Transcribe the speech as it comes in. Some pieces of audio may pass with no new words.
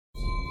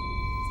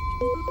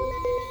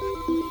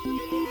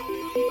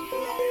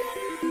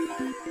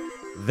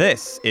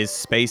This is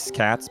Space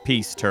Cats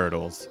Peace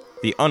Turtles,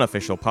 the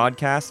unofficial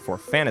podcast for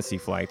Fantasy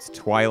Flight's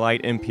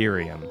Twilight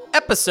Imperium.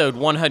 Episode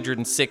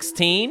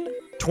 116.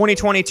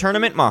 2020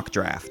 Tournament Mock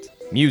Draft.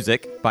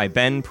 Music by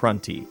Ben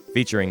Prunty,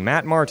 featuring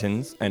Matt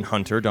Martins and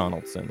Hunter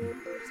Donaldson.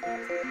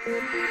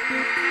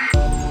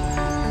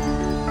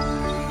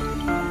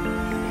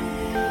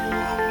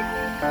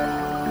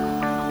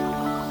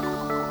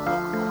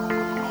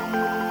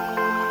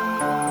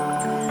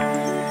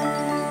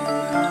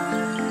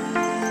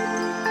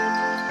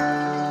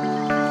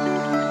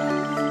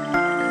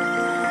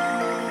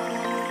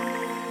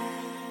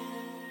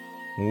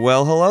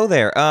 Well, hello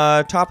there.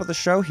 Top of the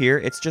show here.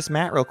 It's just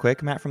Matt real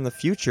quick. Matt from the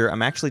future.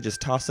 I'm actually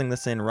just tossing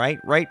this in right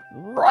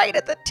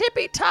at the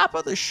tippy top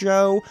of the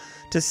show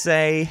to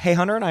say, hey,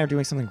 Hunter and I are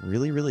doing something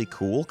really, really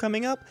cool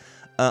coming up.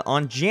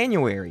 On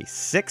January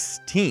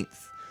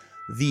 16th,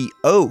 the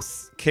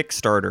Oath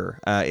Kickstarter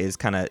is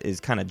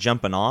kind of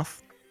jumping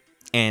off,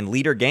 and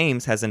Leader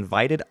Games has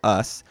invited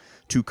us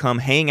to come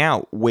hang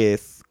out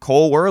with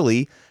Cole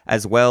Worley,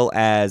 as well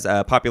as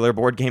popular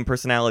board game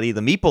personality,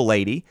 the Meeple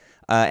Lady.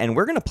 And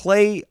we're going to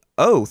play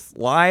Oath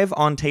live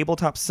on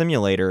Tabletop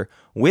Simulator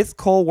with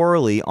Cole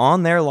Worley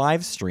on their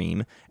live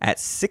stream at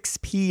 6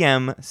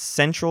 p.m.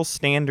 Central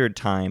Standard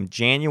Time,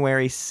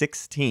 January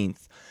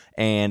 16th.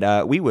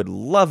 And we would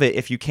love it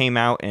if you came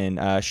out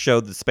and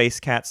showed the Space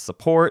Cats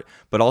support,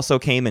 but also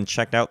came and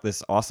checked out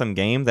this awesome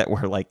game that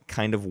we're like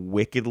kind of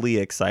wickedly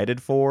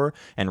excited for,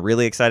 and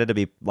really excited to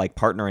be like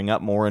partnering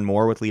up more and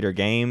more with Leader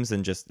Games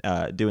and just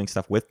doing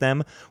stuff with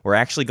them. We're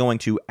actually going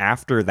to,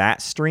 after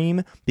that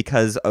stream,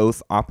 because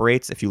Oath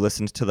operates, if you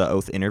listened to the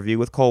Oath interview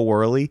with Cole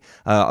Worley,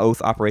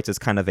 Oath operates as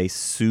kind of a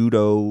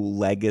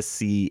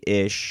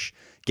pseudo-legacy-ish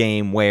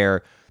game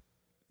where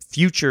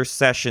future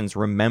sessions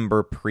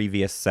remember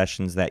previous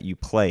sessions that you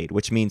played,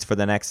 which means for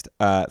the next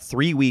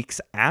 3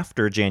 weeks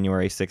after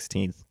January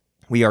 16th,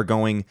 we are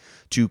going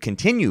to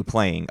continue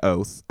playing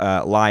Oath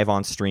live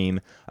on stream.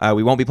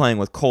 We won't be playing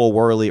with Cole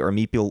Worley or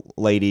Meeple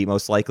Lady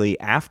most likely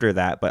after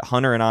that, but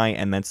Hunter and I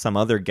and then some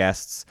other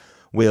guests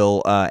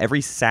will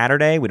every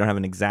Saturday, we don't have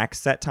an exact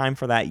set time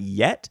for that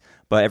yet,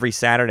 but every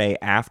Saturday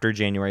after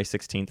January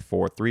 16th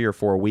for 3 or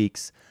 4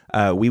 weeks,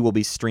 we will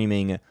be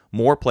streaming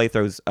more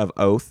playthroughs of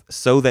Oath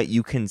so that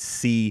you can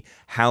see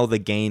how the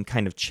game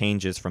kind of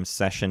changes from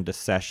session to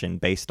session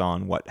based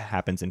on what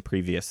happens in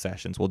previous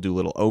sessions. We'll do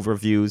little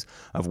overviews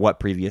of what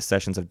previous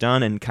sessions have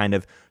done and kind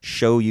of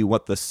show you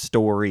what the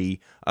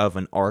story of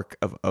an arc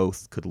of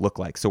Oath could look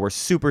like. So we're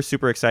super,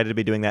 super excited to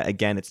be doing that.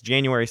 Again, it's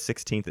January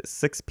 16th at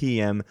 6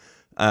 p.m.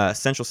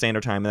 Central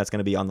Standard Time, and that's going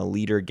to be on the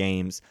Leader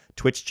Games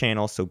Twitch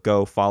channel, so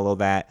go follow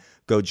that,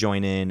 go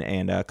join in,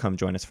 and come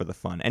join us for the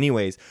fun.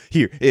 Anyways,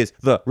 here is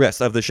the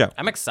rest of the show.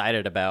 I'm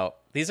excited about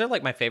these. Are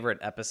like my favorite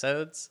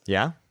episodes.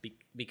 Yeah?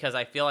 Because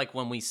I feel like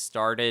when we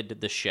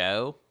started the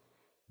show,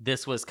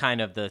 this was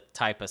kind of the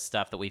type of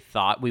stuff that we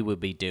thought we would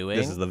be doing.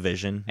 This is the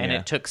vision. And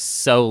it took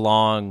so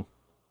long.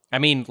 I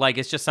mean, like,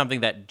 it's just something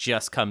that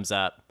just comes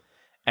up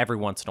every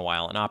once in a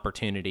while, an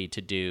opportunity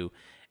to do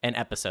an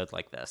episode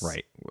like this.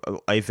 Right.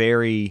 A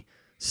very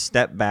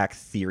step back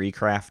theory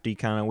crafty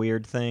kind of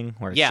weird thing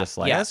where it's just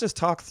like, let's just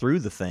talk through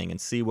the thing and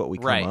see what we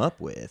come up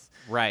with.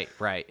 Right.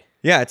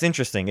 Yeah, it's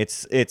interesting.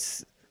 It's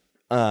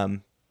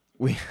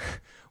we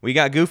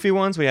got goofy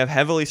ones, we have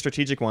heavily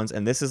strategic ones,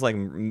 and this is like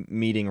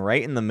meeting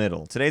right in the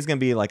middle. Today's going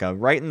to be like a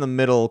right in the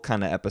middle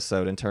kind of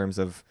episode in terms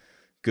of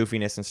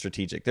goofiness and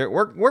strategic.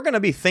 We're going to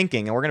be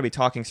thinking and we're going to be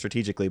talking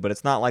strategically, but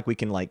it's not like we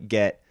can like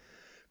get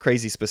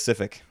crazy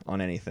specific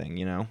on anything,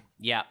 you know?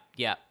 Yeah.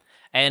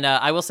 And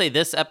I will say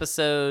this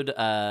episode,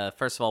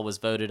 first of all, was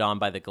voted on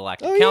by the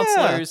Galactic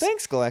Counselors. Yeah.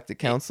 Thanks, Galactic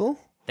Council.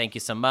 Thank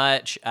you so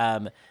much.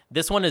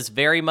 This one is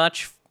very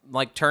much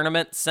like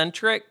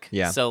tournament-centric.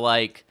 Yeah. So,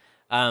 like,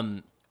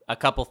 a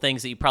couple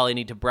things that you probably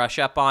need to brush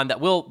up on that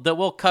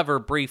we'll cover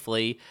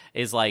briefly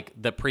is, like,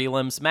 the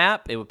prelims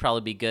map. It would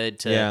probably be good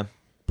to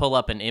pull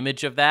up an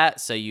image of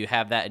that so you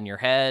have that in your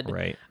head.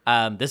 Right.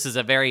 This is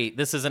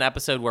an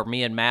episode where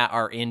me and Matt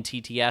are in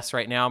TTS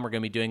right now, and we're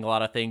going to be doing a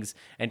lot of things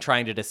and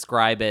trying to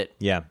describe it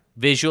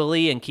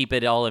visually and keep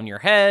it all in your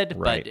head.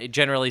 Right. But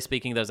generally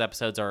speaking, those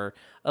episodes are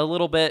a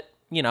little bit,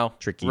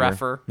 trickier,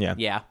 rougher.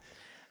 Yeah.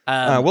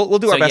 We'll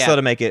do our best though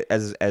to make it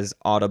as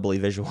audibly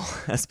visual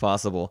as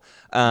possible.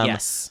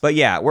 Yes. But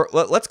yeah,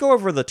 let's go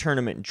over the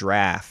tournament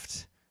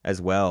draft as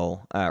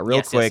well,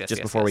 real quick,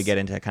 before we get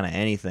into kind of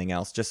anything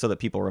else, just so that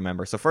people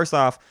remember. So first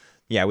off,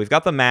 we've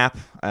got the map.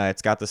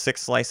 It's got the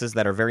 6 slices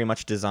that are very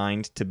much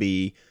designed to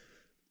be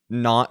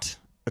not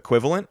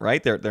equivalent,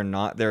 right? They're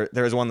not. There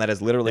is one that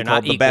is literally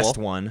called the best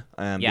one,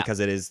 because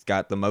it has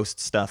got the most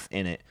stuff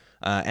in it,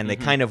 and they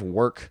kind of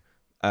work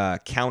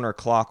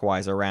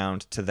counterclockwise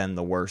around to then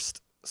the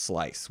worst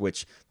slice.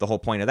 Which the whole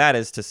point of that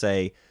is to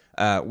say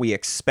we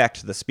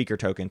expect the speaker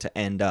token to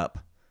end up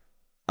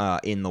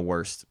in the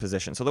worst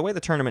position. So the way the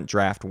tournament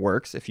draft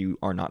works, if you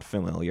are not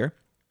familiar,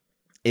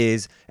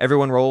 is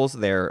everyone rolls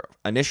their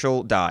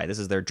initial die. This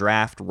is their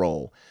draft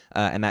roll.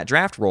 And that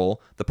draft roll,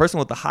 the person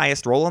with the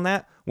highest roll on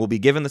that will be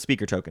given the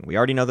speaker token. We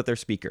already know that they're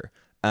speaker.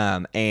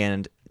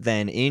 And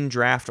then in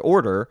draft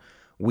order,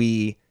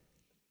 we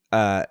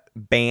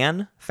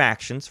ban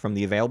factions from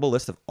the available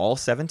list of all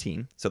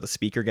 17. So the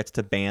speaker gets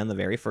to ban the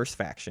very first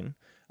faction.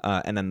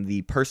 And then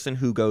the person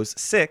who goes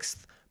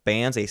 6th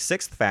bans a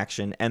 6th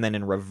faction. And then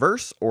in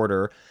reverse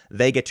order,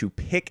 they get to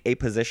pick a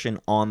position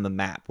on the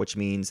map, which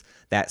means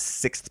that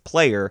 6th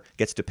player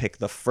gets to pick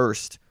the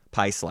first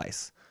pie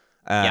slice.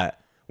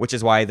 Which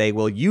is why they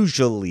will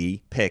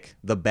usually pick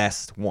the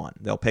best one.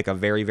 They'll pick a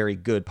very, very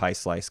good pie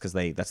slice because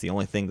that's the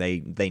only thing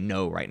they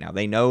know right now.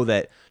 They know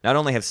that not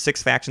only have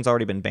 6 factions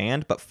already been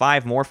banned, but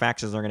 5 more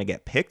factions are going to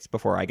get picked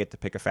before I get to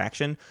pick a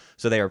faction.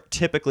 So they are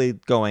typically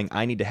going,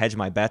 I need to hedge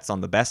my bets on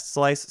the best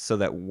slice so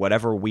that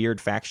whatever weird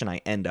faction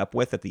I end up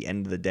with at the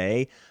end of the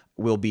day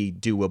will be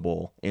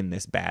doable in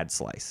this bad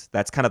slice.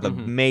 That's kind of the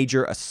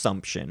major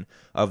assumption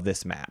of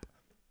this map.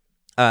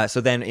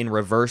 So then in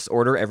reverse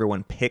order,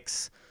 everyone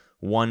picks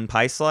one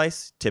pie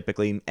slice,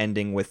 typically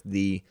ending with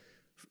the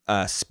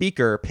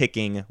speaker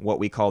picking what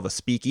we call the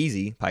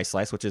speakeasy pie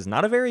slice, which is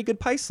not a very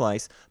good pie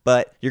slice,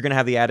 but you're going to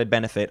have the added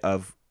benefit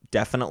of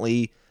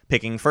definitely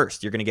picking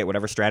first. You're going to get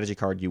whatever strategy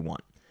card you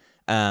want.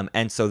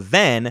 And so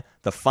then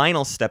the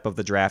final step of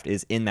the draft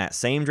is in that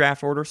same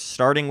draft order,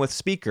 starting with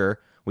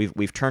speaker.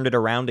 We've turned it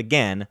around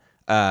again.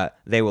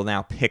 They will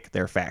now pick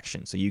their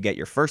faction. So you get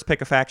your first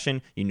pick of faction.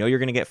 You know you're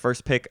going to get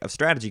first pick of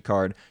strategy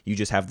card. You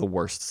just have the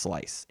worst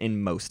slice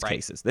in most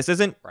cases. This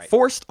isn't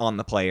forced on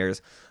the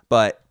players,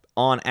 but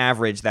on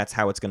average, that's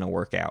how it's going to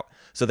work out.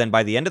 So then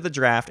by the end of the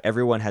draft,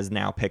 everyone has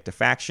now picked a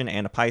faction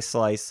and a pie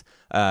slice,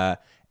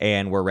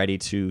 and we're ready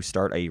to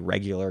start a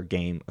regular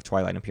game of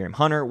Twilight Imperium.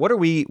 Hunter, what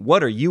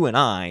are you and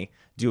I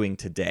doing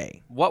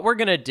today? What we're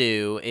going to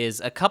do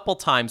is a couple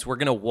times we're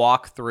going to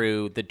walk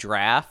through the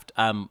draft.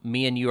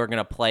 Me and you are going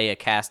to play a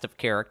cast of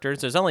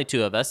characters. There's only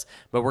 2 of us,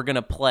 but we're going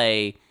to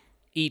play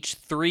each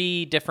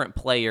 3 different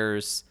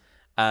players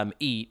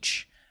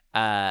each,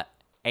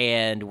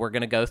 and we're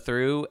going to go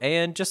through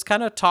and just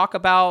kind of talk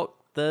about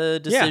the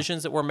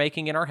decisions that we're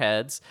making in our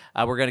heads.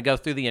 We're going to go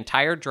through the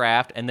entire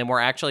draft, and then we're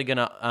actually going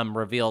to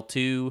reveal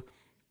 2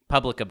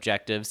 public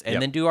objectives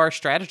and then do our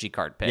strategy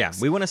card picks. Yeah,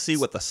 we want to see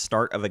what the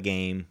start of a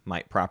game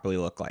might properly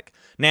look like.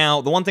 Now,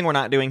 the one thing we're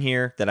not doing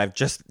here that I've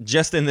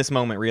just in this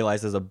moment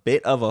realized is a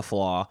bit of a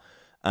flaw,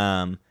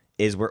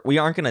 is we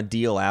aren't going to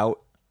deal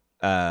out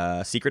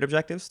secret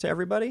objectives to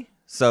everybody.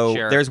 So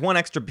there's one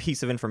extra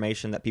piece of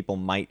information that people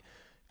might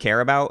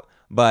care about,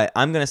 but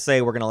I'm going to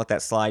say we're going to let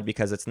that slide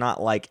because it's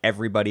not like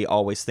everybody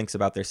always thinks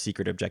about their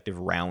secret objective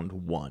round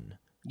 1.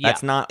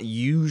 That's not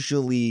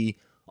usually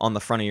on the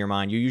front of your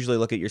mind. You usually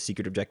look at your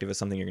secret objective as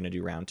something you're going to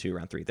do round 2,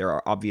 round 3. There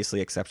are obviously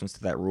exceptions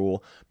to that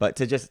rule, but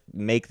to just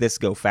make this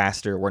go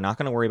faster, we're not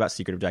going to worry about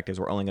secret objectives.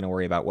 We're only going to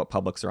worry about what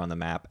publics are on the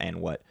map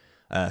and what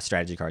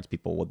strategy cards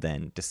people will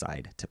then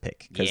decide to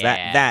pick, because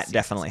that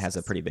definitely has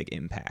a pretty big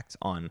impact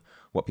on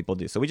what people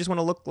do. So we just want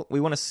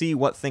to see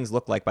what things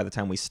look like by the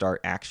time we start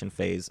action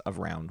phase of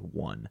round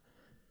 1.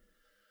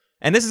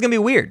 And this is going to be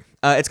weird.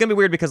 It's going to be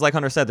weird because, like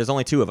Hunter said, there's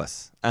only 2 of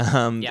us.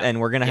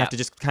 And we're going to have to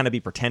just kind of be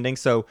pretending.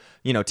 So,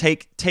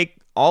 take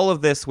all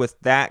of this with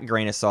that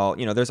grain of salt.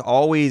 There's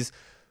always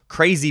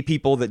crazy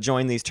people that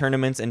join these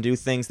tournaments and do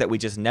things that we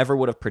just never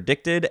would have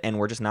predicted. And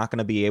we're just not going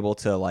to be able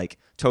to,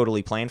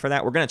 totally plan for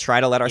that. We're going to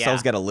try to let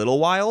ourselves get a little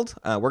wild.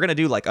 We're going to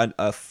do,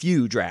 a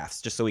few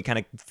drafts just so we kind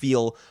of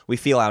feel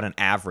out an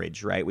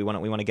average, right? We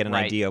want to get an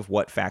idea of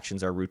what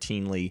factions are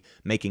routinely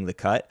making the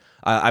cut.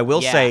 I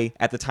will say,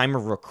 at the time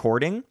of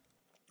recording,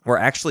 we're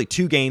actually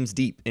 2 games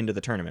deep into the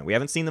tournament. We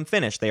haven't seen them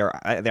finish. They're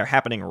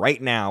happening right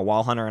now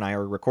while Hunter and I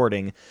are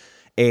recording.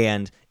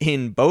 And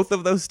in both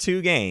of those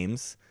 2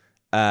 games,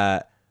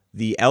 the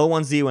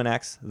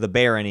L1Z1X, the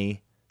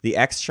Barony, the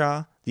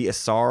Xxcha, the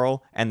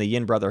Asarl, and the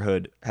Yin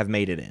Brotherhood have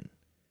made it in.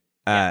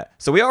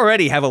 So we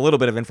already have a little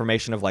bit of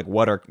information of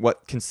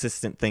what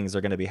consistent things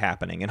are going to be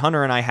happening. And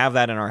Hunter and I have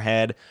that in our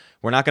head.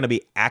 We're not going to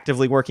be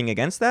actively working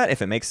against that.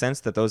 If it makes sense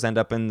that those end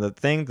up in the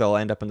thing, they'll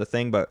end up in the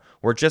thing. But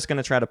we're just going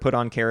to try to put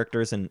on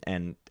characters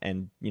and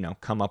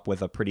come up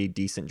with a pretty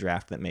decent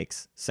draft that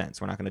makes sense.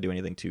 We're not going to do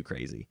anything too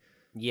crazy.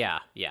 Yeah.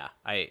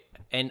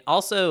 And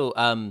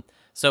also,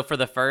 so for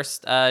the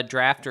first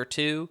draft or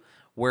 2,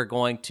 we're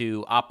going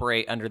to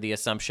operate under the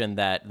assumption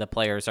that the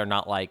players are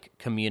not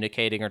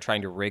communicating or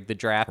trying to rig the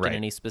draft in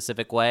any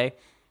specific way,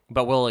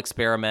 but we'll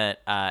experiment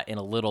in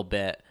a little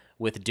bit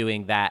with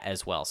doing that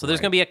as well. So there's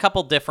going to be a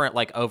couple different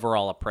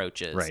overall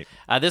approaches. Right.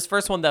 This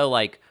first one though,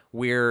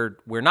 we're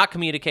not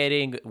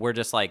communicating. We're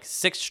just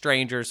 6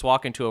 strangers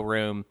walk into a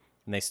room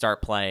and they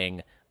start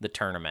playing the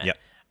tournament. Yep.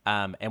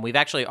 And we've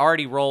actually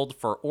already rolled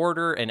for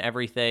order and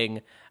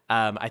everything.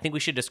 I think we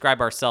should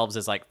describe ourselves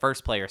as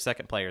first player,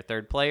 second player,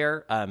 third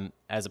player,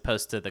 as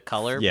opposed to the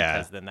color,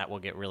 because then that will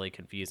get really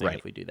confusing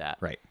if we do that.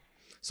 Right.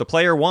 So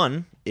player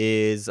 1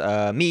 is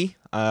me.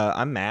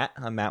 I'm Matt.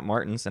 I'm Matt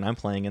Martins, and I'm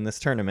playing in this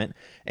tournament.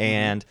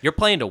 And you're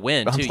playing to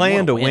win, too. I'm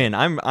playing to win.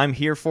 I'm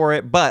here for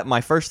it, but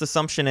my first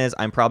assumption is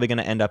I'm probably going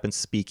to end up in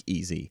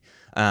Speakeasy.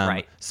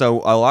 Right. So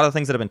a lot of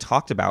things that have been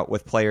talked about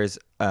with players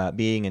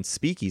being in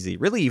Speakeasy,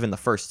 really even the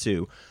first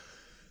 2,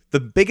 the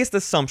biggest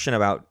assumption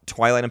about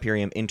Twilight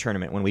Imperium in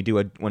tournament when we do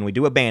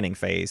a banning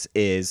phase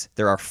is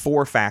there are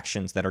 4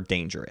 factions that are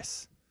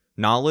dangerous: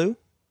 Naalu,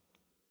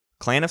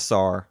 Clan of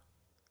Sar,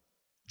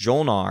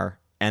 Jol-Nar,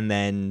 and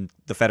then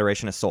the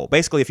Federation of Sol.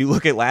 Basically, if you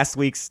look at last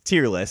week's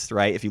tier list,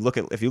 right? If you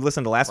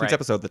listen to last week's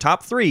episode, the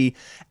top 3,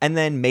 and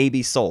then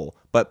maybe Sol.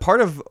 But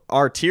part of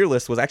our tier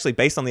list was actually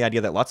based on the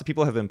idea that lots of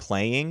people have been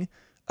playing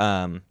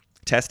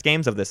test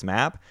games of this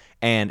map,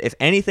 and if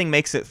anything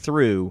makes it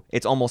through,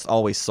 it's almost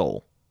always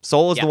Sol.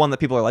 Sol is the one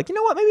that people are like, you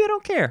know what? Maybe I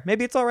don't care.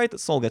 Maybe it's all right that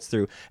Sol gets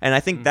through. And I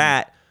think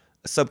that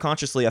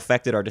subconsciously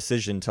affected our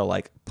decision to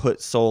like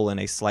put Sol in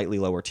a slightly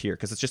lower tier,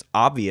 because it's just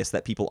obvious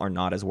that people are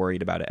not as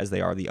worried about it as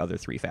they are the other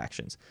 3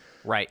 factions.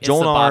 Right. It's the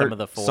bottom of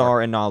the 4.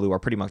 Sar, and Naalu are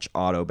pretty much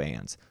auto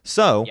bans.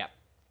 So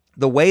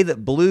the way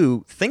that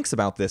Blue thinks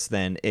about this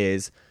then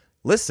is,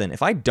 listen,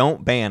 if I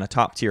don't ban a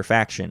top tier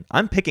faction,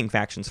 I'm picking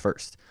factions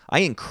first.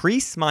 I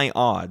increase my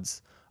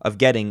odds of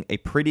getting a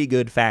pretty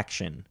good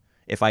faction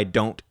if I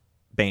don't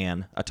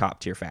ban a top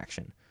tier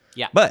faction.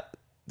 Yeah. But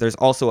there's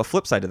also a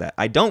flip side to that.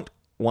 I don't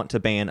want to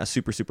ban a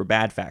super, super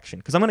bad faction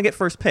because I'm going to get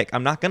first pick.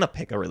 I'm not going to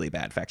pick a really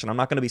bad faction. I'm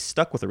not going to be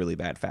stuck with a really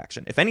bad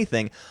faction. If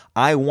anything,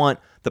 I want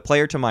the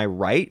player to my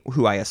right,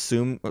 who I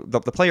assume, the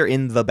player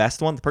in the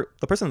best one,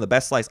 the person in the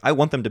best slice, I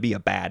want them to be a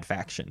bad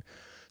faction.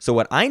 So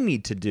what I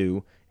need to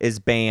do is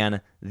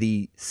ban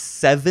the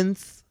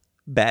 7th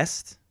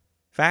best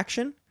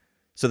faction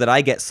so that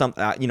I get some,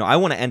 I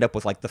want to end up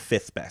with like the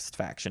 5th best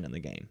faction in the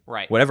game.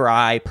 Right. Whatever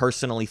I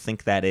personally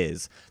think that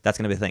is, that's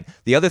going to be the thing.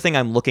 The other thing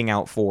I'm looking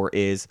out for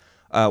is,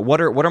 what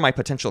are my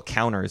potential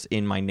counters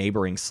in my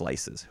neighboring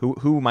slices?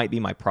 Who might be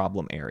my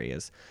problem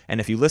areas?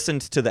 And if you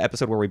listened to the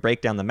episode where we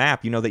break down the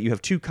map, you know that you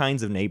have 2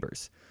 kinds of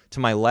neighbors.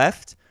 To my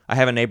left, I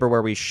have a neighbor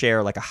where we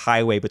share like a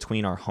highway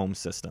between our home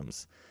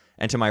systems.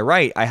 And to my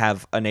right, I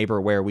have a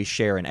neighbor where we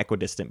share an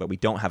equidistant, but we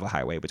don't have a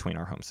highway between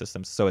our home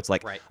systems. So it's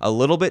like a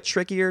little bit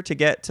trickier to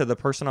get to the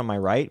person on my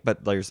right,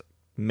 but there's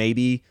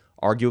maybe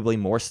arguably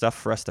more stuff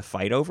for us to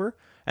fight over.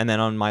 And then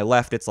on my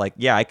left, it's like,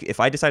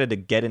 if I decided to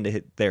get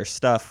into their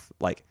stuff,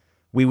 like,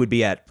 we would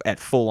be at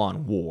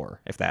full-on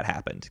war if that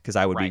happened, because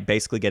I would be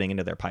basically getting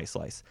into their pie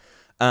slice.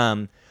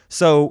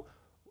 So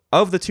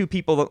of the 2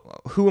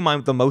 people, who am I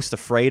the most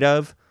afraid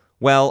of?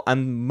 Well,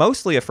 I'm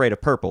mostly afraid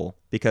of purple,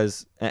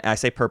 because I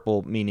say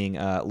purple meaning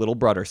little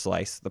brother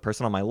slice, the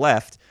person on my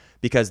left,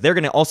 because they're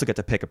going to also get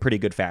to pick a pretty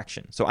good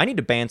faction. So I need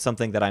to ban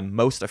something that I'm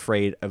most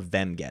afraid of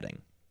them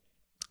getting.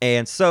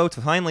 And so to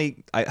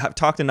finally, I have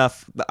talked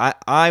enough.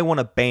 I want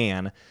to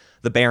ban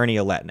the Barony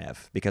of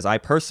Letnev, because I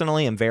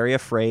personally am very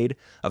afraid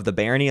of the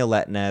Barony of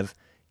Letnev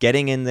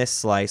getting in this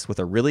slice with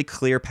a really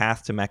clear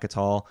path to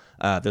Mechatol.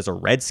 There's a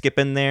red skip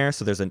in there,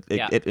 so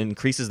it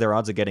increases their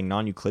odds of getting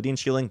non-Euclidean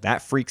shielding.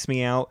 That freaks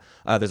me out.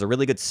 There's a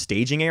really good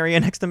staging area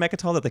next to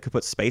Mechatol that they could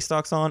put space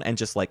docks on and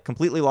just like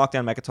completely lock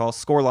down Mechatol,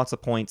 score lots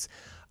of points.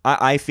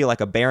 I feel like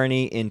a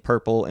Barony in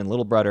purple and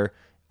Little Brother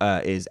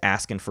is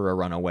asking for a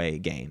runaway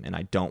game, and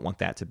I don't want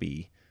that to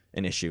be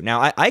an issue.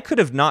 Now, I could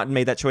have not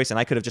made that choice, and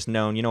I could have just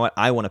known, you know what,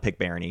 I want to pick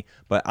Barony.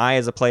 But I,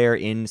 as a player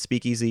in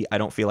Speakeasy, I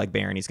don't feel like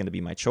Barony is going to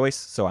be my choice,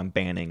 so I'm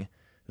banning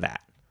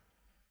that.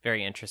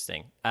 Very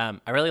interesting. I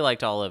really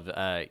liked all of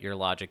your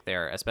logic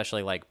there,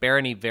 especially like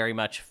Barony very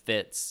much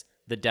fits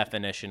the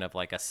definition of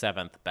like a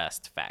 7th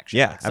best faction.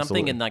 Yeah, like something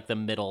absolutely. in like the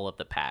middle of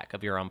the pack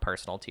of your own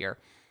personal tier.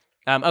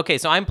 Okay,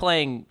 so I'm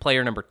playing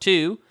player number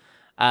 2.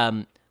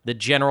 The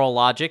general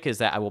logic is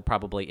that I will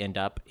probably end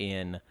up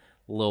in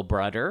Lil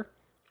Brother.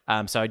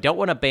 So I don't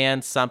want to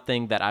ban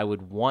something that I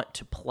would want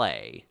to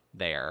play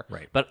there.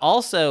 Right. But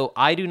also,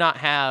 I do not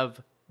have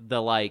the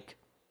like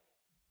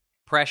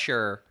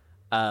pressure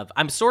of,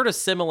 I'm sort of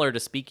similar to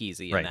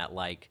Speakeasy in that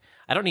like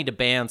I don't need to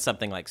ban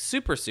something like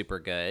super, super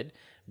good,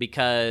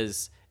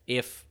 because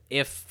if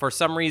for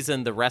some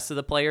reason the rest of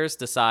the players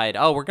decide,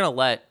 oh, we're going to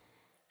let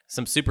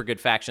some super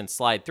good factions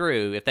slide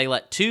through, if they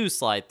let 2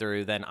 slide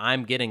through, then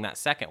I'm getting that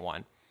second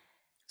one.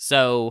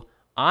 So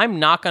I'm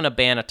not going to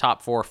ban a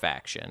top 4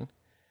 faction.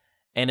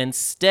 And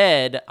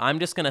instead, I'm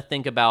just going to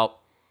think about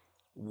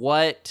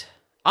what,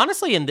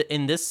 honestly,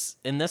 in this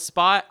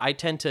spot, I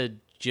tend to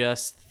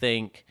just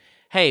think,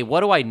 hey, what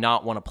do I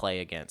not want to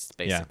play against,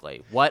 basically?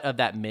 Yeah. What of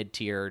that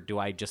mid-tier do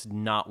I just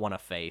not want to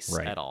face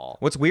at all?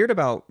 What's weird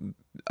about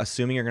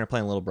assuming you're going to play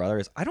in Little Brother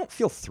is I don't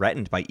feel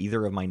threatened by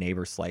either of my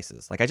neighbor's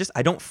slices. Like,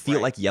 I don't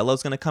feel like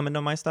yellow's going to come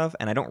into my stuff,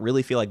 and I don't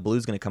really feel like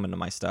blue's going to come into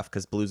my stuff,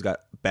 because blue's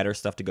got better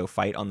stuff to go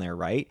fight on their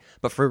right.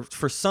 But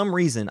for some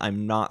reason,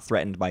 I'm not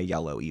threatened by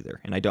yellow either,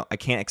 and I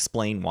can't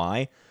explain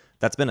why.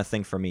 That's been a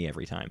thing for me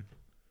every time.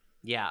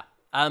 Yeah.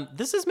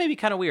 This is maybe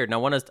kind of weird, and I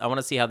want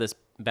to see how this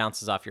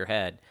bounces off your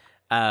head.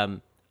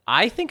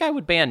 I think I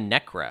would ban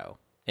Necro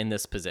in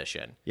this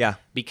position. Yeah.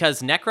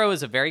 Because Necro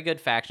is a very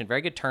good faction,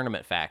 very good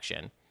tournament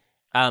faction.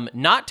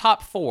 Not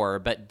top 4,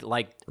 but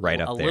like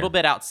right up a there. little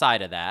bit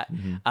outside of that.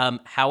 Mm-hmm.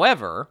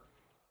 However,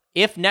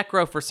 if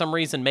Necro for some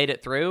reason made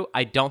it through,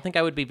 I don't think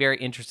I would be very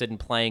interested in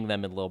playing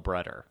them in Lil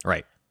Brother.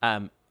 Right.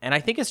 And I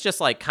think it's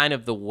just like kind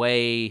of the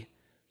way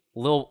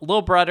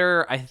Lil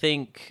Brother, I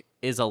think,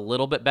 is a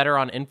little bit better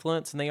on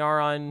influence than they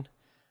are on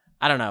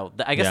I don't know.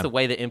 I guess Yeah. the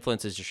way the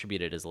influence is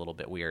distributed is a little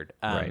bit weird.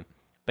 Right.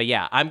 But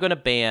yeah, I'm going to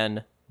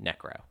ban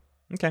Necro.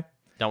 Okay.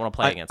 Don't want to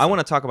play against I him. want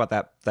to talk about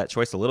that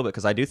choice a little bit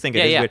because I do think it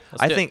Yeah, is yeah, weird.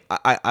 let's I do think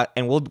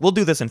and we'll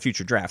do this in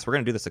future drafts. We're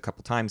going to do this a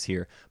couple times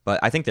here, but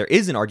I think there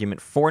is an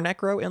argument for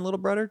Necro in Little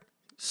Brother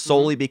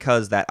solely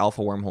because that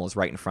alpha wormhole is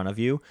right in front of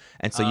you,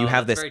 and so you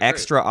have that's this very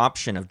extra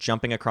option of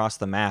jumping across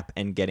the map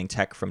and getting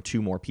tech from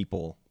 2 more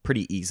people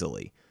pretty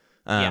easily.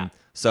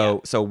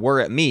 So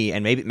we're at me,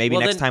 and maybe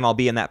next time I'll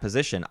be in that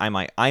position.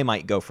 I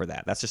might go for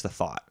that. That's just a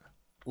thought.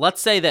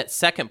 Let's say that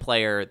second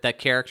player, that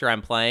character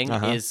I'm playing,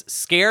 is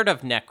scared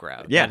of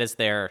Necro. Yeah. That is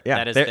their. Yeah,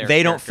 that is their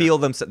they don't character. feel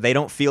them. They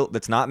don't feel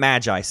that's not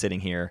Magi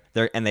sitting here.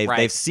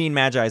 They've seen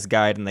Magi's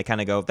guide and they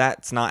kind of go,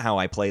 that's not how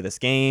I play this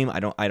game. I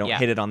don't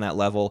hit it on that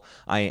level.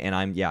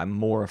 I'm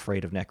more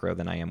afraid of Necro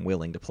than I am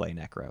willing to play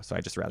Necro. So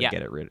I just rather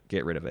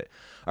get rid of it.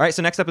 All right.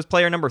 So next up is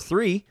player number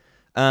 3.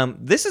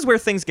 This is where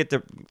things get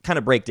to kind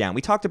of break down.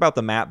 We talked about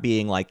the map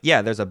being like,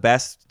 yeah, there's a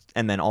best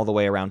and then all the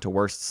way around to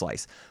worst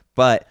slice.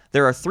 But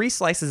there are 3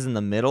 slices in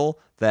the middle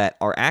that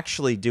are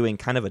actually doing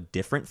kind of a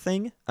different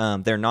thing.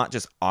 They're not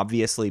just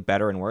obviously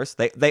better and worse.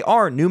 They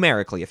are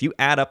numerically. If you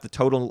add up the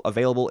total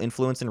available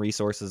influence and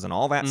resources and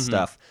all that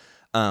stuff,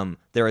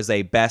 there is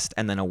a best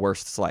and then a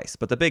worst slice.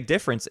 But the big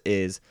difference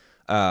is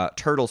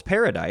Turtle's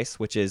Paradise,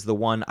 which is the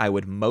one I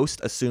would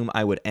most assume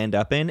I would end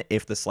up in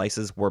if the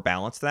slices were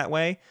balanced that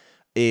way,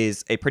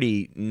 is a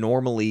pretty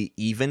normally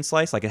even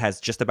slice. Like it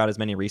has just about as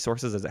many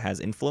resources as it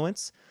has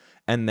influence.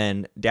 And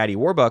then Daddy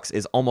Warbucks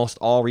is almost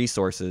all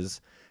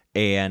resources,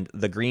 and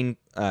the green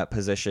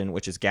position,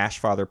 which is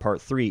Gashfather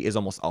Part 3, is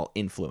almost all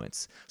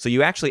influence. So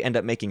you actually end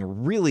up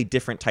making really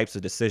different types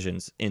of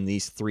decisions in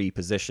these 3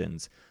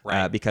 positions,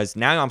 because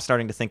now I'm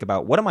starting to think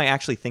about what am I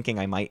actually thinking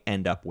I might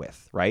end up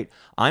with, right?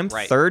 I'm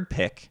third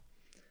pick.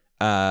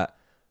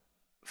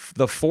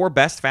 The 4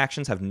 best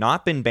factions have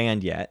not been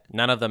banned yet.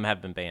 None of them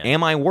have been banned.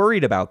 Am I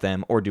worried about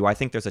them, or do I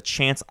think there's a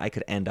chance I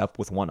could end up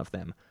with one of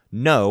them?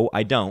 No,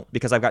 I don't,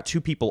 because I've got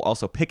 2 people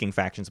also picking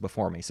factions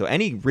before me. So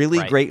any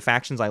really great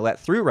factions I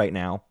let through right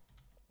now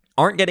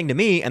aren't getting to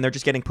me, and they're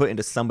just getting put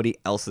into somebody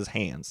else's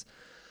hands.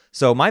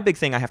 So my big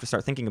thing I have to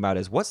start thinking about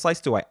is what slice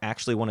do I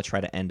actually want to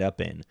try to end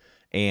up in,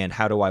 and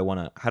how do I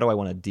want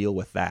to deal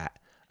with that?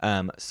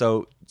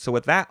 So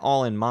with that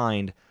all in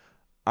mind,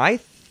 I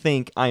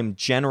think I'm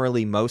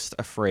generally most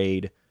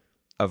afraid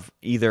of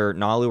either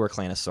Naalu or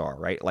Clan of Sar,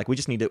 right? Like we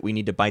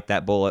need to bite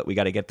that bullet. We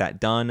got to get that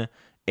done.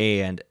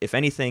 And if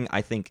anything,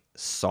 I think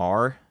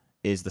Sar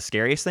is the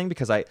scariest thing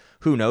because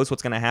who knows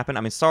what's going to happen.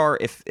 I mean, Sar,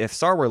 if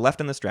Sar were left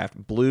in this draft,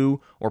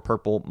 blue or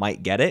purple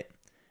might get it.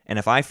 And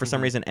if I, for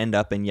some reason, end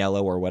up in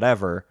yellow or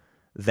whatever,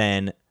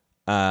 then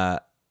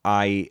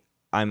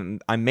I'm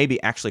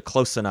maybe actually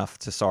close enough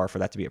to Sar for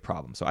that to be a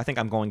problem. So I think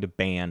I'm going to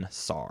ban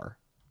Sar.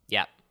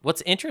 Yeah.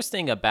 What's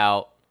interesting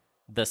about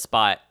the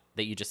spot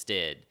that you just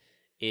did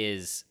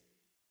is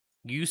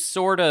you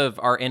sort of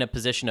are in a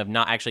position of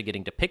not actually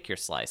getting to pick your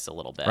slice a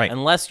little bit. Right.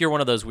 Unless you're one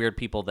of those weird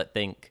people that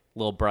think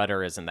Lil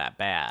Brother isn't that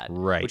bad.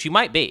 Right. Which you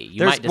might be.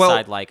 You might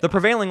decide the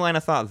prevailing line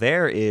of thought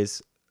there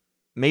is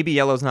maybe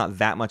yellow's not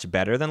that much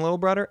better than Lil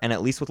Brother, and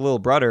at least with Lil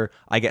Brother,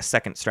 I get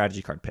second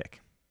strategy card pick.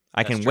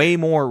 I can way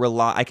more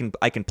rely.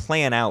 I can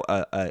plan out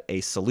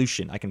a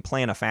solution. I can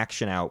plan a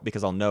faction out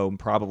because I'll know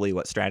probably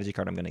what strategy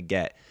card I'm going to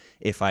get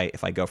if I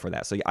go for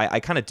that. So I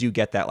kind of do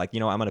get that. Like, I'm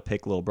going to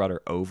pick Lil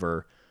Brother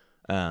over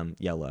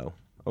yellow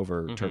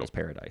over Turtle's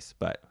Paradise.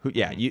 But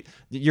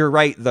you're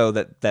right though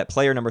that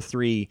player number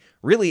 3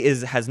 really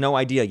has no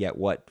idea yet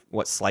what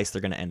slice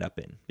they're going to end up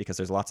in because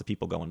there's lots of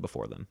people going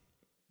before them.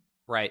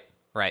 Right.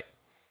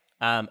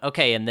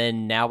 Okay, and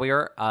then now we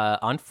are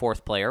on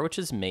 4th player, which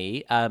is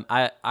me.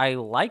 I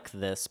like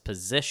this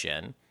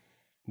position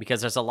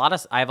because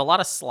I have a lot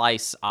of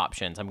slice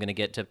options. I'm going to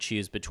get to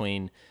choose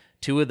between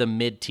 2 of the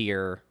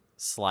mid-tier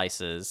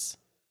slices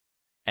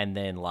and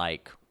then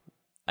like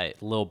a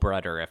Lil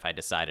Brother if I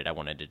decided I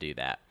wanted to do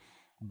that.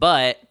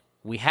 But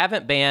we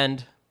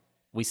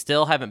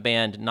still haven't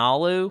banned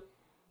Naalu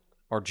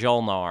or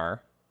Jolnar.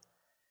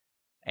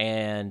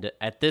 And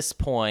at this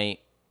point,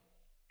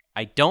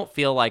 I don't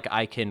feel like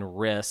I can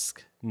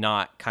risk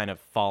not kind of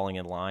falling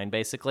in line,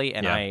 basically.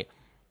 And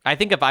I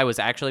think if I was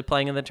actually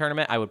playing in the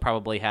tournament, I would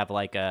probably have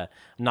like a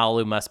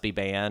Naalu must be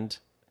banned.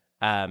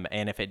 And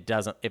if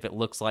it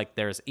looks like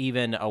there's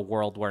even a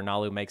world where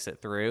Naalu makes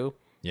it through,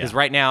 because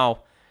right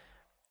now,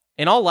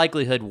 in all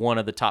likelihood, one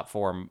of the top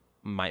 4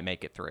 might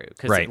make it through.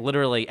 Because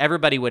literally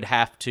everybody would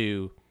have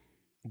to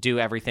do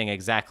everything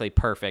exactly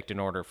perfect in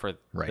order for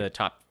the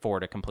top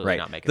 4 to completely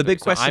not make it through. The big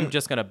question, so I'm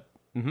just going to...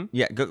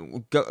 Yeah,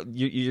 go.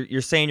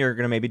 You're saying you're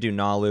going to maybe do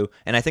Naalu,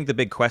 and I think the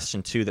big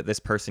question too that this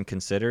person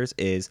considers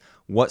is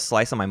what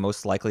slice am I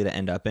most likely to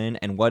end up in,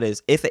 and what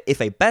is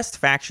if a best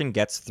faction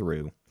gets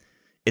through,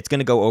 it's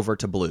going to go over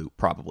to blue,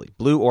 probably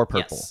blue or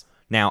purple. Yes.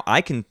 Now I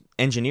can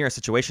engineer a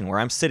situation where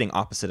I'm sitting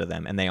opposite of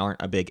them, and they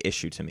aren't a big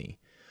issue to me.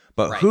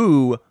 But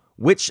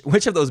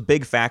which of those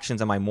big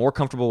factions am I more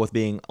comfortable with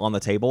being on the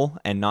table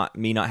and not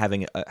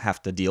having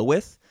have to deal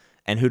with?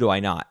 and who do I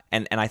not?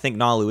 And I think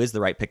Naalu is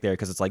the right pick there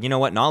because it's like, you know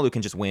what? Naalu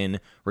can just win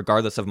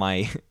regardless of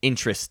my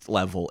interest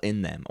level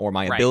in them or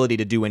my ability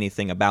to do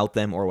anything about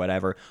them or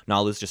whatever.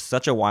 Naalu's just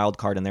such a wild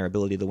card in their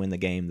ability to win the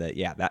game that,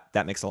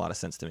 that makes a lot of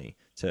sense to me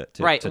to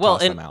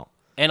toss them out.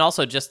 And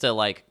also, just to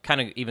like kind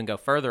of even go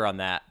further on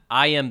that,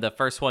 I am the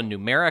first one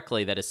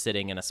numerically that is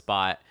sitting in a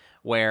spot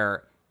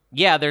where,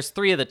 there's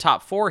 3 of the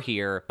top 4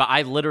 here, but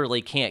I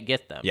literally can't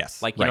get them.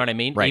 Yes. Like, you know what I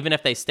mean? Right. Even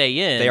if they stay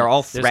in, they are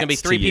all there's going to be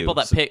 3 people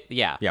that pick.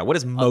 Yeah. Yeah. What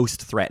is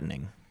most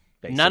threatening?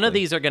 Basically. None of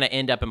these are going to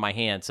end up in my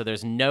hand, so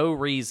there's no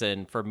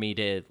reason for me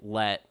to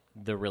let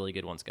the really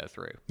good ones go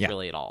through,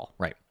 really at all.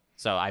 Right.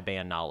 So I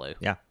ban Naalu.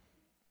 Yeah.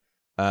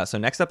 So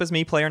next up is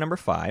me, player number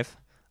 5.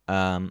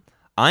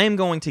 I am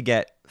going to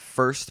get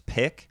first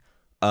pick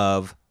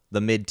of the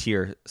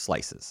mid-tier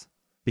slices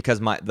because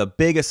the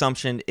big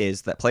assumption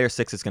is that player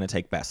 6 is going to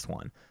take best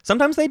one.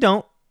 Sometimes they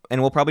don't,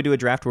 and we'll probably do a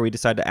draft where we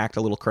decide to act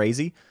a little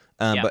crazy.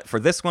 But for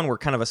this one, we're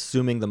kind of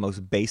assuming the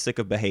most basic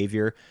of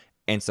behavior,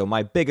 and so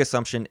my big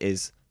assumption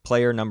is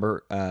player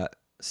number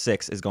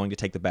 6 is going to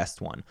take the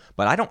best one.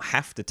 But I don't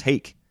have to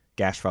take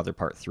Gashfather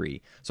Part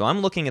 3. So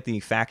I'm looking at the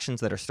factions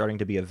that are starting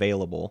to be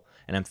available,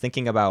 and I'm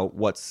thinking about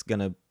what's going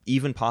to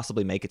even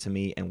possibly make it to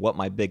me and what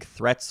my big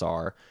threats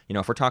are. You know,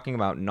 if we're talking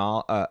about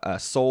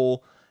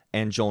Sol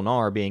and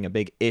Jol-Nar being a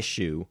big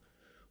issue,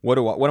 what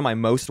am I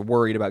most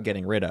worried about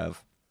getting rid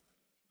of?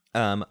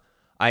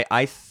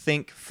 I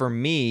think for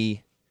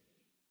me,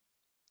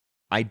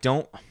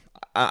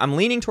 I'm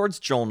leaning towards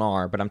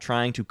Jol-Nar, but I'm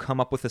trying to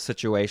come up with a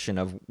situation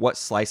of what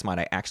slice might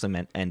I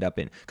actually end up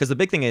in. Because the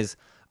big thing is,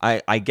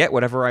 I get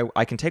whatever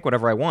I can take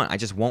whatever I want. I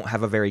just won't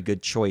have a very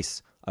good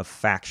choice of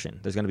faction.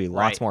 There's going to be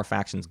lots more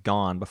factions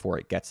gone before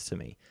it gets to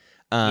me.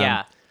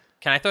 Can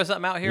I throw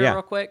something out here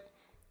real quick?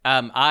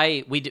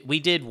 We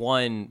did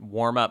one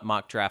warm up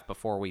mock draft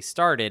before we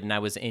started, and I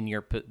was in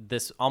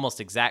this almost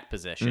exact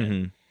position.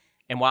 Mm-hmm.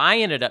 And what I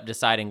ended up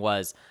deciding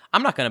was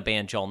I'm not going to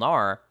ban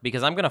Jol-Nar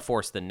because I'm going to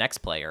force the next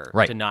player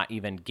to not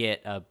even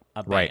get a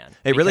ban. Right.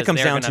 It really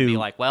comes down to be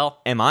like,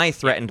 well, am I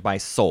threatened by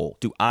Sol?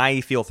 Do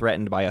I feel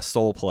threatened by a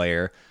Sol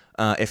player?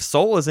 If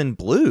Sol is in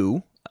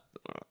blue,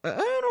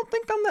 I don't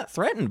think I'm that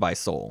threatened by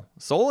Sol.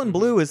 Sol in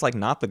blue is like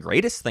not the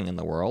greatest thing in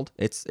the world.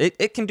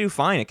 It can do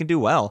fine. It can do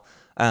well.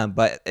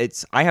 But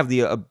I have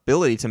the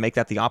ability to make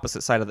that the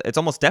opposite side of it's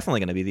almost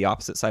definitely going to be the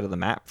opposite side of the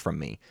map from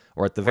me,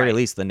 or at the very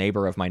least the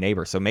neighbor of my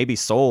neighbor. So maybe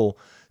Sol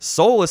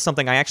is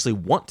something I actually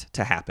want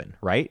to happen,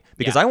 right?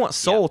 Because I want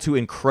Sol to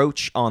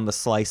encroach on the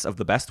slice of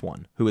the best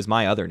one, who is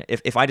my other.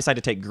 If I decide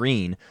to take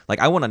green, like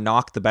I want to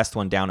knock the best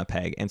one down a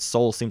peg, and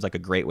Sol seems like a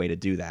great way to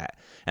do that.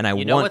 And I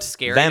want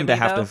them to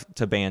have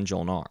to ban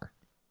Jol-Nar.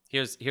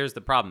 Here's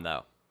the problem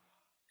though.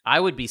 I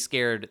would be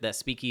scared that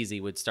Speakeasy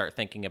would start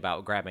thinking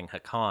about grabbing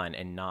Hakan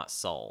and not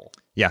Sol.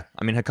 Yeah,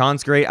 I mean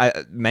Hakan's great.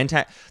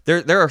 Mentak.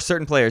 There are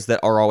certain players that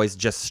are always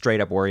just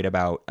straight up worried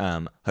about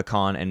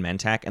Hakan and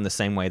Mentak in the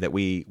same way that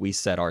we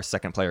said our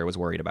second player was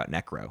worried about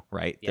Necro.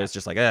 Right? Yeah. There's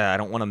just like I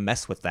don't want to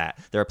mess with that.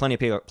 There are plenty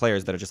of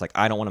players that are just like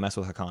I don't want to mess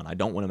with Hakan. I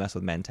don't want to mess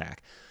with Mentak.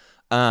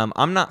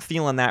 I'm not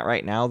feeling that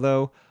right now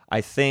though. I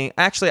think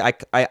actually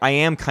I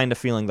am kind of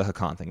feeling the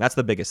Hakan thing. That's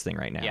the biggest thing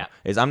right now. Yeah.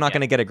 Is I'm not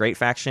going to get a great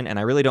faction, and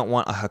I really don't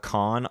want a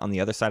Hakan on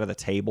the other side of the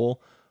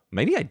table.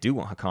 Maybe I do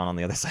want Hakan on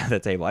the other side of the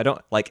table. I don't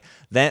like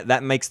that.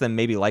 That makes them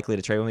maybe likely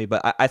to trade with me.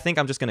 But I think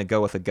I'm just going to go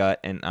with a gut,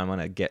 and I'm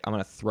going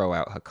to throw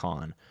out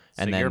Hakan.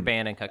 So and then you're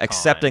banning Hakan,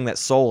 accepting that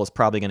Sol is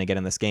probably going to get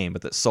in this game,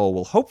 but that Sol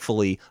will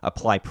hopefully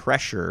apply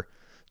pressure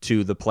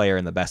to the player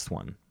in the best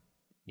one.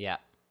 Yeah.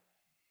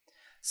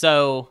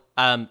 So,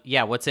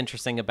 what's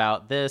interesting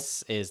about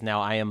this is now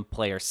I am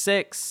player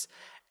 6,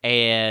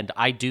 and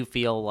I do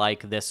feel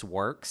like this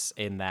works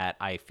in that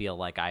I feel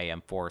like I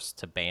am forced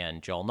to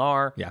ban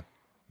Jol-Nar. Yeah.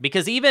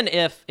 Because even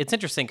if, it's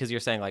interesting because you're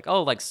saying like,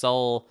 oh, like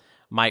Sol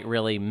might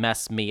really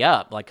mess me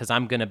up, like, because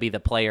I'm going to be the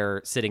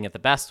player sitting at the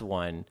best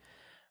one.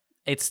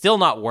 It's still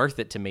not worth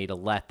it to me to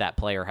let that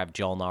player have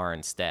Jol-Nar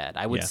instead.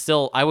 I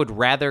would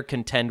rather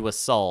contend with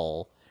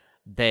Sol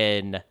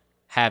than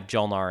have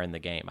Jol-Nar in the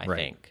game, I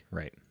think.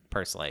 Right.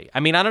 Personally,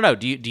 I mean, I don't know.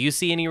 Do you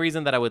see any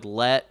reason that I would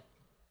let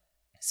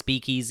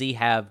Speakeasy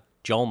have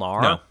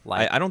Jol-Nar? No,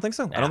 I don't think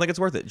so. Nah. I don't think it's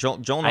worth it.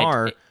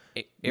 Jol-Nar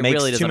it makes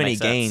really too many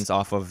gains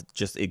off of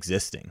just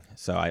existing.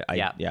 So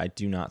I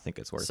do not think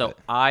it's worth it. So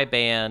I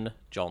ban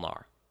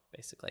Jol-Nar,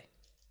 basically.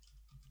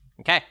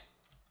 Okay.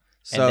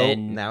 So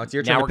now it's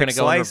your turn. Now we're going to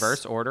go in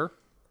reverse order,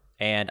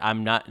 and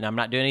I'm not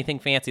doing anything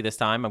fancy this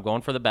time. I'm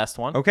going for the best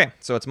one. Okay,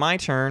 so it's my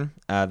turn.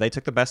 They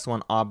took the best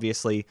one,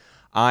 obviously.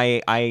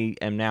 I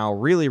am now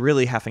really,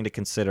 really having to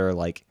consider,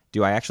 like,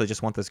 do I actually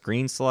just want this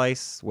green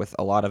slice with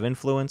a lot of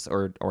influence,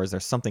 or is there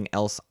something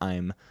else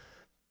I'm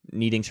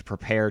needing to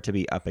prepare to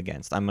be up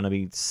against? I'm going to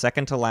be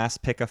second to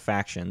last pick of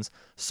factions.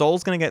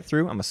 Sol's going to get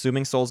through. I'm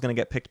assuming Sol's going to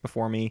get picked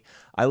before me.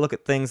 I look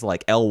at things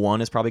like L1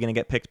 is probably going to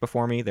get picked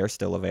before me. They're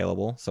still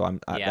available, so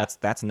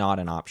that's not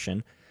an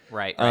option.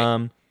 Right.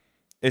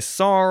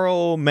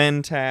 Isarl,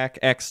 Mentak,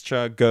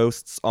 Extra,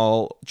 Ghosts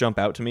all jump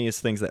out to me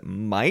as things that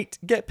might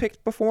get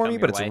picked before me,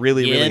 but it's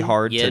really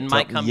hard Yin to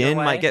might tell. come your Yin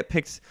way. might get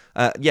picked.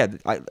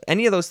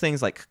 Any of those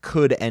things like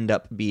could end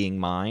up being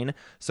mine.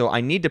 So I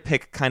need to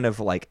pick kind of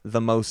like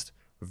the most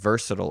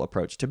versatile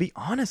approach. To be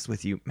honest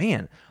with you,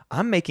 man,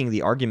 I'm making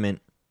the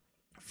argument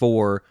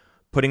for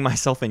putting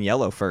myself in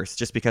yellow first,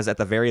 just because at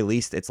the very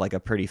least it's like a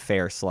pretty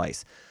fair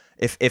slice.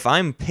 If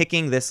I'm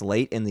picking this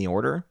late in the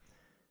order,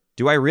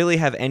 do I really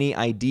have any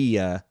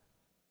idea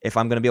if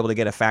I'm going to be able to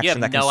get a faction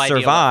that can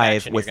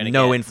survive with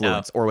no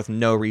influence or with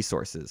no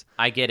resources?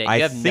 I get it.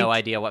 You have no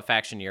idea what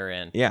faction you're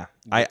in. Yeah.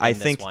 I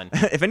think,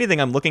 if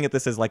anything, I'm looking at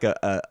this as like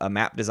a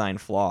map design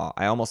flaw.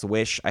 I almost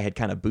wish I had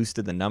kind of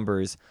boosted the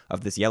numbers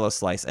of this yellow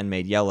slice and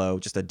made yellow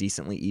just a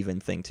decently even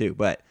thing too.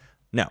 But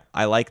no,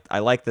 I like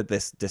that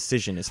this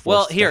decision is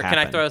forced to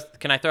happen.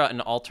 Can I throw out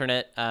an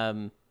alternate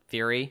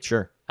theory?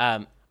 Sure.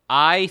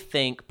 I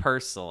think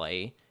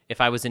personally, if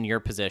I was in your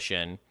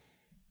position,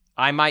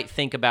 I might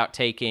think about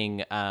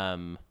taking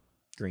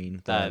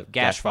Green, the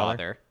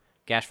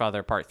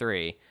Gashfather Part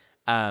 3.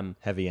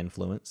 Heavy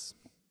influence.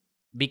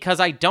 Because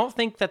I don't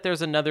think that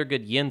there's another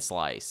good Yin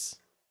slice,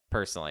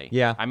 personally.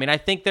 Yeah. I mean, I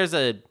think there's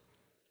a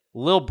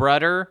Lil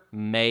Brother,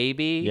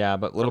 maybe. Yeah,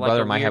 but Little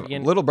Brother might have...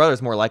 Little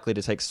Brother's more likely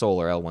to take Soul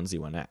or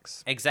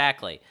L1Z1X.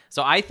 Exactly.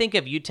 So I think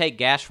if you take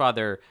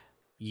Gashfather,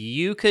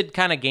 you could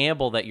kind of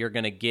gamble that you're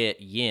going to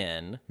get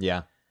Yin.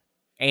 Yeah.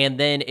 And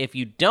then if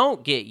you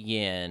don't get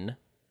Yin,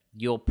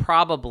 you'll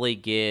probably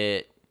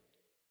get...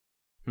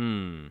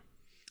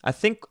 I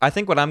think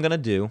what I'm going to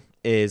do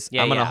is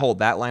I'm going to hold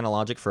that line of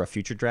logic for a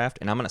future draft,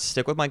 and I'm going to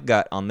stick with my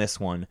gut on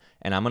this one,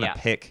 and I'm going to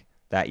pick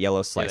that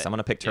yellow slice. I'm going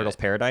to pick Turtles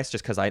Paradise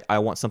just because I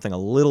want something a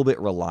little bit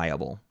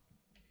reliable.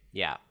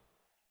 Yeah.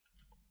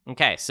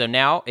 Okay, so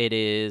now it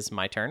is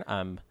my turn.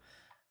 I'm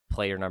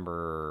player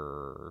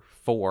number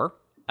 4.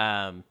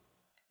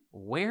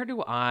 Where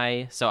do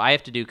I... So I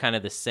have to do kind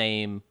of the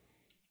same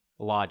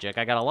logic.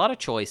 I got a lot of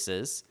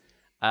choices.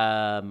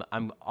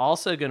 I'm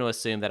also going to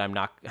assume that I'm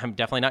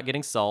definitely not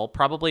getting Soul,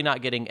 probably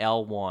not getting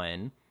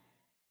L1.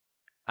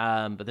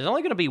 But there's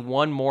only going to be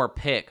one more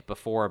pick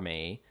before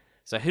me.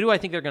 So who do I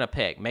think they're going to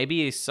pick?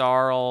 Maybe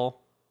Isarl.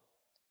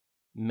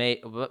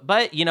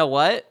 But you know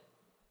what?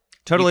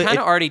 Totally. You kind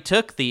of already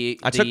took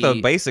I took the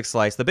basic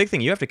slice. The big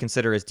thing you have to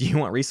consider is, do you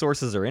want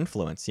resources or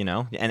influence, you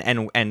know?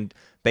 And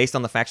based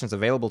on the factions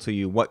available to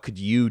you, what could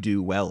you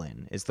do well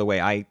in is the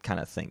way I kind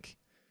of think.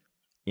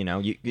 You know,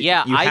 you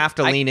have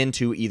to lean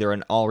into either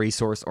an all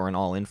resource or an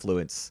all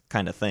influence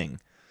kind of thing.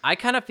 I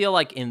kind of feel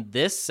like in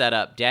this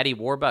setup, Daddy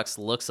Warbucks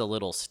looks a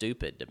little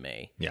stupid to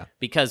me. Yeah.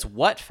 Because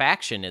what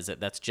faction is it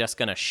that's just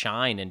going to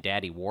shine in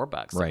Daddy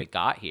Warbucks that we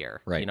got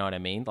here? Right. You know what I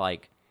mean?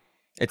 Like,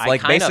 it's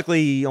like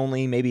basically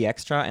only maybe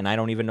Extra, and I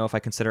don't even know if I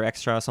consider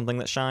Extra something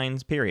that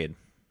shines, period.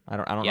 I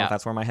don't know if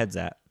that's where my head's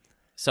at.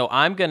 So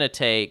I'm going to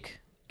take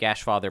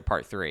Gashfather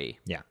Part 3.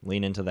 Yeah,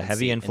 lean into the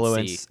heavy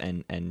influence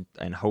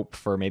and hope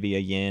for maybe a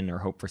Yin or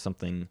hope for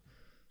something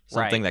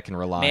that can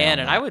rely on and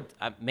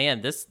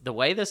that. The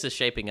way this is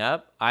shaping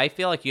up, I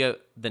feel like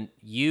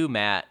you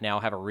Matt now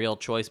have a real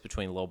choice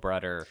between Lil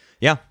Brother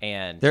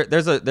and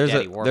there's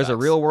a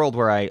real world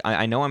where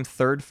I know I'm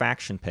third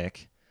faction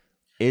pick.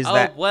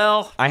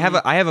 I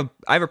have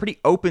a pretty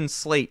open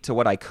slate to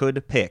what I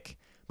could pick,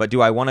 but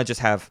do I want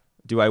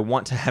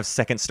to have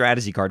second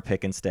strategy card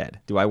pick instead?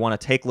 Do I want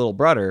to take Little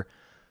Brother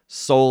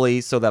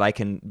solely so that I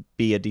can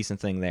be a decent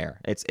thing there?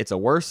 It's a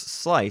worse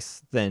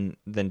slice than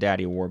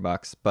Daddy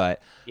Warbucks,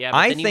 but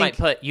I think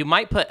you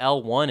might put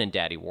L1 in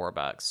Daddy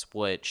Warbucks,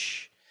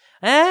 which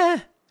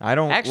I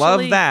don't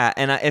love that.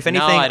 And if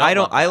anything, I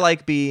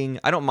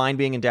don't mind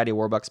being in Daddy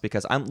Warbucks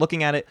because I'm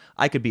looking at it.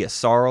 I could be a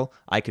Sarl,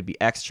 I could be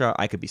Extra,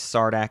 I could be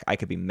Sardak, I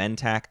could be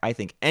Mentak. I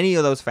think any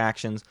of those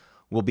factions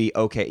will be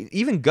okay.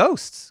 Even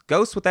Ghosts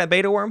with that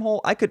beta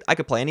wormhole, I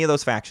could play any of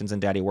those factions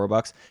in Daddy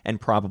Warbucks and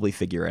probably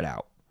figure it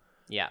out.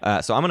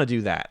 Yeah. So I'm gonna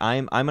do that.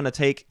 I'm gonna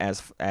take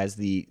as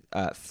the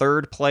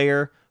third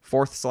player,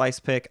 fourth slice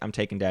pick. I'm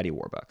taking Daddy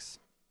Warbucks.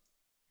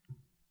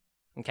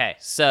 Okay,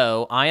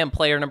 so I am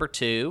player number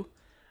 2.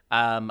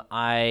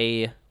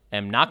 I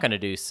am not going to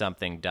do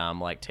something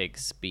dumb like take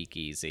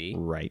Speakeasy.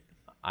 Right.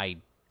 I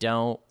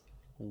don't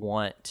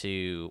want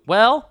to.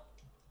 Well,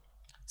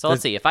 so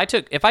let's see. If I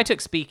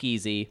took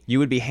Speakeasy, you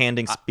would be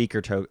handing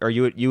speaker to, or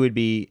you would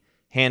be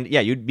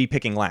you'd be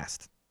picking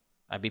last.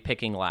 I'd be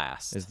picking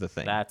last. Is the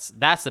thing. That's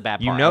the bad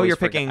part. You know you're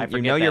picking.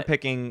 You're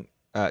picking.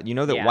 You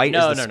know that white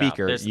is the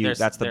speaker.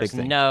 That's the big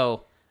thing.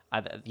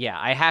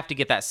 I have to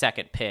get that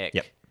second pick.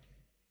 Yep.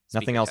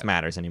 Nothing else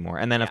matters anymore.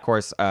 And then of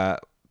course,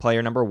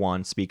 player number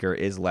 1, speaker,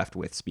 is left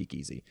with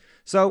Speakeasy.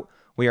 So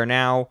we are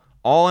now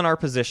all in our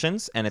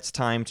positions, and it's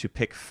time to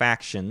pick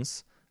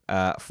factions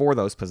for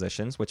those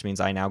positions, which means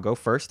I now go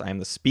first. I am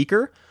the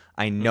speaker.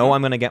 I know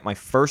I'm going to get my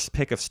first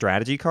pick of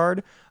strategy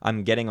card.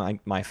 I'm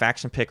getting my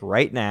faction pick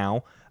right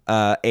now.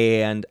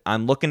 And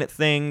I'm looking at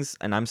things,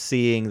 and I'm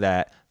seeing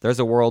that there's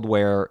a world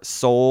where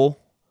Soul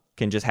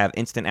can just have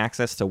instant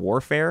access to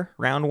Warfare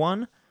round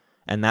 1,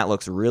 and that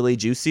looks really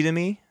juicy to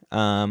me.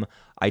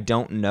 I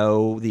don't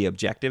know the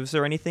objectives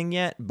or anything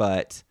yet,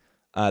 but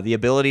the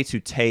ability to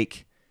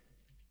take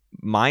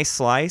my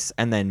slice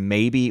and then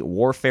maybe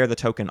Warfare the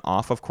token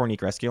off of Kornique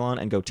Resculon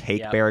and go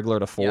take Baragler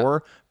to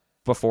 4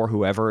 before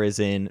whoever is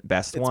in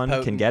best it's one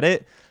potent. Can get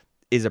it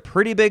is a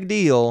pretty big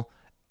deal.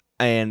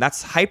 And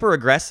that's hyper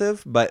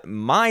aggressive, but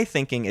my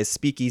thinking is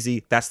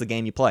Speakeasy, that's the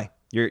game you play.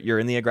 You're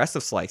in the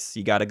aggressive slice.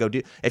 You got to go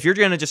do... If you're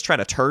going to just try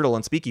to turtle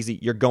and Speakeasy,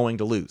 you're going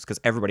to lose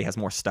because everybody has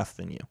more stuff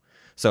than you.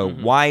 So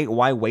why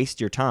waste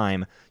your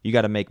time? You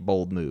got to make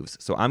bold moves.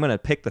 So I'm going to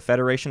pick the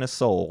Federation of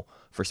Soul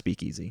for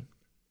Speakeasy.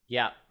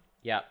 Yeah,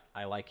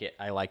 I like it.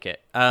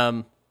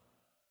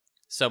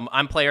 So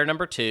I'm player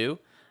number 2,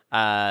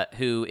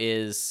 who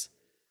is...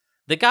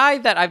 The guy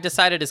that I've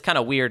decided is kind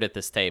of weird at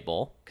this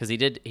table, because he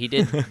did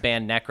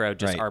ban Necro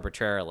just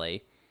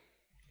arbitrarily.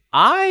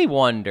 I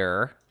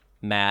wonder,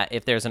 Matt,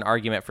 if there's an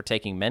argument for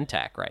taking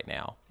Mentak right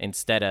now,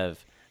 instead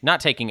of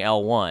not taking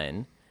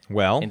L1.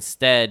 Well,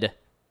 instead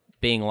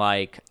being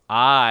like,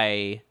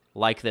 I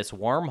like this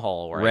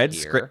wormhole right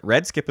here.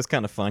 Red Skip is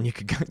kind of fun.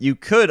 You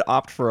could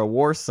opt for a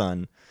War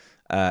Sun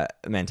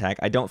Mentak.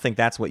 I don't think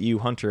that's what you,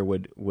 Hunter,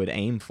 would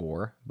aim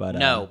for. But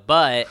no,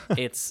 but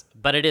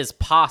it is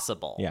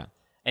possible. Yeah.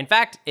 In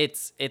fact,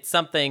 it's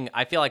something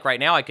I feel like right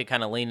now I could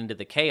kind of lean into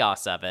the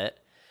chaos of it.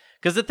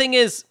 Because the thing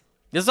is,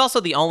 this is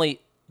also the only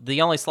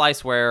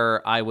slice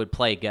where I would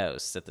play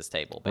Ghosts at this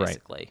table,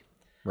 basically.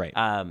 Right.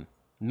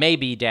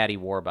 Maybe Daddy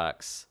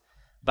Warbucks.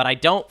 But I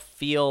don't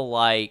feel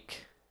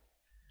like,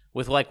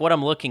 with like what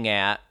I'm looking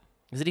at,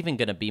 is it even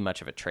going to be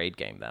much of a trade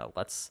game, though?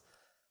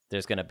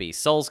 There's going to be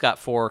Soul's got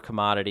 4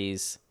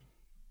 commodities.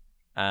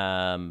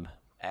 Extra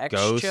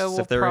Ghosts, will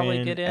if they're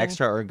probably get in.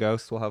 Extra or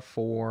Ghosts will have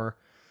 4.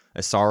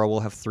 Asara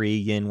will have 3,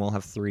 Yin will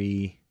have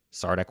 3,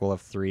 Sardak will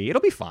have 3.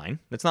 It'll be fine.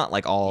 It's not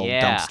like all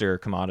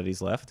dumpster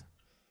commodities left.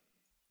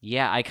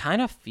 Yeah, I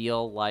kind of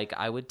feel like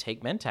I would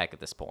take Mentak at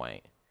this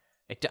point.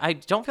 I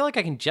don't feel like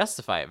I can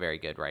justify it very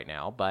good right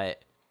now,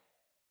 but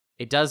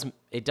it does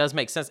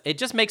make sense. It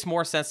just makes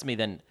more sense to me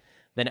than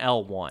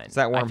L1. It's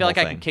that wormhole I feel like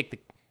thing. I can kick the...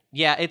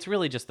 Yeah, it's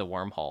really just the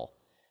wormhole.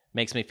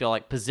 Makes me feel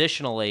like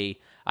positionally,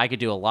 I could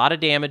do a lot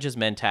of damage as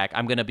Mentak.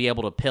 I'm going to be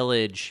able to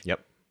pillage...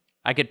 Yep.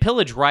 I could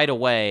pillage right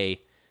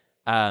away...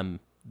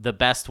 the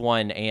best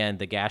one and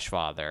the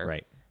Gashfather,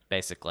 right?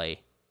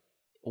 Basically,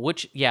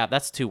 which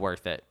that's too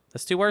worth it.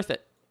 That's too worth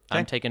it. Okay.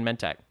 I'm taking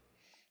Mentak.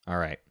 All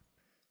right,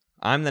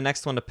 I'm the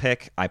next one to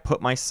pick. I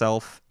put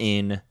myself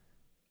in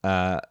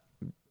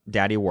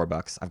Daddy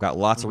Warbucks. I've got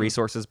lots of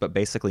resources, but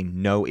basically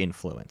no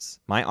influence.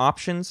 My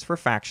options for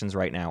factions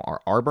right now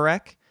are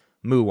Arborek,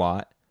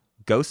 Muwat,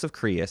 Ghosts of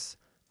Krius,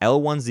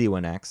 L1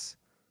 Z1X,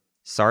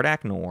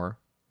 Sardak Nor,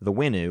 the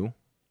Winnu,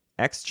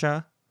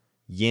 Excha,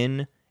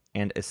 Yin,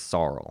 and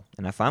Isarl.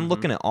 And if I'm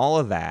looking at all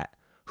of that,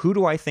 who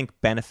do I think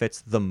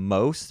benefits the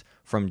most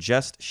from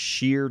just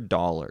sheer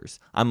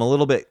dollars? I'm a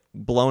little bit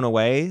blown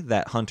away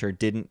that Hunter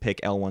didn't pick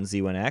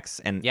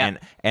L1Z1X,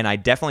 and I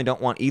definitely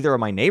don't want either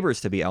of my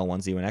neighbors to be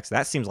L1Z1X.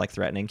 That seems like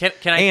threatening.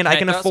 I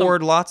can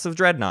afford lots of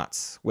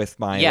dreadnoughts with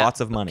my lots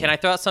of money. Can I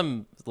throw out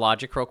some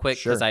logic real quick?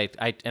 Sure. Because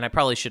I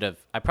probably should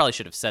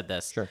have said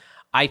this. Sure.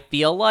 I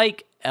feel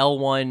like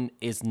L1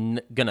 is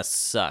gonna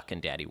suck in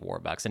Daddy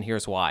Warbucks, and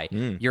here's why: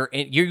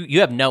 you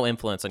have no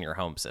influence on your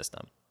home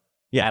system,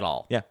 at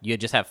all. Yeah, you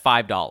just have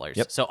 $5.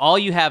 Yep. So all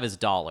you have is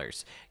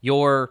dollars.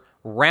 Your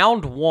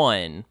round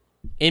 1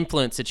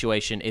 influence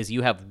situation is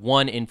you have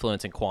 1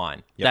 influence in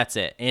Quan. Yep. That's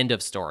it. End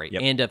of story.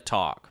 Yep. End of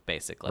talk.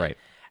 Basically. Right.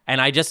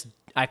 And I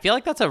feel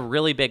like that's a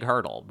really big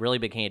hurdle, really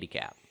big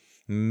handicap.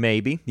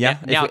 Maybe. Yeah.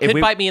 Now it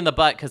could bite me in the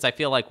butt because I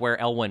feel like where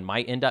L1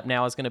 might end up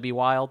now is going to be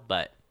wild,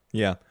 but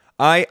yeah.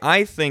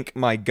 I think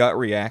my gut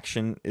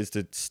reaction is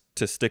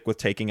to stick with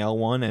taking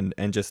L1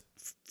 and just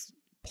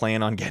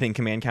plan on getting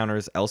command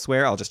counters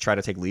elsewhere. I'll just try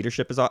to take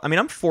leadership as I'm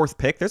 4th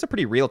pick. There's a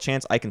pretty real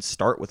chance I can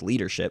start with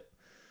leadership.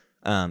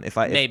 In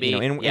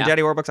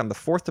Daddy Warbucks, I'm the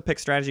 4th to pick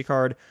strategy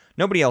card.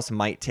 Nobody else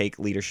might take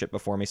leadership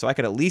before me, so I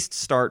could at least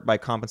start by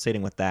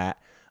compensating with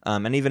that.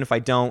 And even if I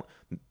don't,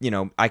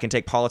 I can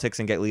take politics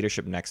and get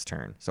leadership next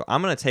turn. So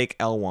I'm gonna take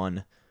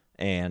L1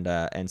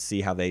 and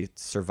see how they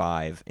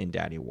survive in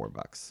Daddy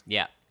Warbucks.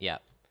 Yeah.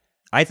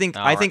 I think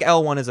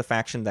L1 is a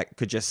faction that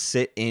could just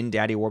sit in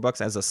Daddy Warbucks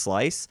as a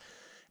slice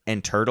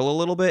and turtle a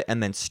little bit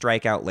and then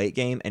strike out late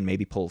game and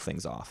maybe pull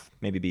things off.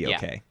 Maybe be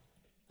okay.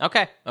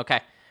 Okay.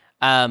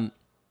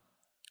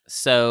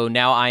 So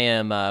now I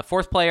am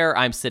 4th player.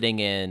 I'm sitting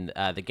in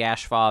the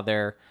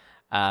Gashfather.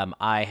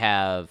 I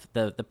have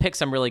the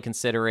picks I'm really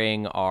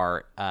considering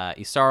are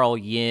Isarl,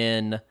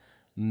 Yin,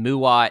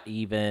 Muwat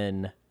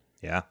even.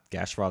 Yeah,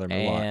 Gashfather,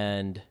 Muwat,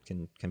 and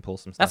can pull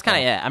some stuff. That's kind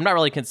of it. I'm not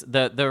really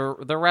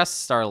the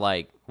rest are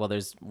like, well,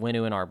 there's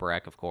Winnu and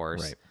Arborek, of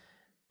course, right.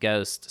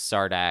 Ghost,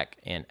 Sardak,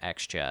 and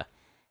Excha.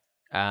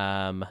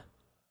 I'm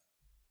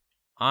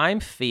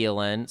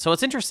feeling. So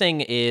what's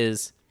interesting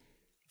is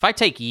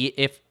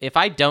if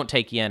I don't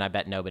take Yin, I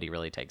bet nobody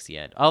really takes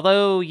Yin.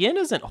 Although Yin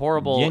isn't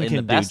horrible Yin in the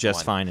can best do just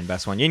one. fine in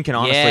best one. Yin can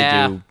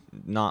honestly do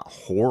not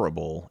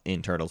horrible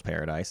in Turtles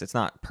Paradise. It's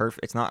not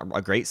perfect. It's not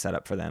a great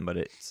setup for them, but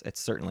it's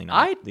certainly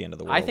not the end of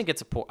the world. I think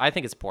it's a poor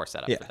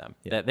setup for them.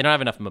 Yeah. They don't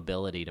have enough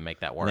mobility to make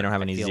that work. And they don't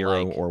have any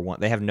 0 or 1.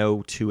 They have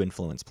no 2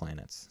 influence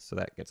planets, so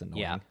that gets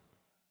annoying.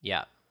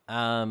 Yeah.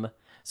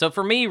 So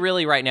for me,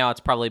 really, right now,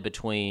 it's probably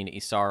between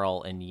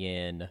Isarl and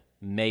Yin,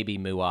 maybe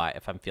Muat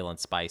if I'm feeling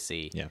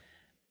spicy. Yeah.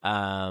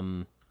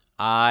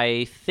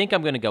 I think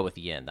I'm going to go with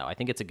Yin, though. I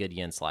think it's a good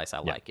Yin slice. I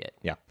like it.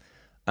 Yeah.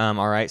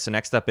 All right, so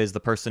next up is the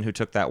person who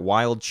took that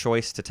wild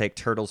choice to take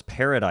Turtles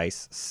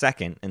Paradise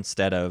second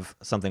instead of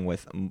something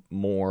with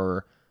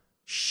more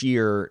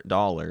sheer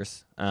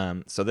dollars.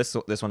 So this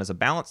one is a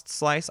balanced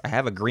slice. I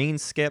have a green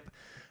skip.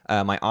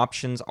 My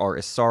options are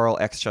Isarl,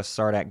 Extra,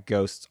 Sardak,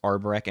 Ghosts,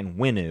 Arborek, and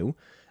Winnu.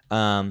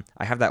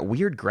 I have that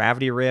weird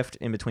gravity rift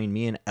in between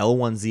me and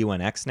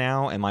L1Z1X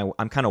now.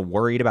 I'm kind of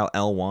worried about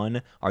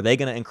L1. Are they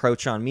going to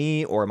encroach on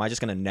me, or am I just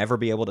going to never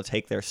be able to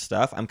take their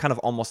stuff? I'm kind of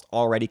almost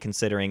already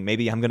considering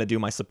maybe I'm going to do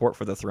my support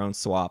for the throne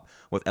swap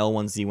with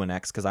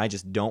L1Z1X because I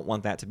just don't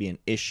want that to be an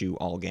issue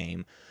all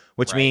game.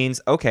 Which means,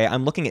 okay,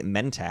 I'm looking at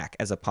Mentak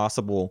as a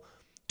possible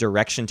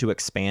direction to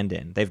expand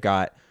in. They've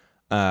got...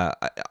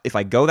 if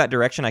I go that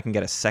direction, I can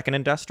get a second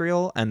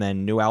industrial, and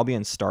then New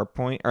Albion,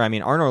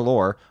 Arnor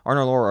Lore.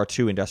 Arnor Lore are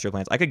 2 industrial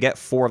plants. I could get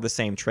 4 of the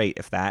same trait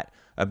if that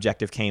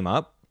objective came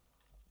up.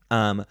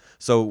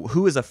 So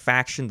who is a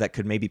faction that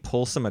could maybe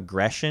pull some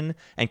aggression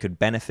and could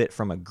benefit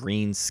from a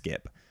green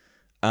skip?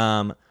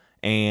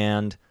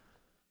 And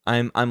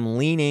I'm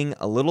leaning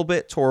a little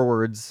bit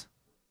towards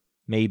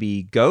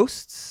maybe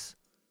Ghosts,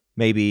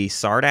 maybe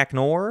Sardak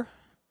Nor,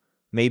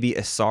 maybe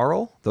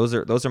Isarl. Those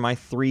are my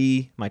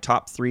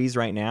top 3s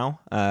right now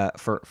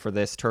for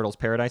this Turtles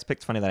Paradise pick.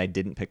 It's funny that I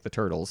didn't pick the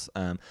Turtles,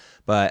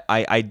 but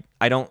I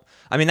don't.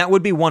 I mean, that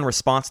would be one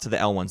response to the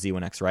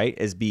L1Z1X, right?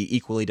 Is be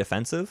equally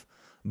defensive.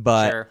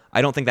 But sure.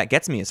 I don't think that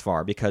gets me as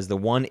far because the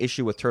one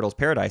issue with Turtles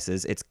Paradise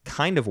is it's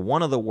kind of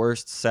one of the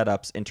worst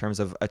setups in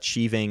terms of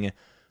achieving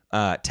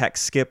tech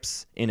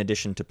skips in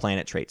addition to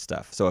planet trait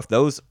stuff. So if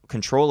those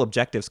control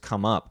objectives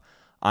come up,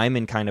 I'm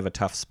in kind of a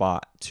tough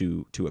spot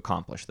to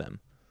accomplish them.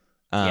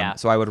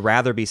 So I would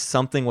rather be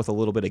something with a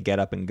little bit of get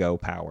up and go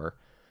power.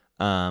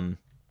 The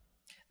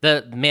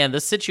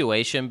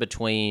situation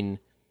between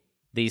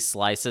these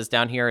slices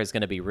down here is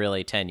going to be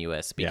really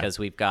tenuous because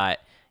we've got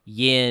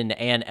Yin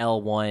and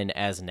L1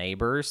 as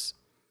neighbors,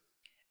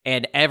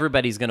 and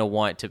everybody's going to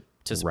want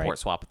to support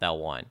swap with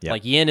L1. Yep.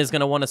 Like Yin is going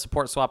to want to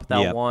support swap with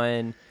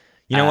L1.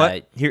 You know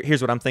what?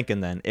 Here's what I'm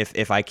thinking then.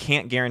 If I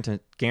can't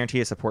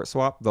guarantee a support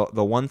swap,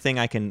 the one thing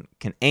I can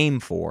aim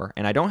for,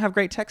 and I don't have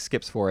great tech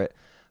skips for it,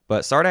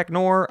 but Sardak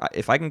Nor,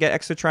 if I can get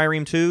extra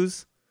Trireme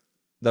 2s,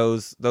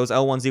 those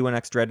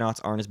L1Z1X Dreadnoughts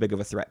aren't as big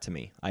of a threat to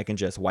me. I can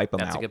just wipe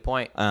them out. That's a good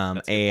point.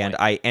 And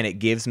it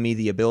gives me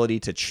the ability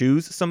to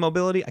choose some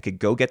mobility. I could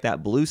go get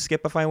that blue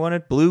skip if I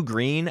wanted. Blue,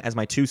 green as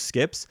my 2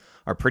 skips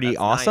are pretty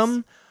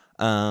awesome.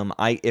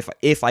 Nice.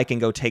 If I can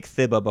go take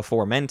Thibba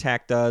before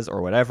Mentak does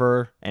or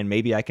whatever, and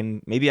maybe I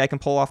can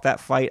pull off that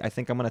fight. I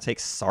think I'm gonna take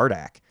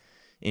Sardak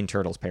in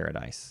Turtles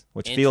Paradise,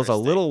 which feels a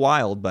little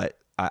wild, but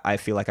I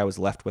feel like I was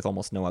left with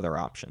almost no other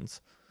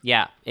options.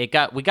 Yeah, we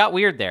got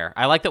weird there.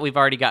 I like that we've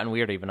already gotten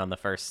weird even on the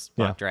first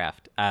mock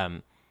draft.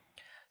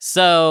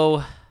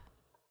 So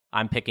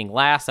I'm picking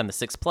last. I'm the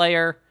 6th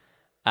player.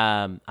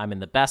 I'm in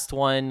the best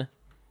one,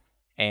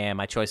 and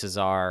my choices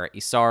are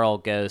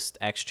Isarl, Ghost,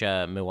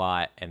 Extra,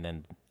 Muat, and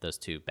then those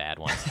 2 bad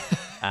ones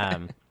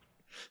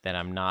that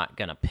I'm not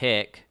gonna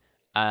pick.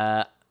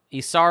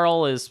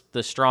 Isarl is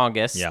the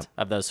strongest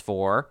of those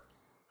 4.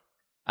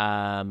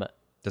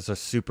 There's a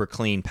super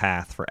clean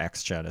path for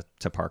Extra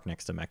to park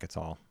next to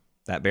Mechatol.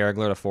 That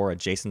Barraglota 4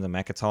 adjacent to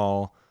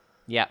Mechatol.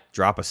 Yeah.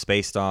 Drop a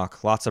space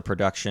dock, lots of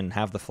production,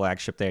 have the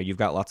flagship there. You've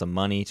got lots of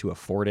money to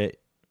afford it.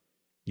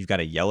 You've got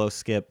a yellow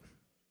skip.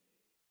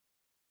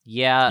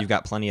 Yeah. You've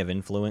got plenty of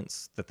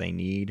influence that they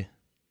need.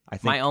 I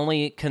think my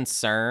only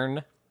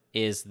concern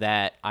is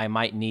that I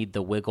might need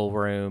the wiggle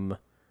room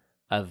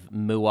of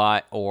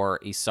Muat or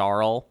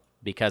Isarl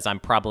because I'm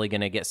probably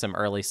going to get some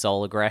early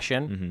soul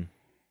aggression. Mm-hmm.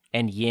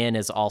 And Yin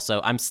is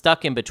also... I'm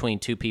stuck in between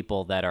 2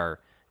 people that are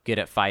good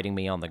at fighting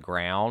me on the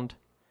ground,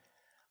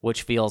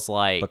 which feels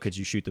like... But could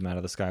you shoot them out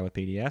of the sky with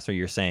PDS? Or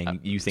you're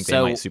saying you think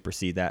they might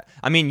supersede that?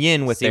 I mean,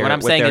 Yin with their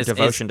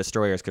Devotion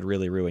Destroyers could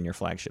really ruin your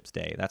flagship's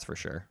day. That's for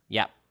sure.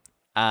 Yeah.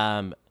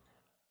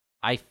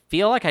 I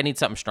feel like I need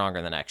something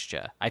stronger than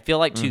Extra. I feel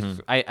like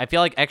I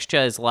feel like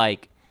Extra is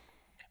like...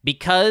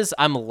 Because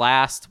I'm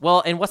last...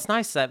 Well, and what's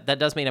nice, that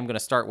does mean I'm going to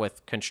start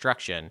with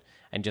Construction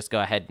and just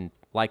go ahead and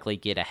likely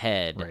get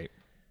ahead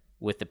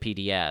with the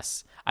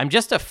PDS. I'm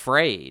just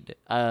afraid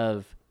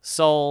of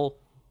Soul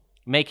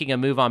making a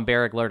move on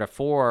Barraglota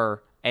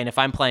 4, and if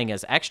I'm playing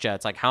as Extra,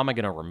 it's like, how am I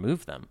going to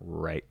remove them?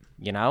 Right.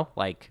 You know?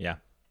 Like... Yeah.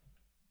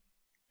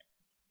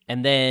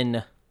 And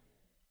then...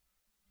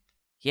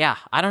 Yeah,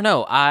 I don't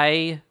know.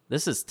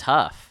 This is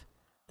tough.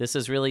 This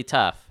is really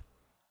tough.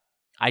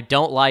 I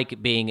don't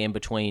like being in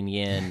between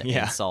Yin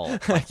and Sol.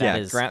 Like, that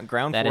is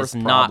ground that force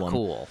is problem. not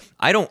cool.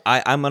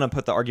 I'm gonna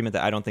put the argument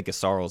that I don't think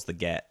Yssaril's the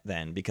get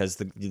then,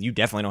 because you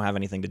definitely don't have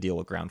anything to deal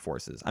with ground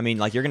forces. I mean,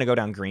 like, you're gonna go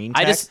down green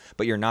tech,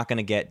 but you're not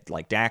gonna get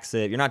like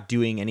Daxit. You're not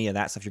doing any of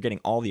that stuff. You're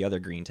getting all the other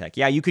green tech.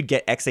 Yeah, you could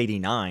get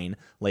X89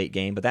 late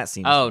game, but that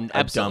seems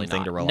a dumb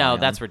thing to rely on. No,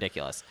 that's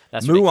ridiculous.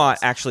 That's Muat ridiculous.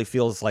 actually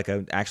feels like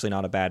actually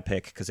not a bad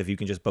pick, because if you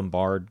can just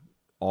bombard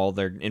all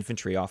their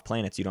infantry off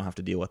planets, you don't have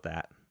to deal with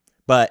that.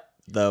 But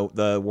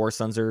the War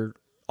Suns are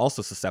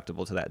also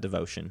susceptible to that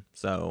devotion.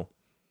 So,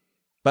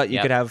 but you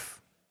could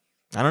have,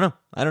 I don't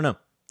know.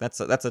 That's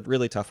a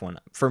really tough one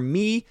for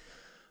me.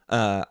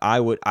 I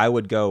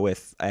would go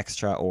with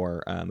Extra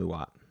or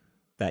Muat.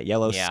 That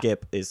yellow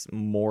skip is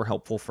more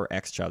helpful for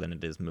Extra than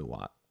it is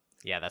Muat.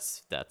 Yeah,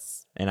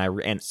 that's.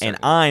 And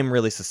I'm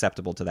really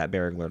susceptible to that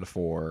Barragloda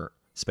 4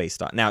 space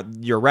dot. Now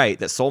you're right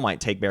that Sol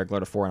might take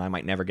Barragloda 4 and I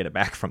might never get it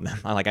back from them.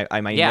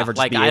 I might never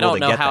just be able to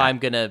get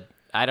that.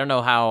 I don't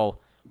know how.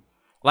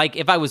 Like,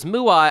 if I was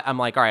Muat, I'm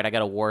like, all right, I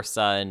got a War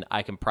Sun.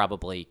 I can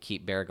probably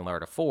keep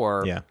Barragloda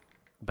 4. Yeah.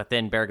 But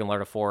then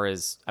Barragloda 4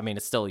 is, I mean,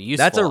 it's still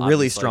useful. That's a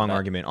really strong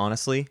argument,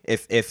 honestly.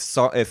 If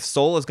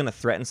Sol is going to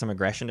threaten some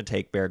aggression to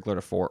take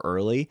Barragloda 4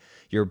 early,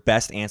 your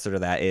best answer to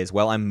that is,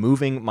 well, I'm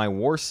moving my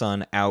War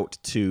Sun out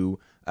to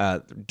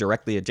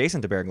directly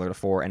adjacent to Barragloda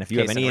 4, and if you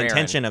have any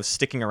intention of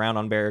sticking around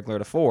on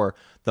Barragloda 4,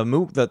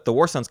 the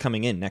War Sun's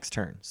coming in next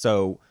turn.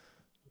 So,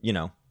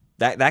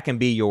 that can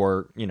be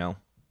your,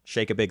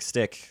 shake a big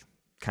stick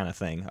kind of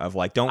thing of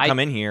like, don't come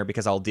in here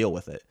because I'll deal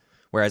with it.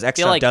 Whereas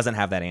Extra doesn't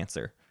have that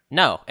answer.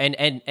 No,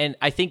 and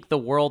I think the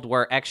world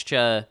where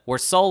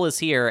Sol is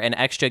here and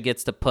Extra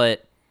gets to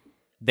put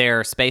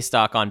their space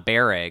dock on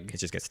Barrag, it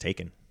just gets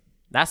taken.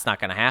 That's not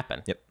going to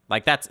happen. Yep.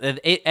 Like, that's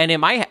it, and it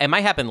might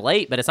happen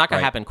late, but it's not going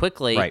to happen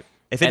quickly. Right.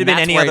 If it had been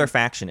any other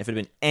faction, if it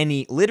had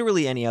been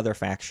literally any other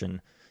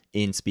faction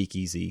in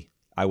Speakeasy,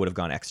 I would have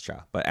gone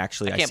Extra. But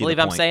actually, I can't see believe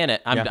the I'm point. saying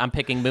it. I'm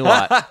picking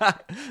Muat.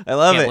 I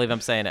love it. Can't believe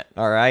I'm saying it.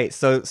 All right.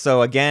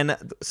 So again,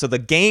 the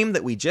game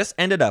that we just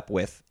ended up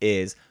with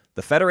is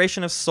the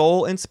Federation of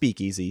Sol in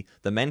Speakeasy,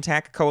 the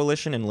Mentak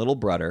Coalition in Little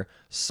Brother,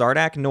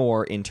 Sardak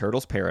Nor in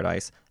Turtles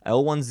Paradise,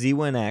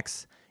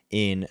 L1Z1X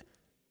in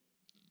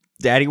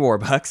Daddy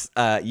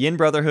Warbucks, Yin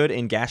Brotherhood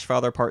in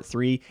Gashfather Part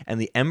 3,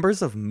 and the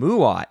Embers of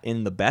Muat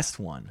in the best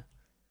one.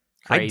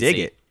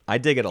 Crazy. I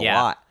dig it a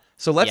lot.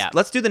 So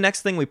let's do the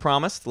next thing we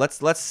promised. Let's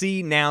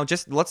see now.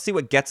 Let's see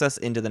what gets us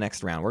into the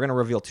next round. We're gonna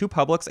reveal 2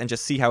 publics and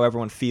just see how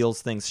everyone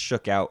feels things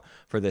shook out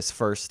for this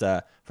first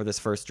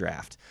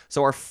draft.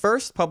 So our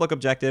first public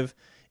objective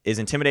is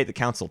Intimidate the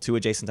Council, 2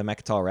 adjacent to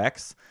Mechatol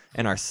Rex,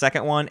 and our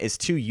second one is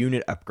 2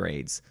 unit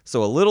upgrades.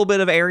 So a little bit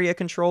of area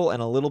control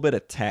and a little bit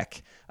of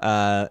tech.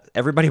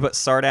 Everybody but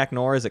Sardak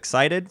Nor is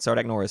excited.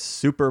 Sardak Nor is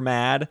super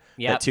mad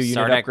at 2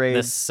 unit upgrades.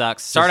 This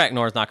sucks. Sardak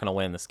Nor is not going to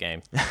win this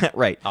game.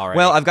 Right. Already.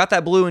 Well, I've got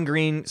that blue and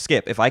green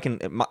skip. If I can,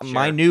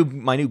 my new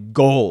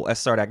goal as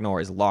Sardak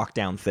Nor is lock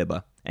down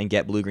Thibba and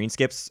get blue-green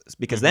skips,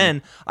 because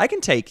then I can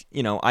take,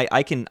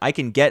 I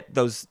can get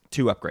those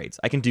 2 upgrades.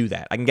 I can do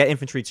that. I can get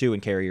Infantry 2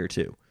 and Carrier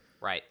 2.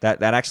 Right.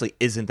 That actually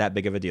isn't that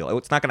big of a deal.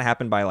 It's not going to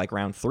happen by like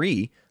round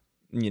 3.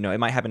 It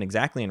might happen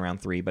exactly in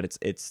round 3, but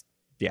it's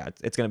going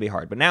to be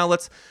hard. But now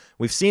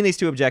we've seen these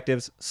 2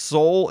 objectives.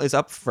 Sol is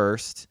up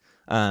first,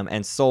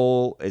 and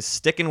Sol is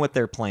sticking with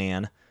their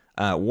plan.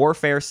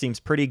 Warfare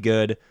seems pretty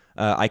good.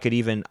 I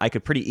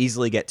could pretty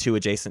easily get 2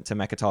 adjacent to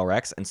Mechatol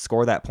Rex and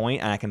score that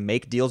point, and I can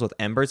make deals with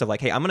Embers of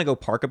like, hey, I'm gonna go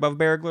park above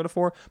Barragloda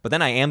 4, but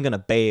then I am gonna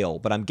bail,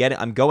 but I'm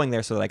going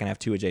there so that I can have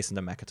 2 adjacent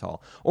to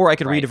Mechatol. Or I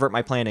could redivert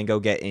my plan and go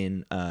get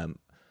in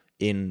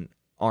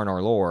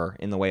Arnor Lore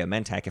in the way of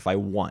Mentak if I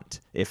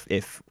want, if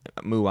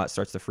Muat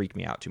starts to freak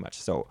me out too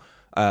much. So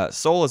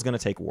Sol is gonna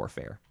take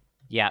Warfare.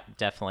 Yeah,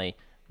 definitely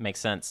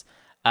makes sense.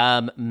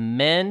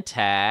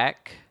 Mentak,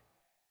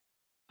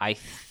 I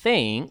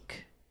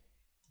think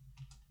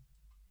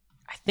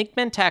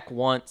Mentak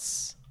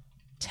wants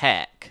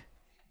tech.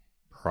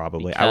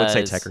 Probably. I would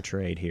say tech or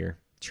trade here.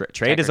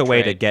 Trade is a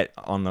way to get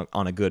on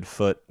a good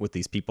foot with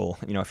these people.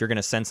 If you're going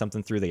to send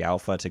something through the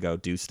alpha to go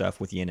do stuff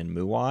with Yin and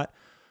Muat,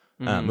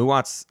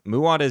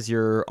 Muat is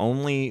your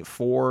only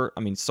 4. I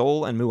mean,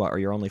 Sol and Muat are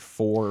your only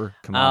 4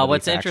 commodity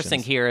What's factions. interesting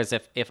here is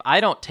if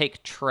I don't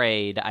take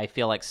trade, I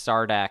feel like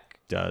Sardak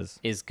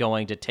is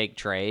going to take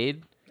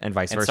trade. And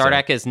vice versa.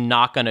 Sardak is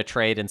not going to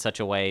trade in such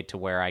a way to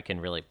where I can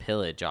really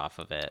pillage off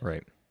of it.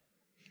 Right.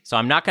 So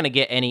I'm not going to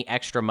get any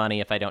extra money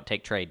if I don't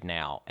take trade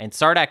now. And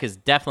Sardak is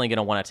definitely going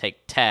to want to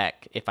take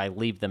tech if I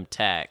leave them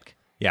tech.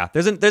 Yeah,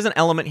 there's an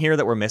element here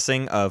that we're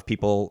missing of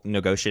people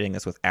negotiating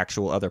this with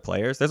actual other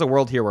players. There's a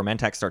world here where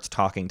Mentak starts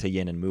talking to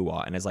Yin and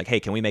Muat and is like, hey,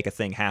 can we make a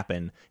thing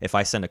happen if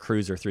I send a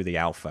cruiser through the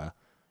alpha?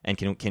 And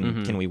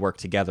can we work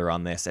together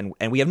on this? And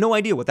we have no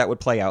idea what that would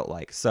play out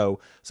like. So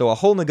a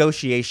whole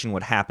negotiation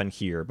would happen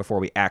here before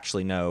we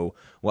actually know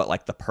what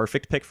like the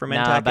perfect pick for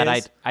Mentak is.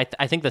 But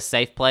I think the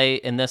safe play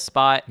in this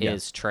spot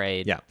is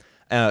trade. Yeah.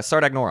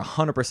 Sardak Nor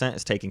 100%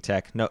 is taking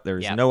tech. No,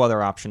 there's no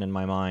other option in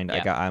my mind.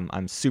 Yep.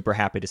 I'm super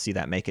happy to see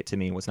that make it to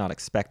me. Was not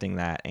expecting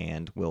that,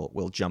 and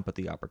we'll jump at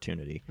the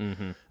opportunity.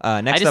 Mm-hmm.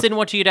 Next I just up, didn't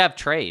want you to have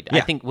trade. Yeah.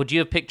 I think, would you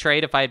have picked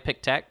trade if I had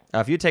picked tech?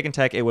 if you'd taken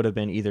tech, it would have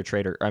been either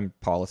trade or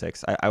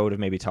politics. I would have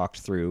maybe talked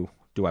through.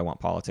 Do I want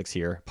politics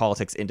here?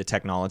 Politics into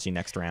technology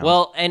next round.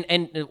 Well,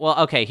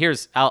 okay.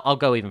 I'll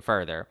go even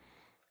further.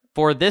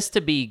 For this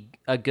to be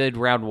a good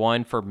round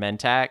one for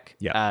Mentak,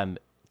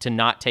 to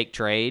not take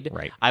trade,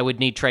 right. I would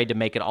need trade to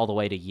make it all the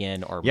way to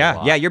Yin or yeah.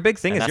 Muad. Your big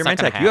thing is your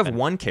Mentak. You have happen.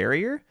 one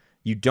carrier.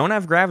 You don't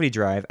have gravity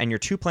drive, and your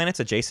 2 planets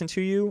adjacent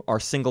to you are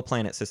single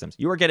planet systems.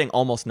 You are getting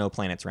almost no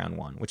planets round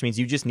one, which means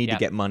you just need to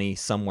get money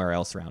somewhere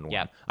else round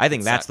one. I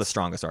think that's the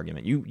strongest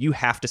argument. You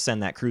have to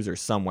send that cruiser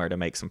somewhere to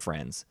make some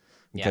friends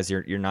because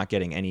you're not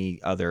getting any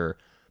other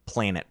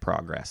planet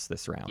progress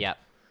this round. Yeah.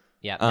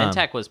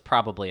 Mentak was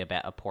probably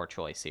a poor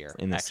choice here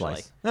in this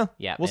actually. slice. Oh,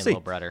 yeah, we'll see.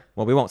 Little brother.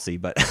 Well, we won't see,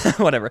 but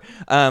whatever.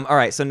 All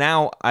right, so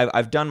now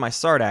I've done my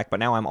Sardak,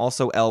 but now I'm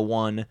also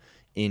L1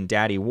 in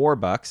Daddy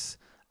Warbucks.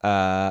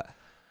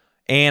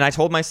 And I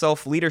told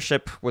myself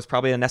leadership was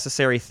probably a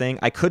necessary thing.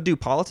 I could do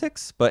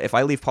politics, but if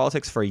I leave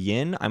politics for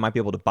Yin, I might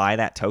be able to buy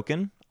that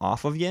token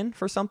off of Yin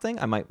for something.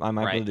 I might be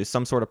able to do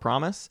some sort of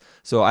promise.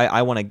 So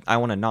I want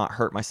to not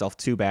hurt myself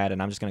too bad,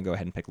 and I'm just going to go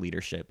ahead and pick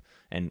leadership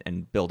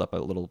and build up a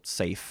little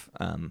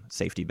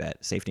safety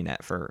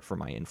net for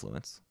my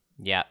influence.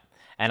 Yeah.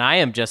 And I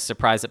am just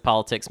surprised that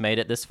politics made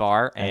it this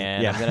far,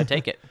 and I'm going to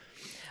take it.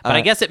 But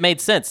I guess it made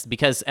sense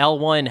because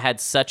L1 had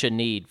such a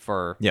need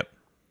for leadership.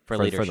 For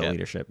the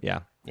leadership,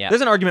 yeah. Yeah.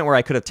 There's an argument where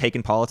I could have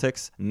taken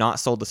politics, not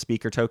sold the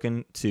speaker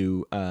token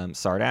to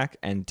Sardak,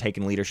 and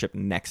taken leadership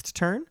next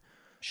turn.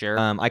 Sure.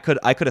 I could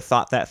have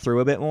thought that through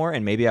a bit more,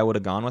 and maybe I would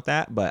have gone with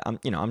that. But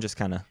I'm just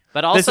kind of.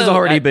 But also, this has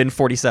already been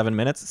 47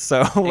 minutes,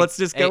 so let's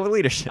just go with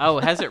leadership. Oh,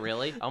 has it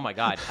really? Oh my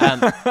God.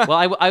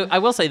 Well, I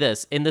will say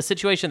this: in the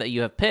situation that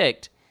you have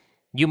picked,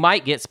 you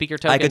might get speaker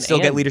token. I could still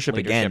and get leadership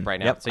again right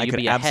now. Yep. So I you'd could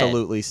be ahead.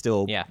 absolutely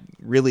still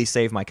really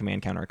save my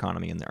command counter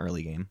economy in the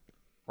early game.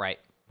 Right.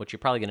 Which you're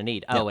probably going to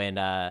need. Yep. Oh, and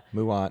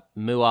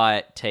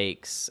Muat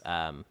takes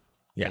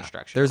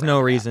construction. There's no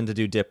reason to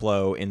do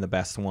Diplo in the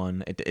best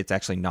one. It's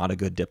actually not a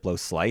good Diplo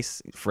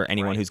slice for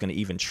anyone who's going to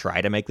even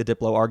try to make the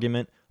Diplo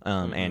argument.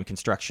 And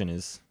construction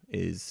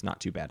is not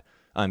too bad.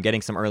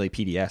 Getting some early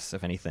PDS,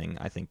 if anything,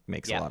 I think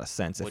makes a lot of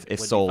sense. If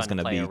Soul's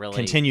going to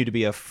continue to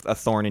be a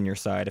thorn in your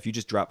side, if you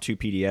just drop 2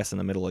 PDS in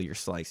the middle of your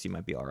slice, you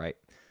might be all right.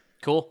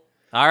 Cool.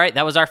 All right,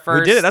 that was our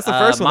first. We did it. That's the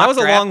first one. That was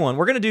a draft. long one.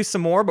 We're gonna do some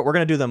more, but we're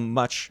gonna do them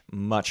much,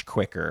 much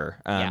quicker.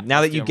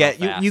 Now that you get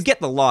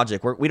the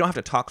logic, we don't have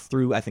to talk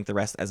through. I think the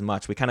rest as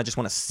much. We kind of just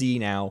want to see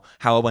now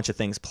how a bunch of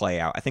things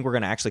play out. I think we're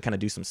gonna actually kind of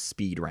do some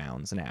speed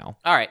rounds now.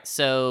 All right,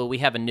 so we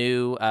have a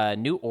new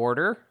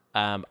order.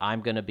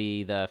 I'm gonna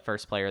be the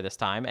first player this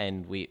time,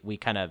 and we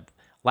kind of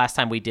last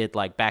time we did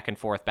like back and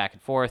forth.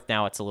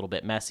 Now it's a little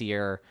bit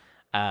messier,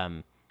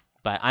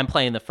 but I'm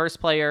playing the first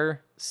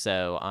player,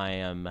 so I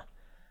am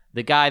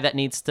the guy that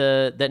needs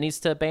to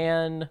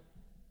ban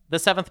the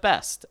 7th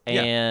best.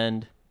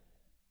 And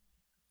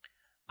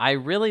I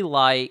really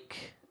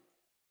like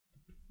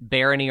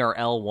Barony or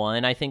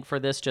L1, I think, for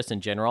this just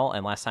in general.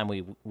 And last time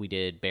we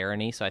did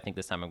Barony, so I think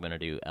this time I'm going to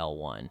do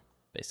L1,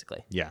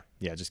 basically. Yeah,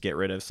 just get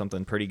rid of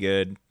something pretty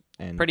good.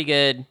 And pretty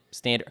good,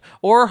 standard.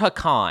 Or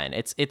Hakan.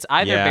 It's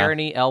either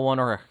Barony, L1,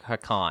 or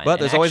Hakan.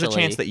 But there's always a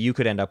chance that you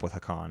could end up with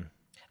Hakan.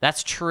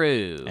 That's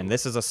true. And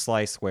this is a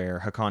slice where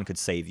Hakan could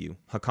save you.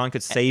 Hakan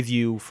could save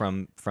you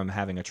from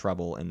having a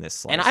trouble in this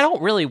slice. And I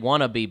don't really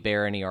want to be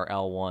Barony or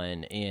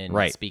L1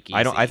 in Speakeasy.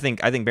 I think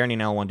Barony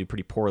and L1 do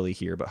pretty poorly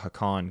here, but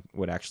Hakan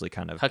would actually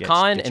kind of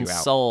Hakan get and you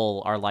out.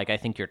 Soul are like I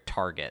think your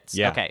targets.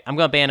 Yeah. Okay, I'm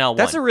going to ban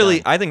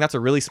L1. I think that's a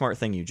really smart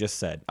thing you just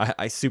said.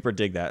 I super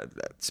dig that.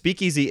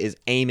 Speakeasy is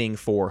aiming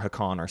for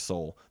Hakan or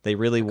Soul. They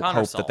really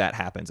hope that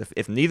happens.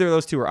 If neither of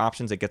those two are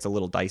options, it gets a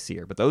little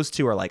dicier. But those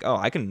two are like, oh,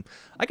 I can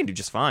do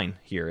just fine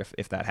here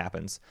if that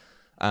happens.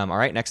 All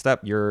right, next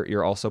up,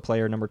 you're also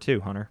player number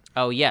 2, Hunter.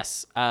 Oh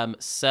yes.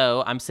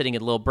 So I'm sitting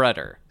at Lil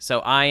Brother. So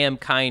I am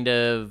kind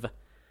of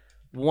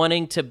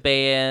wanting to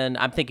ban.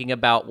 I'm thinking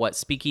about what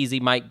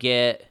Speakeasy might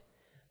get.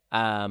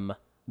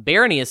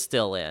 Barony is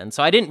still in,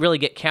 so I didn't really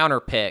get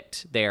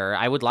counterpicked there.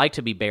 I would like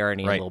to be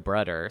Barony and Lil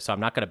Brother, so I'm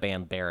not going to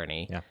ban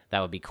Barony. Yeah. That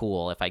would be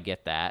cool if I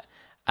get that.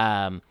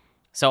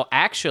 So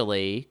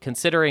actually,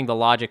 considering the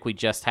logic we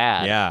just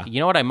had, you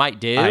know what I might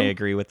do? I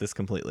agree with this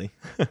completely.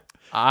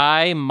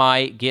 I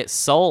might get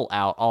Soul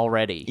out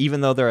already. Even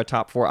though they're a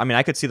top 4. I mean,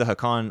 I could see the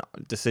Hakan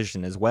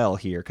decision as well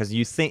here, because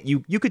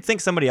you could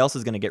think somebody else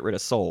is going to get rid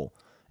of Soul.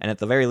 And at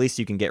the very least,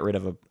 you can get rid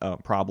of a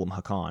problem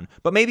Hakan.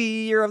 But maybe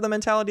you're of the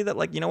mentality that,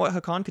 like, you know what,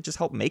 Hakan could just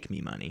help make me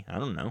money. I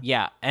don't know.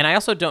 Yeah, and I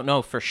also don't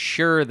know for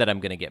sure that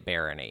I'm going to get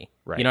Barony.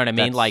 Right. You know what I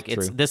mean?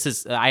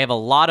 That's true. I have a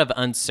lot of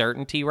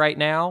uncertainty right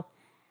now.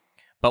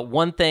 But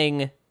one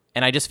thing,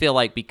 and I just feel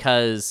like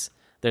because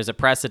there's a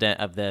precedent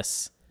of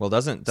this. Well,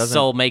 doesn't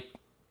Soul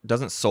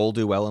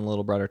do well in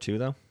Little Brother too,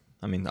 though?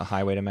 I mean, a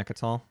highway to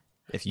Mechatol.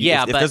 If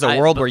there's a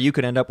world where you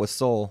could end up with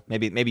Soul,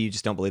 maybe you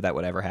just don't believe that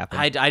would ever happen.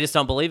 I just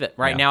don't believe it.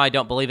 Right now I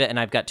don't believe it, and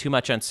I've got too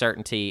much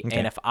uncertainty.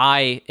 Okay.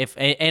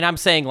 And I'm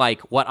saying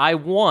like what I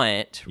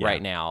want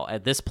right now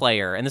at this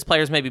player, and this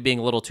player's maybe being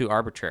a little too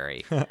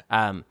arbitrary.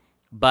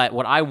 But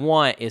what I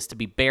want is to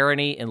be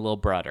Barony and Lil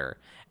Brother.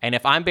 And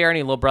if I'm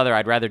Barony and Lil Brother,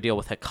 I'd rather deal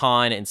with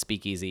Hakan and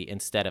Speakeasy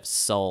instead of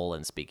Soul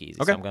and Speakeasy.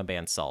 Okay. So I'm going to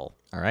ban Soul.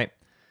 All right.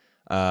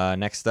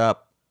 Next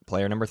up,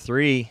 player number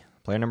 3.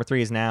 Player number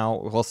 3 is now,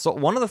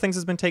 one of the things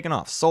has been taken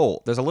off.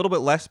 Soul. There's a little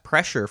bit less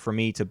pressure for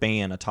me to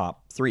ban a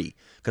top 3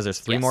 because there's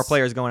 3 more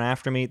players going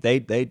after me.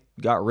 They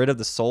got rid of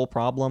the Soul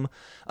problem.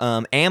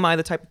 Am I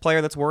the type of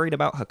player that's worried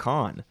about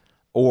Hakan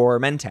or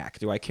Mentak?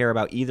 Do I care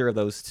about either of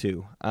those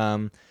two?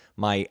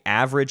 My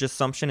average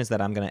assumption is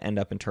that I'm going to end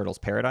up in Turtles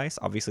Paradise.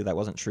 Obviously, that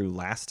wasn't true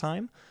last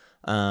time.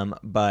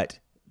 But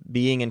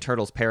being in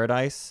Turtles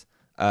Paradise,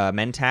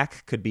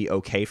 Mentak could be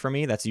okay for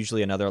me. That's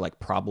usually another like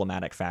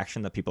problematic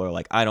faction that people are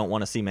like, I don't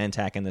want to see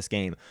Mentak in this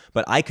game.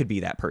 But I could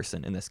be that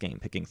person in this game,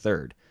 picking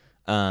third.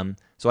 So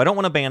I don't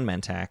want to ban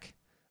Mentak.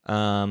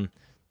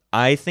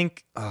 I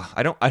think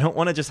I don't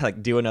want to just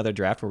like do another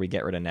draft where we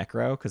get rid of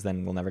Necro because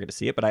then we'll never get to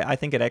see it. But I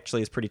think it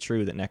actually is pretty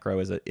true that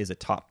Necro is a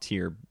top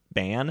tier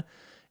ban,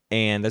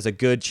 and there's a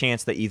good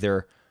chance that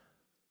either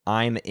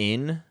I'm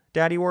in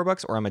Daddy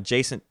Warbucks or I'm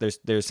adjacent. There's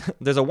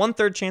a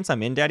 1/3 chance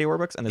I'm in Daddy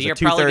Warbucks, and there's a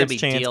 2/3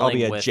 chance I'll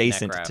be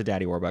adjacent to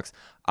Daddy Warbucks.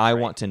 I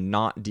want to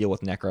not deal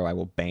with Necro. I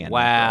will ban.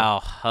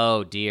 Wow. Necro.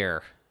 Oh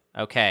dear.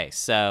 Okay,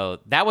 so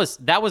that was.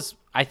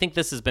 I think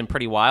this has been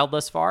pretty wild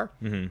thus far,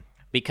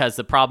 because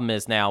the problem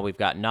is now we've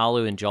got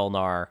Naalu and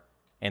Jolnar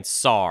and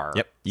Sar.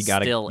 Yep, you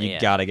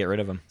gotta get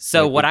rid of them.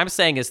 So what I'm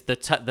saying is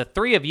the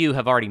 3 of you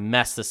have already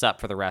messed this up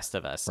for the rest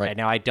of us. Right. And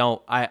now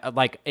I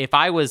like if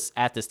I was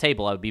at this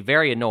table, I would be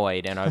very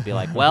annoyed, and I would be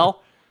like,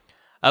 well,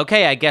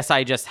 okay, I guess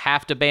I just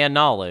have to ban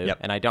Naalu,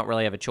 and I don't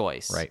really have a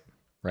choice. Right.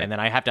 And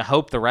then I have to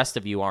hope the rest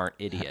of you aren't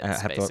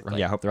idiots.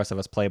 I hope the rest of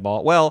us play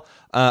ball. Well,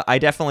 I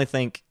definitely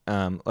think.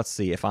 Let's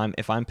see if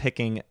I'm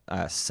picking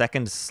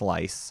second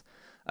slice.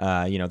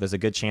 There's a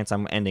good chance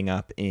I'm ending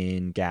up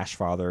in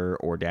Gashfather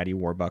or Daddy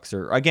Warbucks,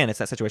 or again, it's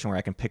that situation where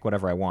I can pick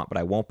whatever I want, but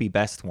I won't be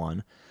best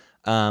one.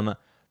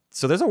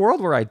 So there's a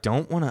world where I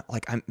don't want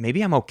to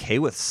maybe I'm okay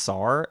with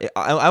Sar.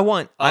 I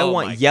want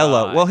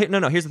yellow. God. Well,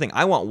 here's the thing.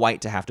 I want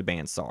white to have to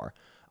ban Sar.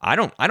 I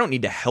don't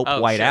need to help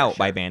white out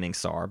by banning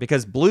Sar,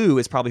 because blue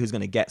is probably who's going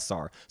to get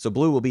Sar. So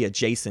blue will be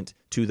adjacent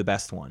to the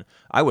best one.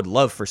 I would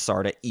love for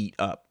Sar to eat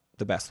up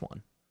the best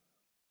one.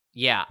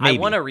 Yeah, maybe.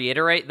 I want to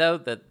reiterate though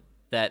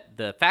that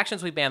the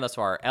factions we banned thus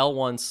far are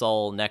L1,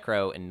 Soul,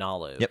 Necro, and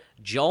Naalu. Yep.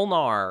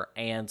 Jolnar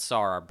and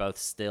Sar are both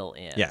still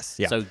in. Yes,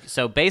 yeah.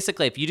 So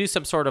basically, if you do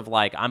some sort of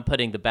like, I'm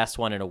putting the best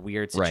one in a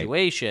weird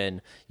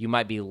situation, you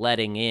might be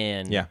letting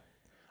in. Yeah.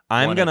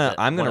 I'm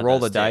gonna roll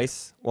the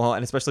dice. Well,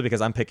 and especially because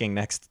I'm picking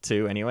next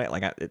too anyway.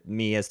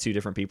 Me as 2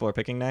 different people are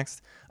picking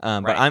next.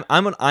 But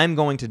I'm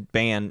going to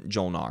ban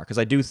Jolnar because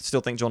I do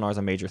still think Jolnar is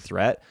a major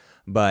threat.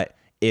 But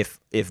if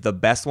the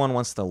best one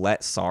wants to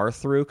let Sar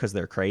through because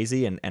they're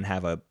crazy and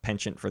have a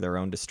penchant for their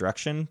own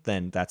destruction,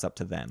 then that's up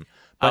to them.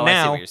 But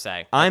now I see what you're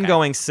saying. I'm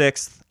going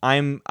 6th.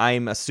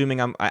 I'm assuming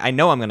I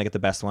know I'm going to get the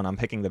best one. I'm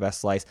picking the best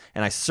slice,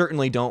 and I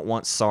certainly don't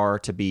want Sar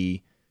to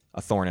be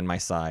a thorn in my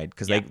side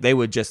because they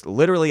would just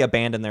literally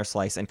abandon their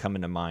slice and come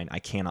into mine. I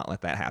cannot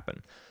let that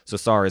happen. So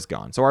Sar is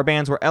gone. So our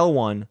bans were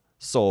L1,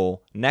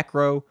 Soul,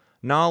 Necro,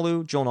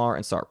 Naalu, Jolnar,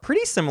 and Sar.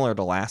 Pretty similar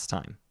to last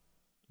time.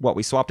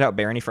 We swapped out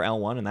Barony for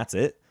L1 and that's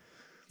it?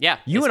 Yeah.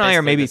 You and I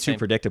are maybe too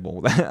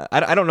predictable.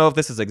 I don't know if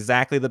this is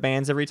exactly the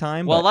bans every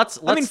time. Well, let's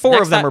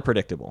 4 of them are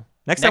predictable.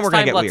 Next time we're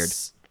going to get weird.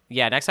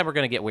 Yeah, next time we're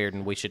going to get weird,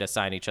 and we should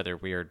assign each other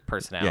weird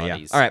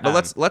personalities. Yeah. All right,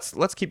 but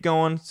let's keep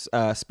going.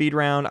 Speed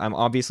round. I'm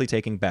obviously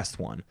taking best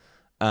one.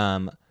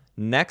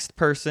 Next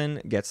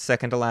person gets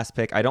second to last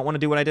pick. I don't want to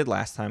do what I did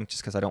last time,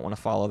 just because I don't want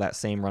to follow that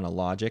same run of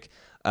logic.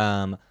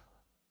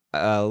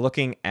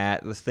 Looking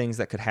at the things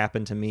that could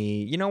happen to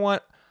me, you know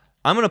what?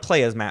 I'm going to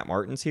play as Matt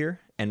Martins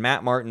here, and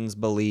Matt Martins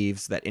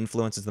believes that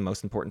influence is the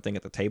most important thing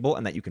at the table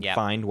and that you can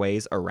find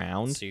ways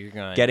around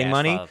getting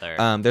money.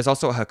 There's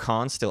also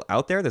Hakan still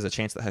out there. There's a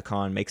chance that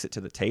Hakan makes it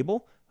to the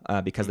table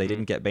because they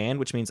didn't get banned,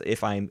 which means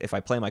if I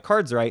play my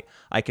cards right,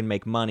 I can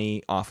make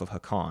money off of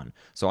Hakan.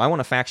 So I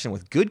want a faction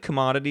with good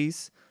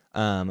commodities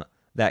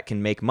that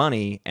can make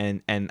money,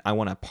 and I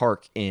want to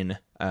park in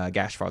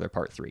Gashfather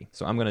Part 3.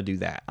 So I'm going to do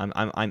that.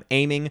 I'm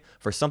aiming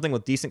for something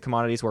with decent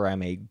commodities where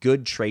I'm a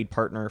good trade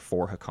partner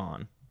for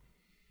Hakan.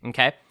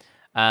 Okay.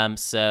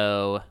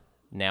 So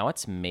now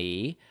it's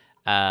me.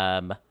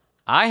 I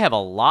have a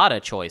lot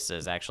of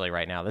choices actually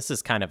right now. This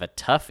is kind of a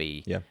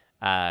toughie. Yeah.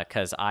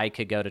 Because I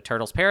could go to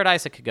Turtles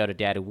Paradise. I could go to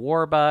Daddy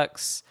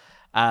Warbucks.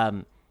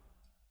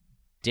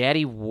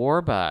 Daddy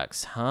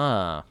Warbucks,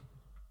 huh?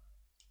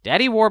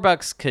 Daddy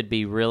Warbucks could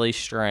be really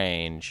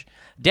strange.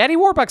 Daddy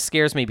Warbucks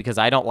scares me because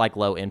I don't like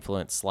low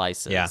influence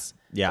slices.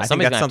 Yeah. I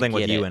think that's something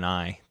with you and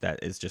I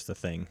that is just a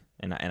thing.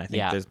 And I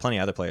think there's plenty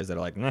of other players that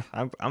are like,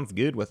 I'm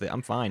good with it.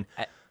 I'm fine.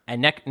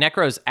 And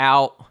Necro's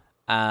out.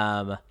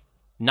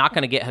 Not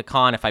going to get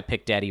Hakan if I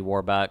pick Daddy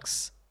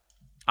Warbucks.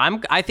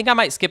 I think I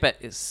might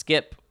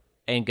skip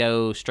and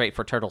go straight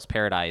for Turtles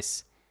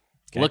Paradise.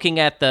 Okay. Looking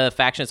at the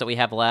factions that we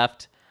have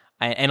left,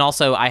 and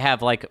also I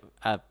have like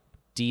a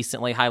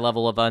decently high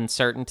level of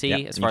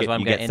uncertainty as far as what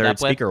I'm going to end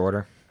up with. Speaker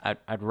order.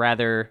 I'd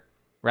rather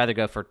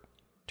go for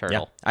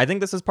Turtle. Yeah. I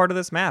think this is part of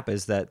this map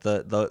is that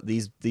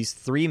these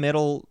three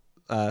middle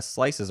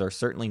slices are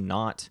certainly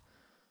not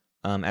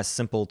as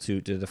simple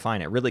to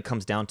define. It really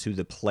comes down to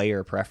the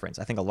player preference.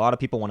 I think a lot of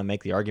people want to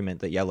make the argument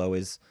that yellow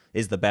is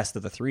the best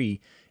of the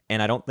three,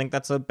 and I don't think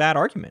that's a bad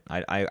argument.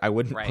 I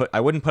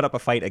wouldn't put up a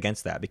fight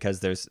against that because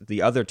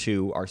the other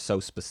two are so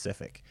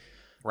specific.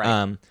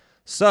 Right.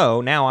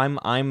 So now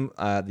I'm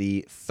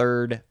the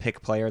third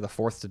pick player, the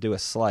fourth to do a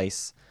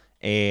slice,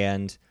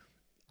 and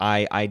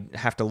I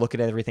have to look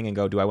at everything and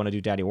go, do I want to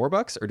do Daddy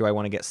Warbucks or do I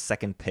want to get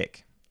second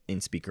pick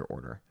in speaker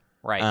order?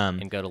 Right.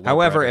 And go to Little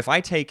However, Brother.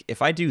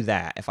 if I do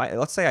that,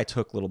 let's say I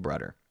took Little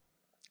Brother,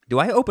 do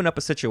I open up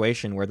a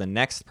situation where the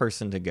next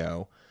person to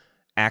go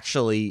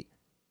actually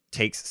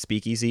takes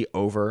Speakeasy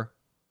over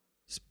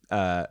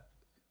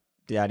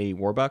Daddy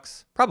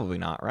Warbucks? Probably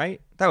not,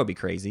 right? That would be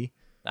crazy.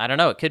 I don't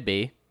know. It could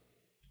be.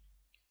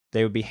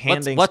 They would be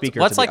handing Speaker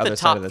to the other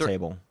side of the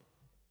table.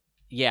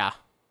 Yeah.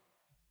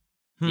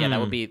 Yeah,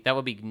 that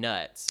would be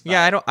nuts.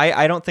 Yeah,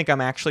 I don't think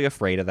I'm actually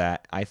afraid of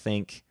that. I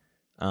think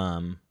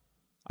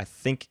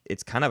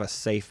it's kind of a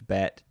safe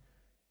bet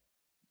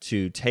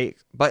to take.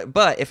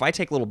 But if I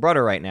take Little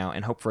Brother right now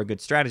and hope for a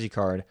good strategy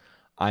card,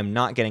 I'm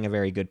not getting a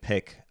very good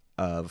pick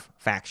of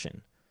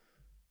faction.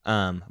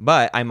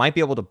 But I might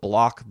be able to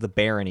block the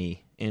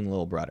Barony in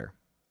Little Brother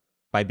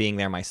by being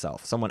there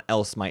myself. Someone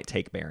else might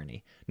take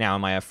Barony. Now,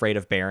 am I afraid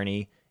of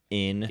Barony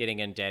getting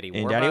in Daddy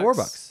Warbucks? Daddy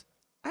Warbucks?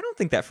 I don't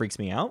think that freaks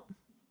me out.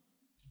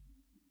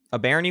 A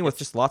Barony with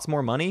just lots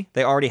more money?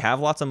 They already have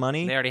lots of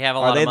money. They already have a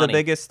lot of money. Are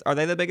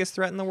they the biggest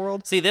threat in the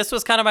world? See, this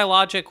was kind of my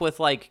logic with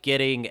like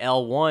getting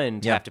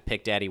L1 to have to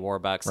pick Daddy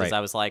Warbucks. Right. As I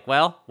was like,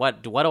 well,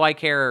 what do I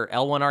care?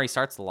 L1 already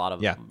starts a lot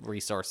of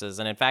resources.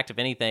 And in fact, if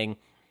anything,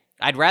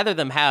 I'd rather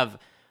them have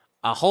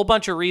a whole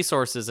bunch of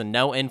resources and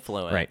no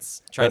influence.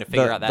 Right. Trying to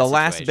figure out that situation.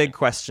 Last big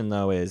question,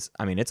 though, is,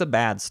 I mean, it's a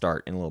bad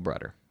start in Little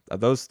Brother.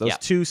 Those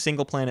two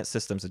single planet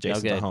systems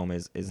adjacent to home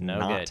is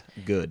not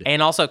good.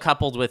 And also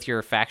coupled with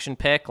your faction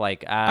pick,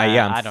 like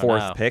I'm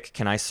fourth pick.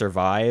 Can I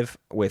survive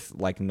with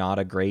like not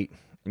a great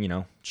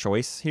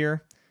choice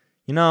here?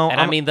 And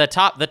I mean the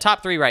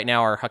top three right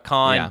now are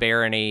Hakan,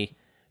 Barony,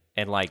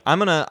 and like I'm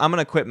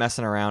gonna quit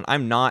messing around.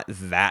 I'm not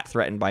that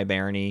threatened by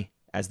Barony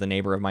as the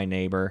neighbor of my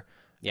neighbor.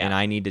 Yeah. And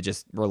I need to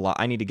just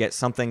I need to get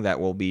something that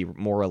will be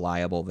more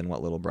reliable than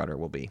what Little Brother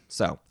will be.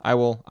 So I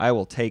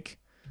will take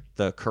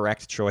the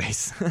correct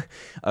choice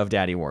of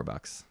Daddy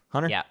Warbucks.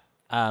 Hunter? Yeah.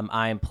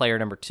 I'm player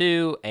number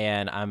 2,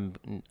 and I'm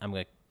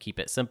going to keep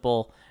it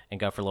simple and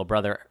go for Little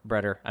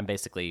Brother. I'm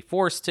basically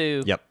forced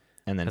to. Yep.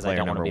 And then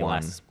player number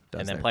 1.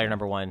 And then player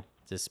number 1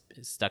 just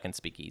is stuck in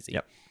Speakeasy.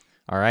 Yep.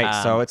 All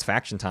right. So it's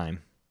faction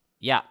time.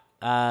 Yeah.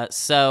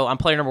 So I'm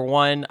player number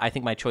 1. I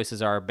think my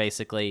choices are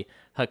basically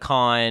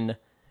Hakan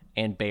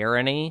and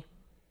Barony.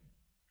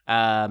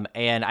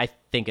 And I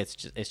think it's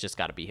just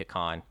got to be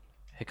Hakan.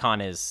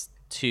 Hakan is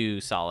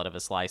too solid of a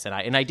slice,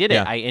 and I did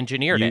it. I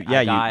engineered it.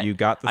 You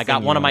got I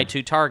got one of my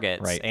 2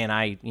 targets, right. And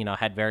I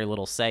had very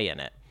little say in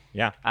it.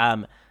 Yeah.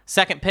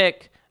 Second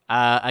pick,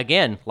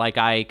 again, like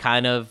I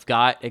kind of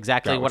got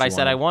exactly what I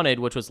said I wanted,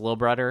 which was Little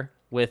Brother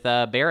with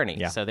Barony.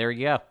 Yeah. So there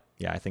you go.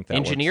 Yeah, I think that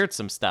engineered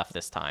some stuff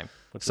this time,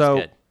 which was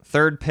good.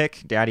 Third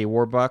pick, Daddy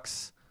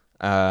Warbucks.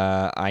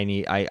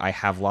 I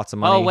have lots of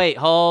money. Oh wait,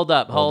 hold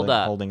up.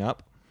 Holding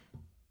up.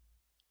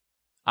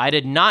 I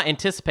did not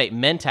anticipate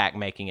Mentak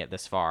making it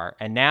this far,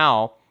 and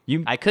now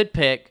I could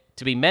pick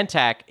to be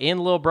Mentak in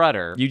Little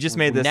Brother. You just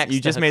made this. You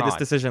just made this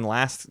decision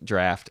last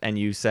draft, and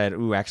you said,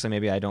 "Ooh, actually,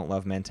 maybe I don't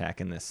love Mentak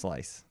in this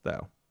slice."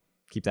 Though,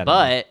 keep that.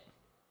 But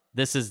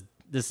this is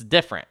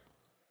different.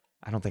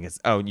 I don't think it's.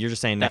 Oh, you're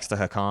just saying next to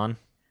Hakan.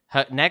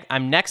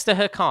 I'm next to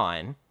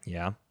Hakan.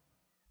 Yeah.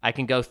 I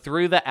can go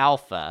through the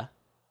alpha.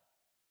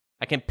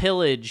 I can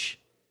pillage.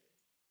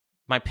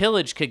 My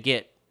pillage could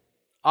get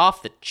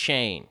off the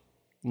chain.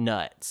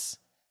 Nuts.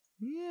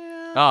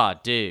 Yeah. Oh,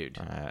 dude.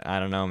 I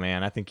don't know,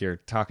 man. I think you're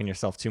talking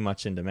yourself too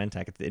much into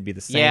Mentak. It'd be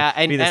the same. Yeah,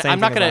 and I'm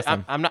not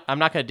gonna. I'm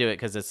not gonna do it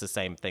because it's the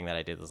same thing that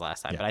I did this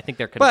last time. Yeah. But I think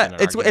there could have been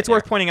an argument it's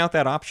worth pointing out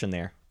that option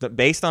there. That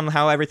based on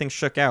how everything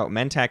shook out,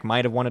 Mentak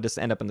might have wanted to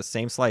end up in the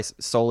same slice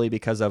solely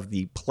because of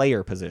the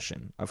player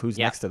position of who's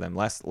next to them,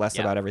 less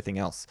about everything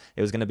else.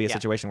 It was going to be a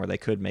situation where they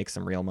could make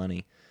some real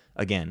money.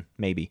 Again,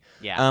 maybe.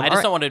 Yeah, I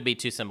just don't want it to be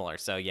too similar.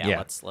 So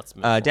let's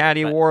move forward.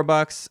 Daddy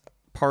Warbucks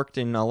parked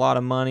in a lot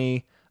of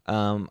money.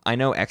 I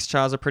know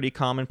Extra is a pretty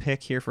common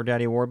pick here for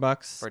Daddy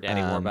Warbucks.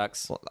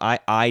 Warbucks.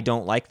 I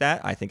don't like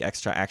that. I think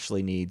Extra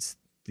actually needs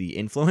the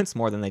influence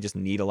more than they just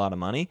need a lot of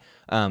money.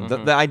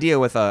 The idea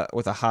with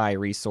a high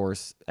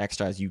resource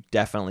Extra is you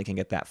definitely can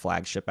get that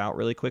flagship out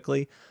really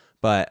quickly.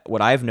 But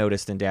what I've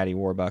noticed in Daddy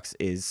Warbucks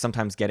is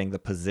sometimes getting the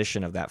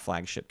position of that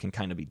flagship can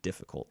kind of be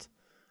difficult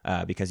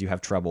because you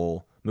have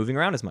trouble moving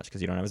around as much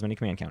because you don't have as many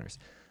command counters.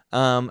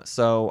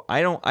 So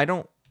I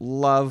don't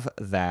love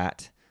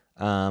that.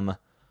 The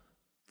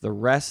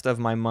rest of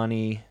my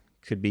money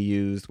could be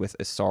used with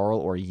Isarl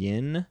or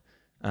Yin.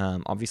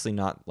 Obviously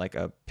not like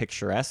a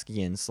picturesque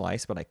Yin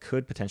slice, but I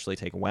could potentially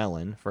take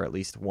Wellin for at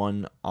least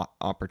one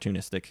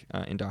opportunistic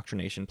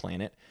indoctrination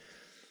planet.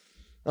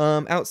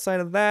 Outside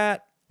of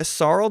that,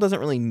 Isarl doesn't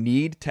really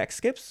need tech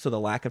skips, so the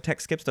lack of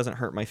tech skips doesn't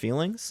hurt my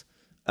feelings.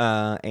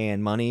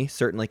 And money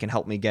certainly can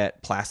help me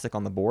get plastic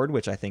on the board,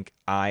 which I think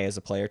I, as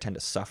a player, tend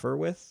to suffer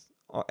with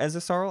as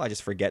Isarl. I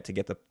just forget to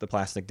get the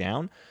plastic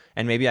down.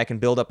 And maybe I can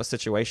build up a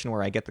situation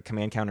where I get the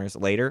command counters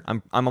later.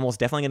 I'm almost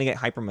definitely going to get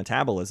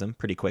hypermetabolism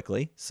pretty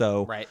quickly.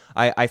 So right.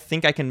 I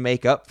think I can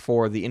make up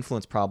for the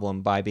influence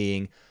problem by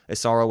being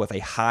Isarl with a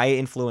high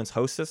influence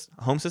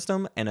home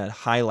system and a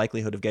high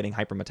likelihood of getting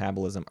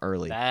hypermetabolism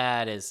early.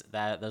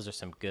 Those are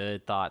some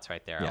good thoughts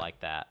right there. Yeah. I like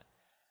that.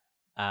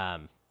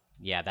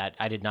 That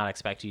I did not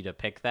expect you to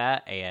pick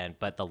that,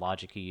 but the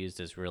logic you used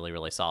is really,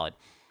 really solid.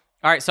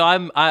 All right, so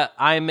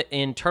I'm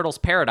in Turtles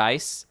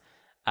Paradise,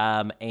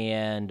 and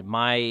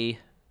the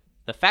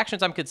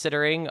factions I'm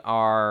considering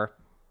are.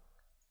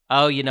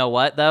 Oh, you know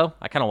what though?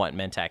 I kind of want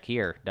Mentak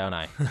here, don't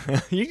I?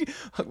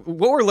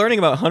 What we're learning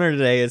about Hunter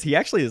today is he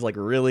actually is like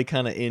really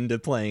kind of into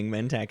playing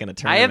Mentak in a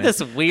tournament. I have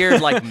this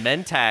weird like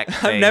Mentak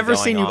thing I've never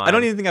seen you. on. I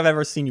don't even think I've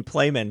ever seen you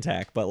play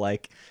Mentak, but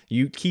like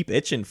you keep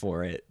itching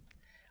for it.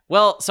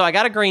 Well, so I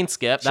got a green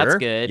skip. Sure. That's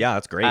good. Yeah,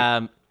 that's great.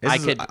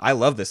 I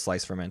love this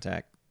slice for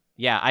Mentak.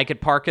 Yeah, I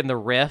could park in the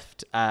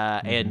Rift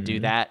and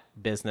do that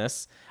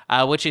business.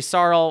 Which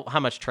Isarl, how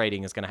much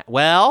trading is going to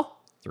Well,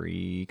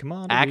 3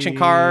 commodities. Action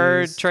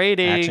card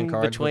trading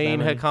between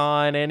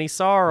Hakan and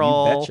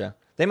Isarl. You betcha.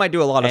 They might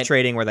do a lot of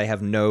trading where they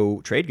have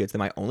no trade goods. They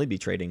might only be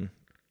trading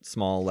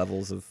small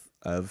levels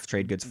of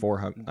trade goods for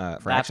action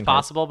cards. That's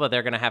possible, but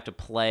they're going to have to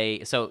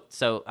play. So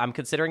I'm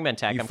considering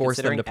Mentak. You force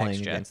them to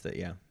playing against it,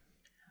 yeah.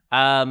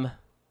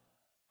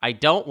 I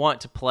don't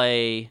want to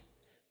play.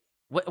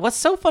 What's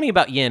so funny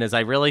about Yin is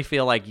I really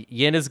feel like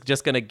Yin is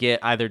just going to get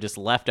either just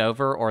left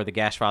over or the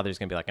Gashfather is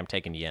going to be like, I'm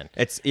taking Yin.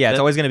 It's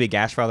always going to be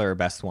Gashfather or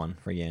best one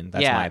for Yin.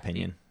 That's my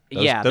opinion.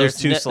 Those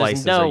two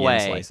slices no are Yin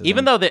way. slices.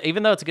 Even though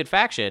it's a good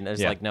faction,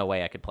 there's like no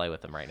way I could play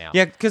with them right now.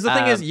 Yeah, because the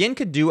thing is, Yin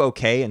could do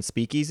okay in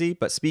Speakeasy,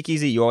 but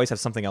Speakeasy, you always have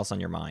something else on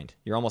your mind.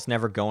 You're almost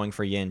never going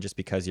for Yin just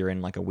because you're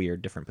in like a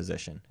weird different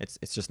position.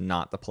 It's just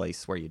not the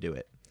place where you do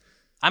it.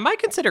 I might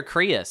consider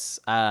Krius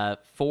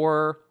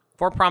for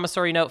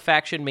Promissory Note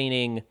faction,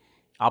 meaning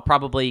I'll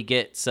probably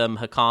get some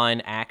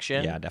Hakan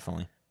action. Yeah,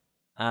 definitely.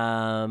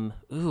 I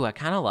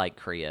kind of like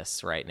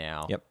Krius right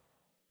now. Yep.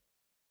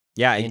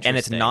 Yeah, and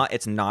it's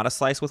not a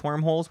slice with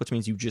wormholes, which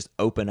means you just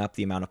open up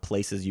the amount of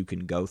places you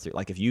can go through.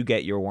 Like if you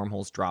get your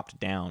wormholes dropped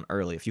down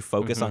early, if you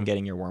focus on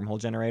getting your wormhole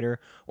generator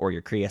or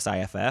your Krius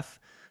IFF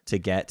to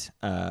get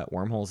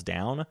wormholes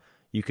down,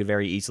 you could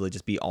very easily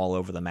just be all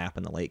over the map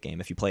in the late game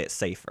if you play it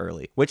safe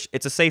early, which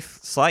it's a safe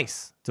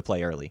slice to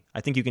play early.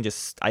 I think you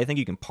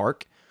can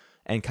park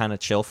and kind of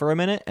chill for a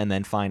minute and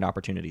then find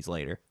opportunities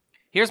later.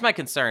 Here's my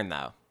concern,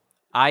 though.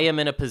 I am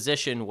in a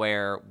position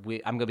where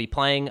I'm going to be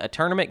playing a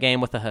tournament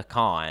game with a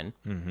Hakan,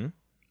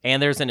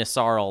 and there's an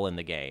Isarl in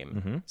the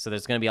game. So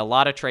there's going to be a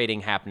lot of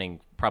trading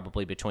happening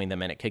probably between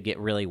them, and it could get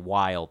really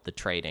wild, the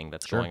trading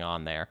that's going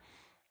on there.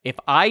 If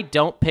I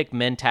don't pick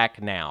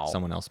Mentak now...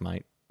 Someone else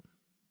might.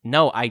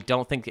 No, I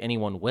don't think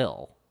anyone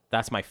will.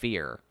 That's my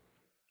fear.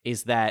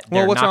 Is that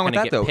they're what's not wrong with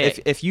that though? Picked.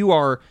 If you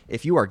are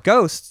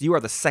Ghosts, you are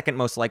the second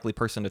most likely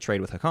person to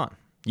trade with Hakan.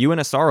 You and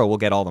Isarl will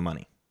get all the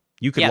money.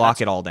 You could lock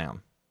it all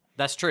down.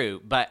 That's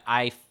true, but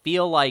I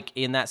feel like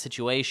in that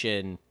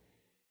situation,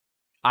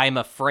 I'm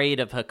afraid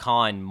of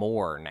Hakan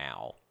more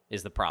now.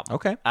 Is the problem?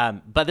 Okay.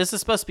 But this is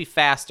supposed to be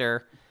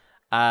faster,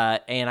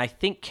 and I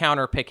think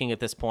counter picking at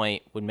this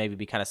point would maybe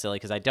be kind of silly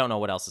because I don't know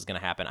what else is going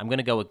to happen. I'm going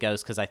to go with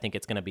Ghost because I think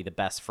it's going to be the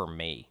best for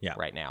me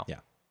right now. Yeah.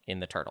 In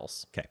the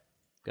Turtles. Okay.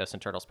 Ghost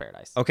and Turtles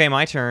Paradise. Okay,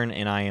 my turn,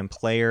 and I am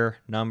player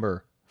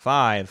number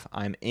 5.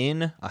 I'm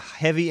in a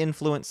heavy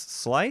influence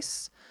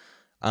slice.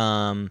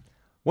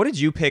 What did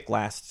you pick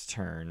last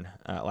time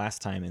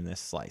in this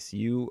slice?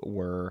 You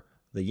were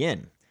the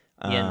Yin.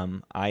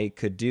 I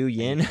could do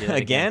Yin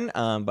again,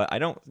 but I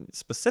don't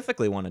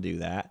specifically want to do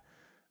that.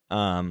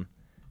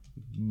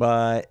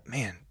 But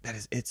man,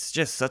 it's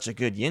just such a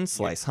good Yin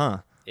slice,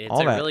 huh? It's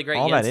really great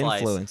Yin slice. All that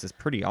influence is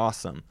pretty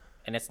awesome.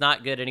 And it's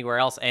not good anywhere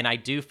else. And I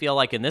do feel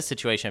like in this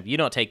situation, if you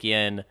don't take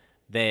Yin,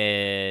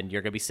 then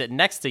you're going to be sitting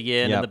next to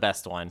Yin in the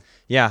best one.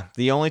 Yeah,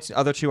 the only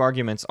other two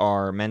arguments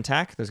are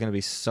Mentak. There's going to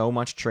be so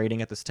much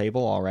trading at this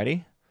table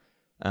already.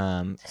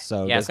 It's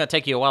going to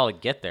take you a while to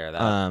get there, though.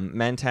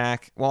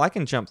 Mentak, well, I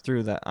can jump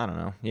through that. I don't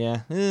know.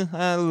 Yeah.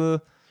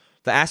 The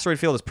asteroid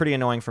field is pretty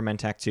annoying for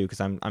Mentak, too,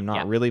 because I'm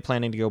not really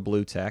planning to go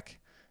blue tech.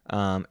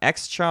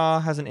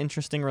 Xcha has an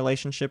interesting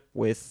relationship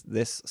with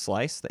this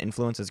slice. The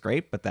influence is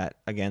great, but that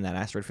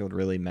asteroid field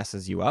really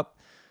messes you up,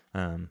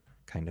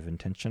 kind of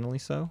intentionally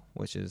so,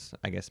 which is,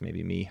 I guess,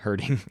 maybe me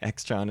hurting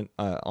Xcha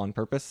on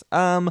purpose.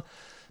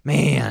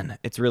 Man,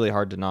 it's really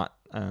hard to not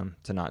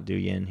to not do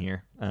Yin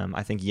here.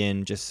 I think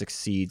Yin just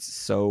succeeds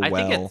so I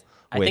well.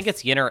 think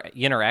it's yin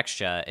or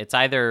extra. It's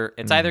either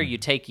you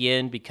take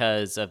Yin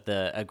because of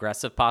the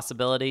aggressive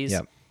possibilities,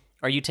 Yep.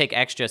 or you take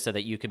extra so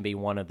that you can be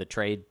one of the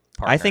trade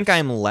partners. I think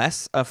I'm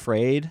less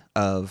afraid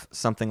of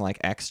something like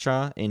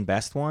extra in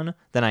best one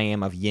than I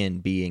am of Yin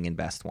being in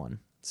best one.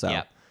 So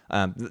Yep.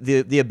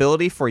 the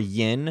ability for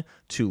Yin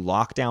to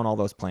lock down all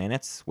those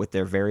planets with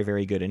their very,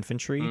 very good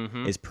infantry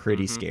is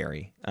pretty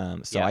scary.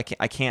 So Yeah.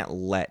 I can't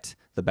let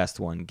the best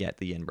one get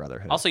the Yin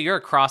Brotherhood. Also, you're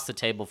across the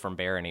table from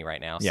Barony right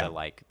now, Yeah. so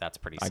like that's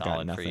pretty I got solid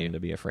for nothing you. to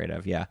be afraid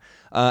of, yeah.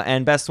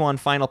 And best one,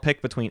 final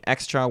pick between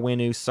Extra,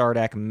 Winnu,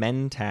 Sardak,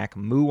 Mentak,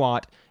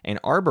 Muat,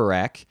 and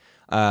Arborek.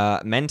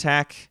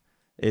 Mentak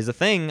is a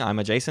thing. I'm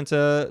adjacent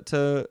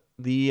to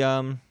the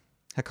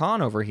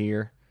Hakan over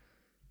here.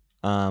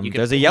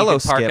 There's a yellow you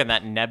can park skip. in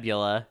that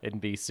nebula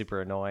and be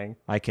super annoying.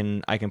 I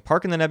can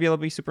park in the nebula,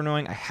 be super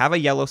annoying. I have a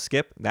yellow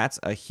skip. That's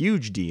a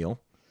huge deal.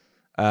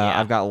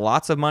 Yeah. I've got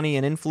lots of money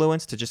and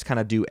influence to just kind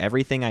of do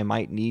everything I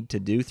might need to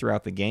do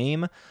throughout the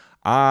game.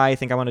 I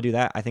think I want to do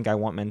that. I think I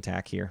want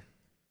Mentak here.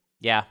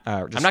 Yeah.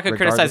 Just I'm not going to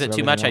criticize regardless it of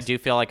too much. everything I else. do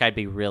feel like I'd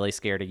be really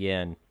scared of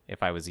Yin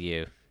if I was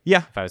you.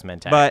 Yeah, If I was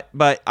Mentak.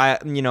 but I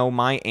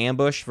my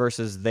ambush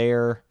versus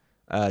their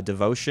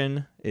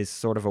devotion is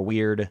sort of a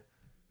weird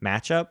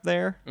matchup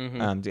there.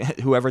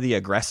 Whoever the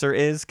aggressor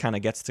is kind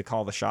of gets to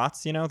call the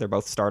shots. They're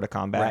both start of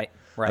combat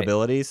Right.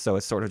 abilities, so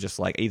it's sort of just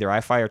like either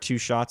I fire 2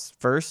 shots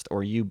first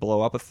or you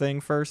blow up a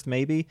thing first,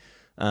 maybe.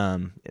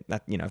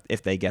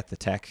 If they get the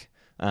tech.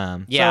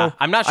 Yeah, so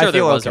I'm not I sure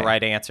there feel was okay. a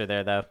right answer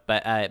there though.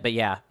 But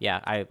yeah,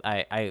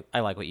 I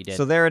like what you did.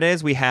 So there it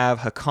is. We have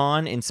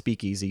Hakan in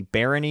Speakeasy,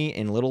 Barony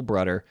in Little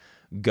Brother,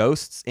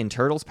 Ghosts in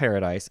Turtles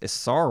Paradise,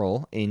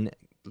 Isarl in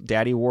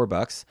Daddy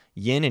Warbucks,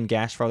 Yin in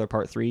Gashfather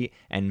Part 3,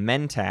 and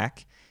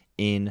Mentak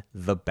in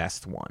The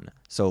Best One.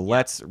 So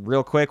let's,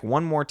 real quick,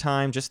 one more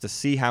time just to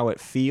see how it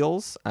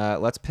feels.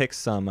 Let's pick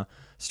some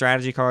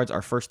strategy cards.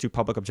 Our first 2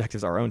 public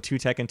objectives, our own 2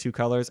 tech and 2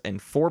 colors,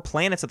 and 4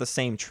 planets of the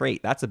same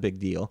trait. That's a big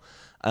deal.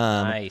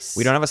 Nice.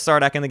 We don't have a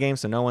Sardak in the game,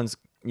 so no one's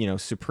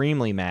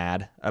supremely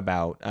mad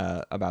about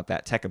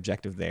that tech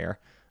objective there.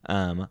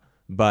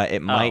 But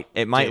it might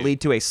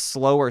lead to a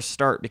slower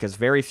start because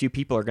very few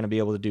people are going to be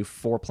able to do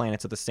 4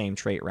 planets of the same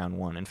trait round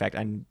 1. In fact,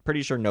 I'm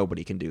pretty sure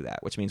nobody can do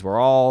that, which means we're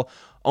all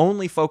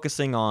only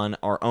focusing on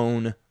our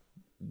own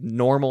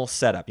normal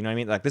setup. You know what I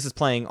mean? Like this is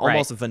playing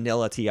almost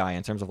vanilla TI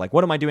in terms of like,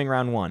 what am I doing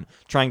round 1?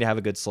 Trying to have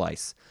a good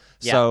slice.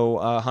 Yeah. So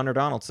Hunter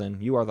Donaldson,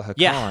 you are the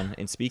Hakan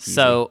in Speakeasy.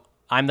 So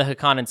I'm the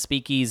Hakan in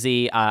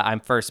Speakeasy. I'm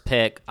first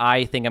pick.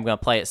 I think I'm going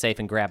to play it safe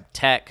and grab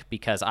tech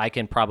because I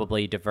can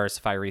probably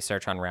diversify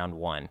research on round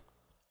 1.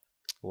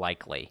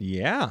 Likely.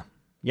 Yeah,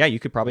 you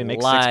could probably make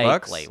 $6.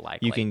 Likely.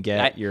 You can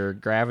get your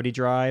gravity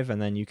drive,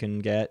 and then you can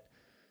get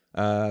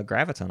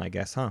Graviton, I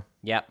guess, huh?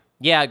 Yep.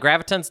 Yeah,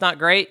 Graviton's not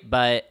great,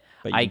 but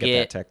you I can get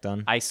that tech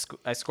done. I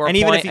score and a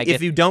even point.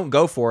 if you don't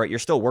go for it, you're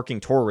still working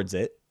towards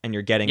it, and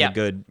you're getting a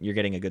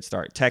good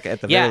start. Tech at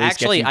the very least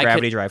gets you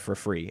gravity drive for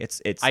free.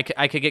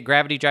 I could get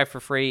gravity drive for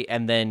free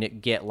and then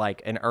get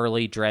like an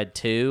early Dread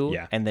 2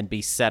 and then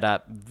be set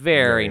up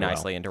very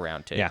nicely into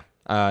round 2.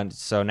 Yeah.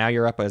 So now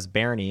you're up as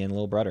Barony and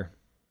Little Brother.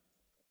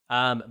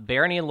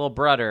 Barony and Little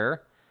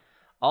Brother,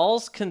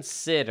 all's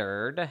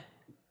considered.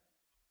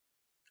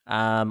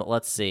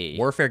 Let's see.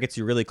 Warfare gets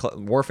you really close.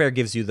 Warfare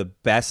gives you the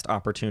best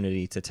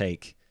opportunity to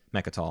take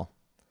Mechatol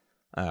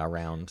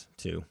round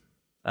 2.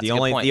 That's the a good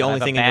only point. the I only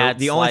have a thing bad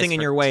the only slice thing in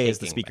for your way is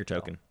the taking speaker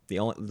Mechatol.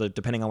 token.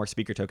 Depending on where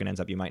speaker token ends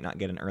up, you might not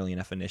get an early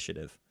enough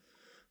initiative.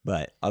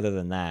 But other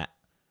than that,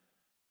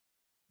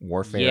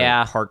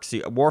 Warfare parks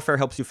you. Warfare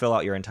helps you fill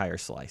out your entire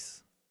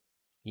slice.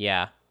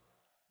 Yeah.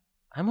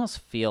 I almost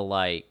feel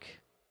like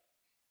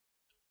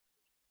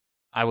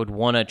I would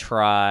want to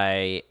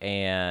try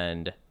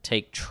and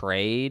take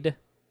trade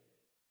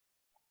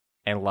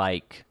and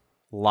like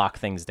lock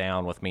things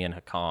down with me and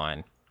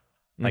Hakan.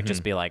 Like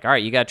just be like, all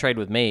right, you got to trade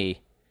with me.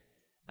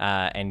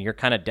 And you're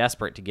kind of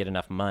desperate to get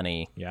enough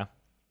money. Yeah.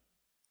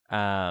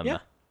 I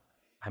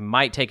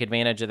might take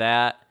advantage of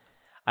that.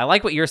 I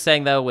like what you're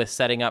saying though with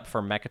setting up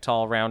for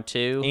Mechatol round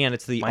 2. And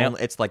it's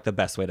like the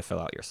best way to fill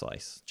out your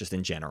slice, just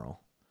in general.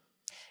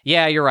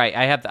 Yeah, you're right.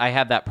 I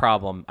have that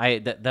problem.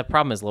 The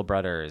problem is Little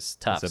Brother is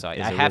tough, so I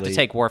have to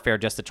take Warfare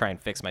just to try and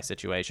fix my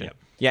situation. Yep.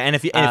 Yeah, and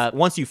if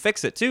once you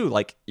fix it too,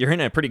 like you're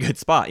in a pretty good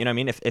spot. You know what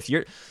I mean? If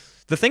you're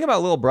the thing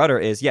about Little Brother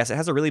is, yes, it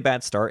has a really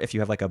bad start if you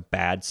have like a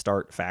bad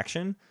start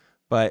faction,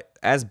 but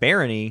as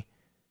Barony,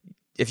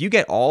 if you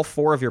get all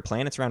 4 of your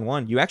planets round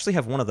 1, you actually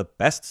have one of the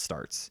best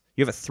starts.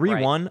 You have a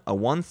 3-1, a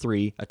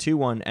 1-3, a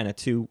 2-1, and a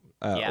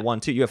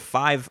 1-2. You have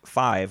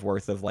 5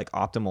 worth of like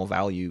optimal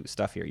value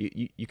stuff here.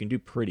 You can do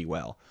pretty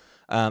well.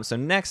 So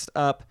next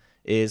up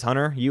is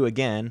Hunter. You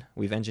again.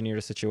 We've engineered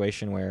a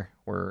situation where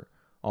we're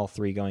all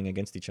 3 going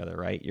against each other,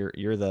 right?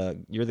 You're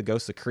the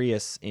Ghost of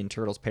Creus in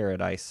Turtles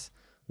Paradise.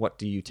 What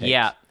do you take?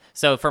 Yeah.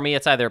 So for me,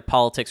 it's either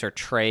politics or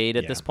trade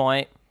at this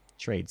point.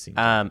 Trade seems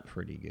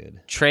pretty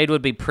good. Trade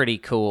would be pretty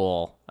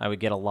cool. I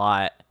would get a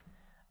lot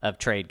of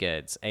trade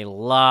goods. A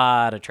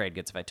lot of trade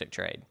goods if I took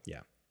trade. Yeah.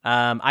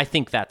 I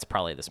think that's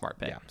probably the smart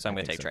pick. Yeah, so I'm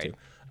going to take trade.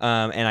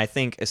 And I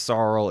think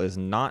Isarl is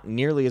not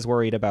nearly as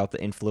worried about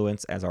the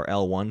influence as our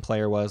L1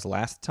 player was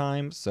last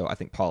time. So I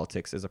think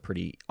politics is a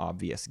pretty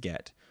obvious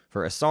get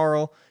for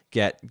Isarl.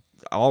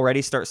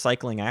 Already start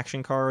cycling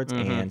action cards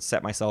and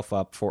set myself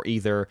up for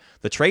either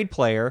the trade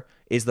player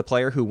is the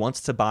player who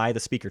wants to buy the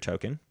speaker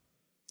token.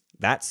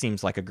 That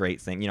seems like a great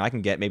thing. I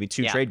can get maybe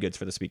 2 trade goods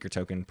for the speaker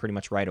token pretty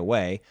much right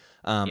away.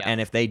 And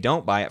if they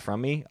don't buy it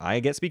from me, I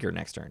get speaker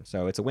next turn.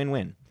 So it's a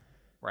win-win.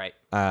 Right.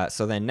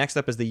 So then next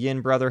up is the Yin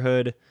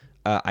Brotherhood.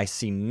 I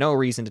see no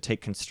reason to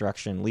take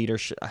construction.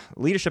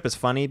 Leadership is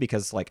funny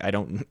because I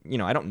don't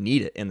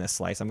need it in this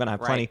slice. I'm gonna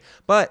have plenty,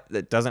 but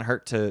it doesn't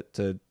hurt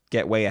to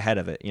get way ahead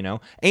of it,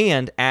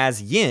 And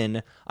as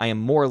Yin, I am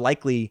more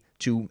likely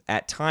to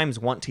at times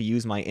want to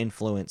use my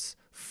influence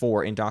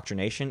for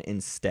indoctrination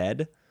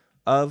instead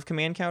of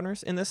command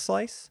counters in this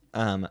slice.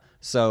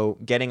 So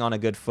getting on a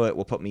good foot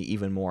will put me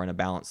even more in a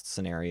balanced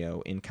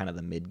scenario in kind of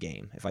the mid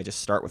game. If I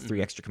just start with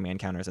 3 extra command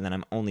counters and then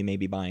I'm only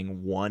maybe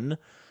buying 1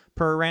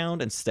 per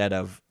round instead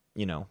of,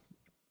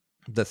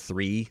 the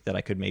 3 that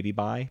I could maybe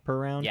buy per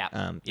round.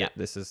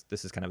 This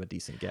is kind of a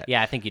decent get.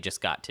 Yeah, I think you just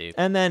got to.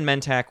 And then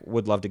Mentak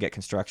would love to get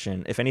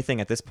construction. If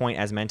anything, at this point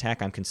as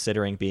Mentak, I'm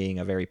considering being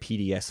a very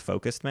PDS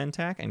focused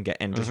Mentak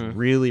and just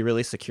really,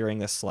 really securing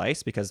this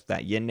slice because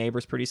that Yin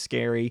neighbor's pretty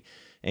scary,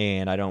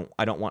 and I don't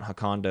want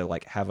Hakan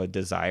to have a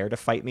desire to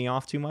fight me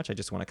off too much. I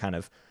just want to kind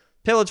of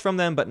pillage from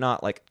them, but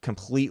not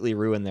completely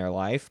ruin their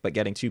life. But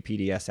getting 2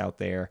 PDS out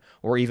there,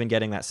 or even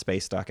getting that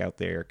space stock out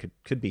there,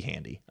 could be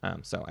handy.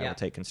 So I will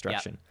take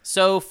construction. Yeah.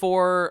 So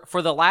for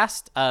the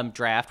last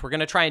draft, we're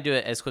gonna try and do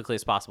it as quickly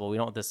as possible. We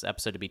don't want this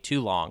episode to be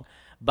too long,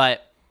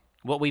 but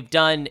what we've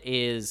done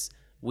is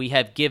we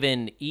have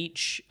given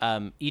each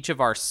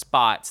of our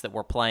spots that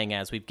we're playing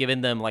as, we've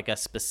given them a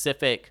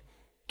specific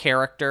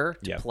character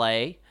to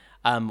play.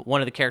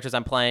 One of the characters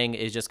I'm playing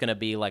is just gonna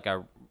be like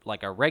a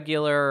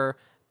regular.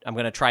 I'm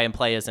going to try and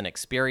play as an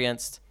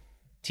experienced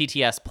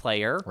TTS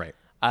player. Right.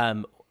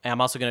 I'm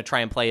also going to try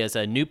and play as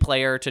a new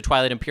player to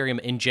Twilight Imperium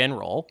in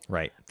general.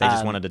 Right. They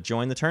just wanted to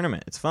join the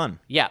tournament. It's fun.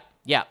 Yeah.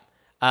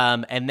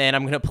 And then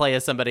I'm going to play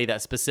as somebody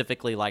that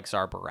specifically likes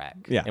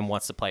Arborak and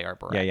wants to play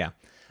Arborak.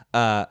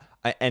 Yeah.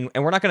 And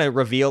we're not going to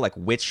reveal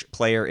which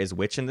player is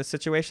which in this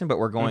situation, but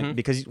we're going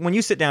because when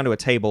you sit down to a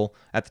table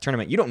at the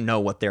tournament, you don't know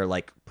what their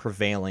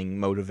prevailing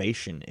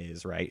motivation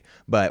is, right?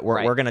 But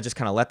we're going to just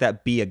kind of let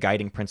that be a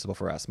guiding principle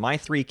for us. My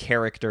 3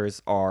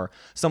 characters are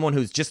someone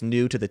who's just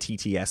new to the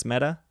TTS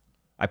meta.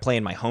 I play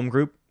in my home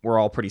group. We're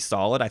all pretty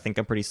solid. I think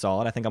I'm pretty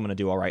solid. I think I'm going to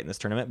do all right in this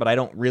tournament, but I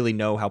don't really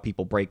know how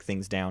people break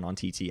things down on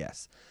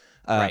TTS.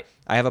 I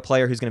have a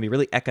player who's going to be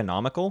really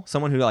economical,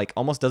 someone who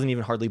almost doesn't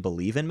even hardly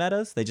believe in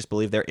metas. They just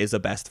believe there is a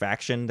best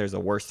faction, there's a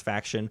worst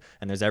faction,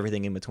 and there's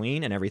everything in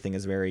between, and everything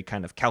is very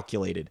kind of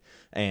calculated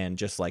and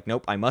just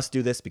nope, I must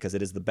do this because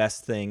it is the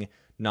best thing,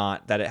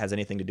 not that it has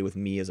anything to do with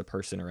me as a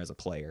person or as a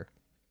player.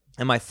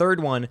 And my third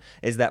one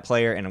is that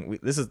player, and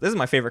this is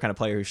my favorite kind of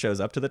player who shows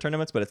up to the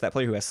tournaments, but it's that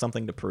player who has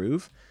something to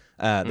prove.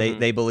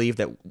 They believe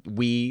that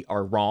we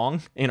are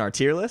wrong in our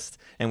tier list,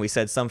 and we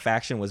said some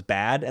faction was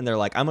bad, and they're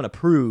like, I'm going to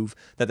prove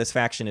that this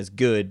faction is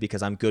good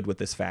because I'm good with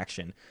this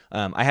faction.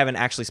 I haven't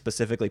actually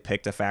specifically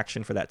picked a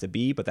faction for that to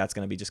be, but that's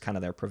going to be just kind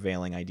of their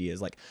prevailing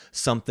ideas,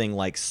 something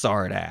like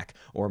Sardak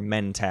or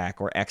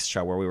Mentak or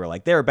Extra, where we were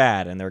like, they're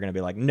bad, and they're going to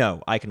be like,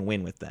 no, I can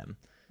win with them.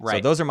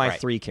 Right. So those are my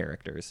 3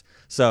 characters.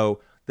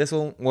 So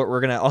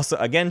we're going to also,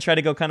 again, try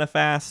to go kind of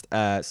fast.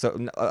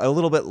 So a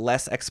little bit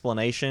less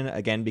explanation,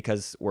 again,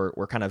 because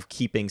we're kind of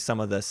keeping some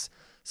of this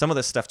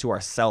stuff to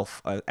ourselves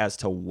as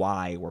to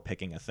why we're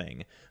picking a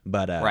thing.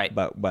 But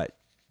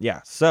yeah.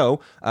 So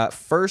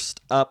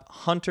first up,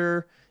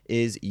 Hunter,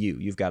 is you.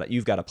 You've got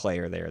a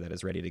player there that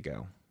is ready to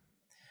go.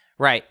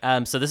 Right.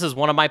 So this is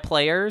one of my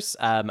players.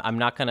 I'm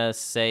not going to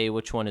say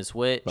which one is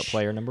which. But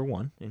player number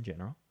 1 in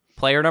general.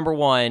 Player number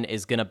 1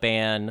 is going to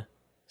ban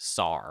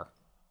Sar.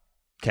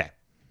 Okay.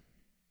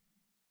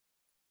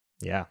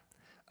 Yeah.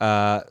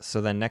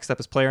 So then next up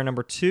is player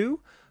number 2.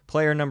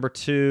 Player number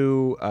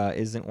 2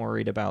 isn't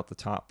worried about the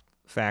top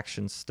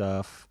faction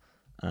stuff,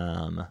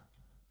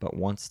 but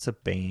wants to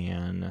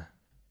ban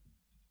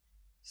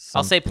something.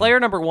 I'll say player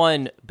number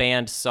 1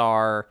 banned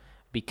Sar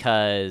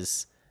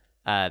because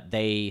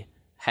they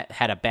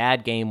had a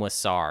bad game with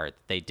Sar.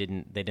 They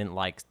didn't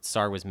like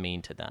Sar was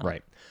mean to them.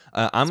 Right.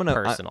 I'm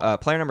gonna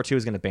player number 2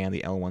 is gonna ban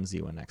the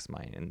L1Z1X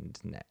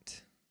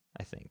Mind.net.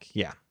 I think.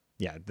 Yeah.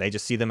 They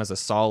just see them as a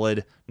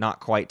solid, not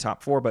quite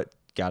top 4, but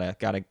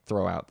gotta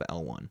throw out the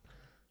L1.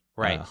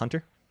 Right.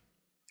 Hunter.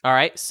 All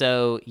right.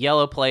 So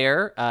yellow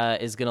player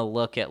is gonna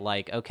look at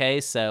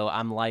okay, so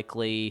I'm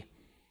likely.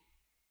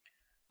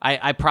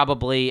 I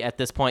probably at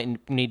this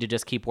point need to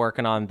just keep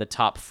working on the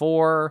top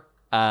 4.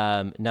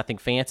 Nothing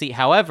fancy.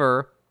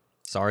 However,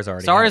 Sar's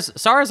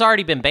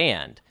already been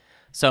banned.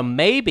 So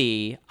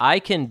maybe I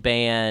can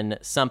ban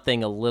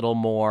something a little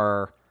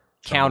more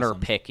counter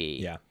picky.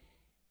 Yeah.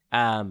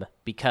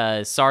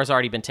 Because Sar's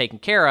already been taken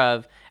care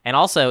of, and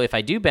also if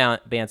I do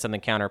ban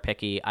something counter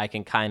picky, I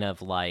can kind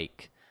of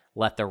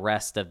let the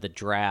rest of the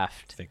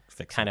draft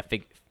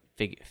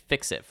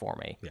fix it for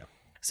me. Yeah.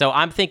 So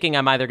I'm thinking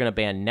I'm either going to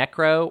ban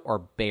Necro or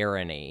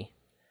Barony.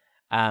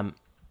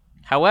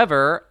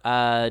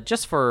 However,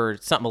 just for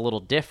something a little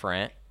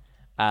different,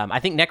 I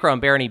think Necro,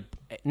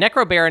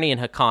 Barony,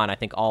 and Hakan, I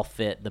think all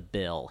fit the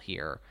bill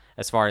here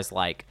as far as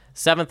like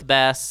 7th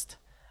best.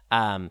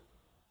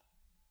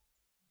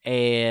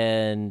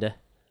 And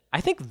I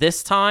think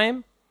this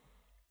time,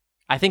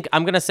 I think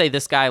I'm going to say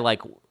this guy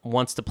like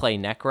wants to play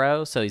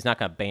Necro, so he's not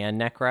going to ban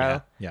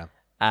Necro. Yeah.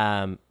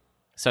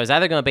 So he's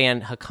either going to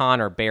ban Hakan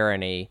or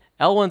Barony.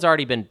 Elwyn's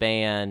already been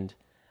banned.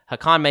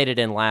 Hakan made it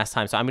in last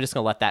time, so I'm just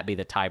going to let that be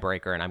the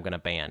tiebreaker, and I'm going to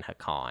ban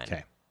Hakan.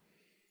 Okay.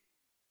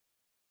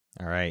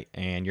 All right,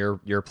 and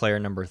your player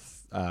number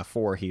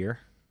 4 here.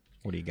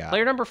 What do you got?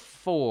 Player number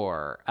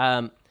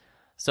 4.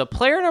 So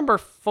player number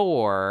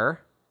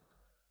 4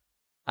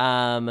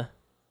 doesn't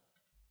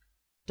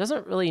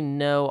really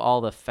know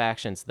all the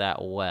factions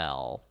that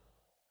well,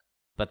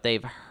 but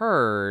they've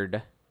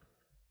heard...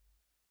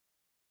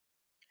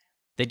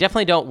 They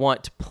definitely don't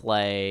want to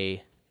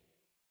play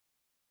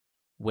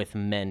with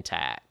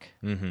Mentak.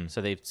 Mm-hmm. So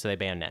they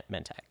ban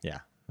Mentak. Yeah,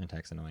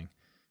 Mentak's annoying.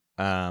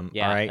 Yeah, all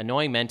right.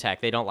 Annoying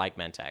Mentak. They don't like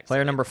Mentak.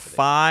 Player number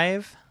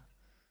 5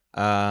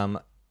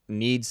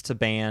 needs to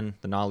ban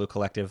the Naalu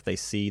Collective. They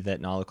see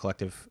that Naalu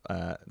Collective,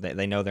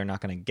 they know they're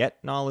not going to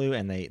get Naalu,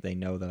 and they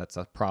know that that's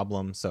a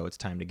problem, so it's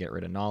time to get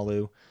rid of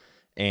Naalu.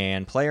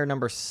 And player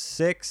number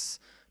 6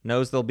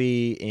 knows they'll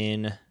be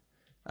in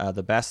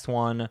the best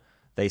one.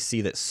 They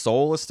see that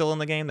Soul is still in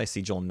the game. They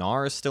see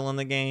Jol-Nar is still in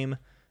the game.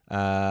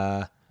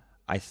 I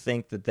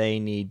think that they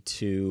need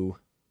to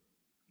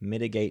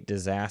mitigate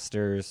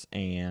disasters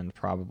and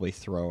probably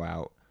throw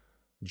out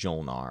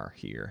Jol-Nar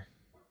here.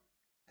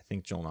 I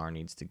think Jol-Nar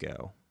needs to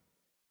go.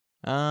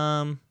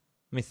 Let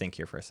me think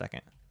here for a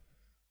second.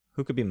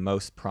 Who could be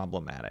most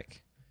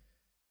problematic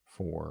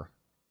for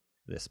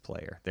this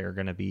player? They're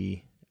going to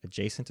be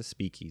adjacent to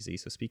Speakeasy,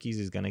 so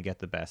Speakeasy is going to get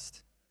the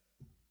best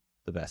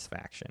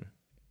faction.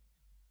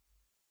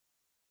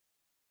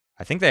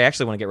 I think they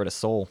actually want to get rid of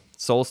Soul.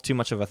 Soul's too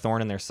much of a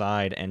thorn in their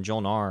side, and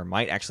Jol-Nar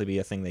might actually be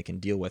a thing they can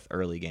deal with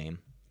early game.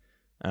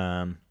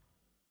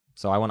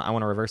 So I want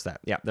to reverse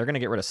that. Yeah, they're going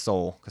to get rid of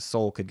Soul, because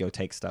Soul could go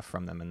take stuff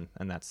from them,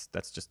 and that's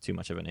just too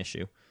much of an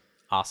issue.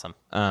 Awesome.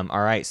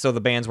 All right, so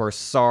the bans were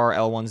Sar,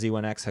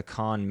 L1Z1X,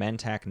 Hakan,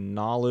 Mentak,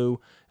 Naalu,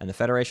 and the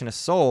Federation of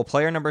Soul.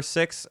 Player number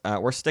 6,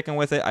 we're sticking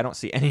with it. I don't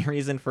see any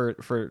reason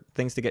for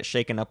things to get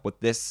shaken up with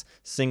this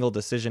single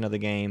decision of the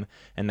game,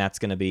 and that's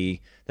going to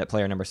be that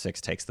player number 6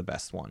 takes the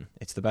best one.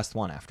 It's the best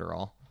one after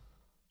all.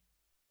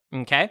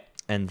 Okay.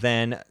 And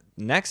then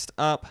next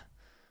up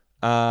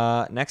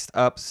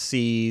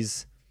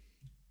sees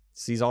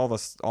all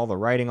the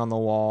writing on the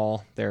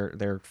wall.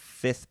 Their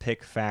 5th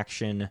pick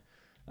faction.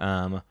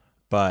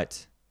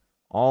 But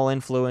all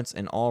influence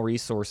and all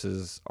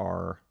resources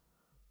are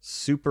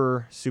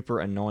super, super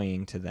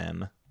annoying to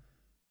them.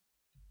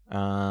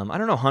 I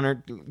don't know,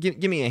 Hunter.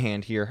 Give me a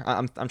hand here.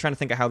 I'm trying to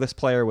think of how this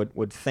player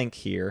would think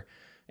here,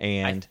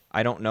 and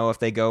I don't know if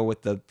they go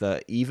with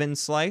the even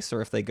slice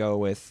or if they go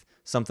with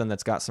something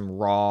that's got some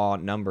raw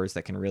numbers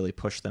that can really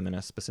push them in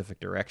a specific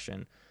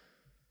direction.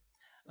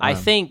 I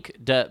think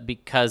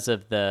because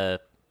of the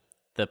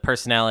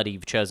personality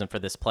you've chosen for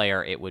this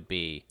player, it would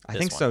be this I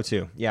think one. so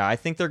too. Yeah, I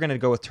think they're going to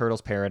go with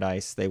Turtles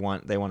Paradise. They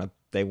want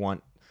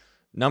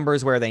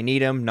numbers where they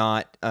need them,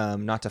 not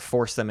to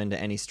force them into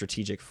any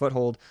strategic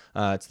foothold.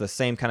 It's the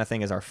same kind of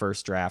thing as our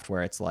first draft,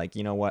 where it's like,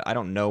 you know what, I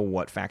don't know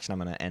what faction I'm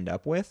going to end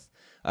up with.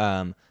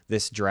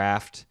 This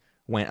draft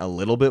went a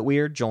little bit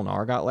weird.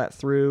 Jol-Nar got let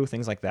through,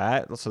 things like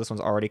that. So this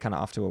one's already kind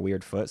of off to a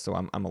weird foot. So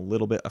I'm a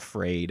little bit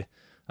afraid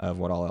of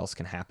what all else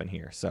can happen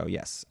here. So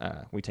yes,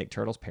 we take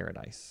Turtles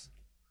Paradise.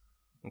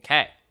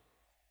 Okay.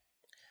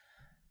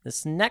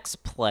 This next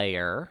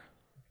player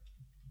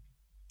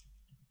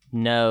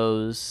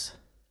knows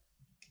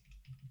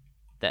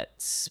that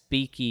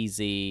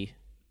Speakeasy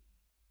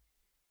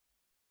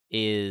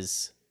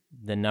is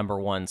the number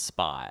 1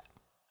 spot,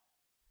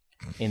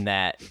 in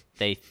that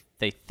they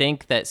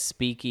think that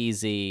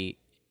Speakeasy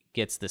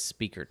gets the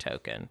speaker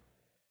token.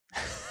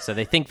 So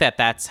they think that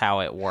that's how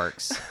it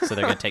works. So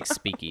they're going to take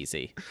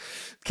Speakeasy.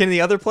 Can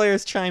the other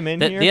players chime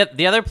in here?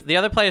 The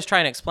other players try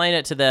and explain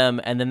it to them,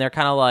 and then they're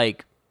kind of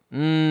like, Oh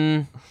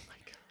my God.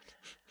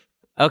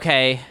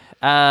 okay,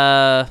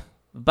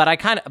 but I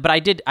kind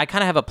of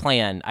have a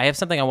plan. I have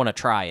something I want to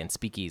try in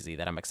Speakeasy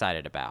that I'm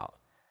excited about.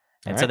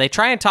 And so they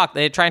try and talk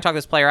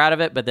this player out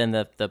of it, but then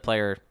the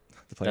player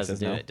doesn't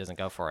do it, doesn't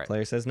go for it.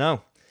 Player says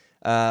no.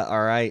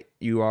 All right,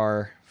 you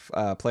are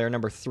player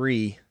number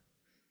 3.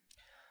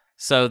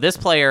 So this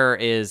player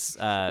is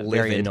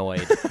very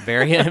annoyed,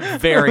 very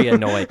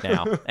annoyed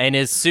now, and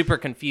is super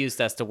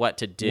confused as to what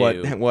to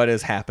do. What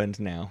has happened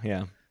now?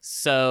 Yeah.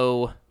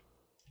 So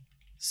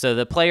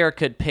the player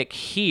could pick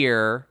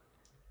here.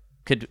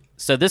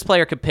 So this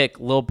player could pick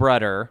Lil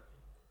Brudder,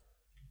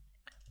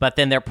 but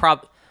then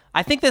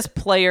I think this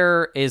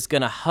player is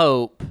gonna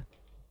hope.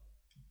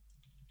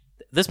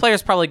 this player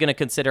is probably going to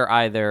consider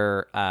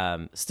either,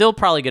 still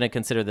probably going to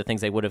consider the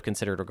things they would have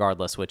considered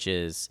regardless, which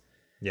is,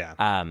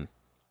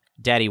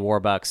 Daddy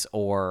Warbucks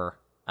or,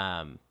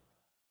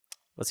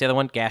 what's the other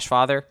one?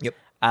 Gashfather. Yep.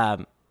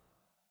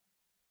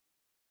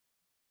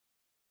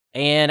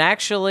 And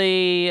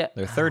actually,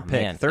 their third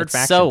pick, man, third it's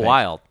faction so pick.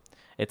 wild.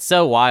 It's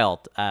so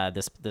wild.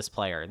 This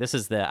player. This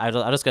is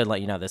I'll just go and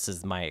let you know this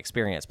is my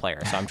experienced player.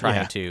 So I'm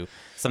trying to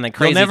something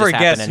crazy. You'll never just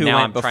guess happened, who and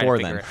now went I'm before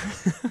trying to them.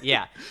 figure it.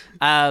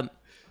 Yeah.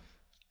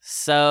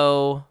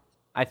 So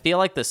I feel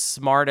like the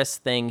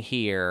smartest thing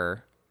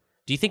here.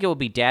 Do you think it would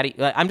be Daddy?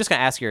 I'm just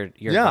gonna ask your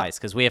advice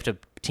because we have to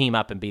team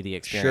up and be the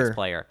experienced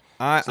player.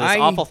 So this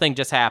awful thing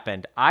just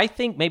happened. I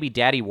think maybe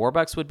Daddy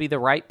Warbucks would be the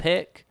right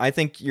pick. I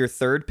think your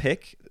third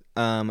pick,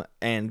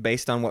 and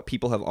based on what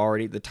people have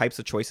already, the types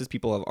of choices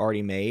people have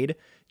already made,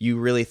 you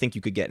really think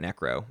you could get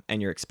Necro,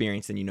 and you're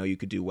experienced, and you know you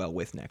could do well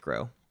with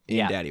Necro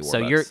in Daddy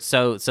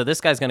Warbucks. So this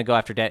guy's gonna go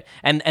after Daddy,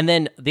 and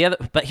then the other.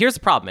 But here's the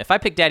problem: if I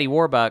pick Daddy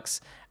Warbucks,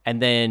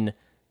 and then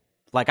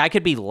like I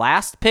could be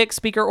last pick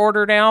speaker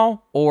order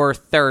now or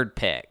third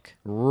pick.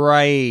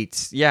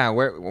 Right. Yeah.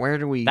 Where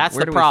do we? That's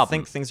where the do problem. We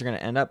think things are going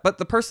to end up? But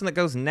the person that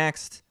goes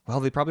next,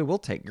 well, they probably will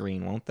take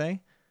green, won't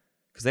they?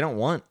 Because they don't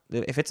want.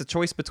 If it's a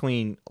choice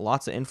between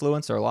lots of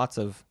influence or lots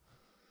of,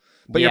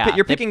 but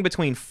you're picking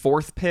between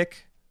fourth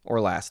pick or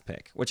last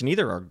pick, which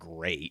neither are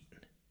great.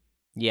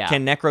 Yeah.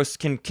 Can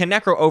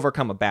Necro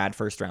overcome a bad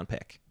first round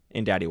pick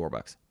in Daddy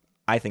Warbucks?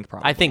 I think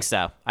probably. I think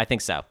so.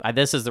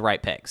 This is the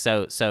right pick.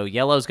 So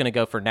yellow's going to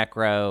go for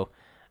Necro.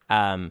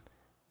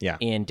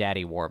 In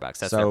Daddy Warbucks.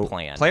 That's their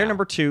plan. Player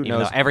number 2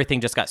 knows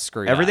everything just got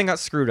screwed up. Everything got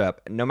screwed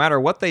up. No matter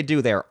what they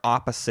do, they are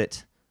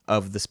opposite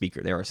of the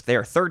speaker. They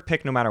are third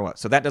pick no matter what.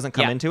 So that doesn't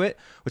come into it,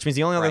 which means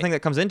the only other thing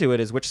that comes into it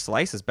is which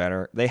slice is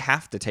better. They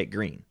have to take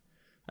green.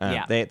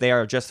 They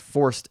are just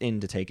forced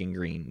into taking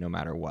green no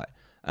matter what.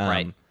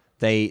 Right.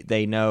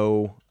 They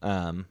know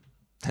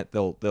that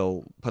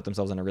they'll put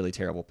themselves in a really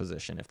terrible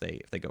position if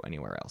they go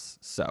anywhere else.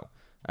 So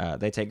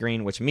they take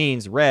green, which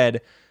means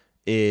red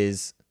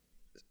is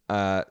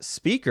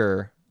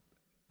speaker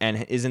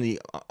and is in the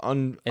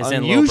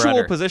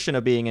unusual position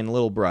of being in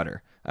Little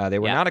Brother. They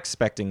were not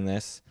expecting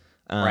this,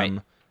 right?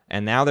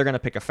 And now they're going to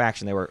pick a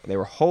faction. They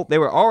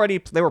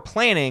were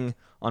planning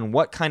on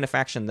what kind of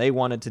faction they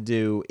wanted to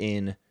do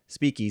in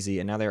Speakeasy,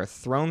 and now they are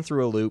thrown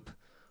through a loop.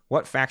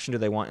 What faction do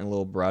they want in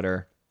Little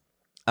Brother?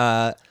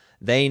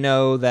 They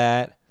know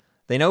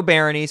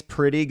Barony's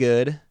pretty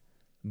good,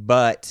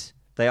 but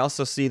they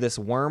also see this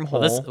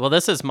wormhole.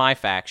 This is my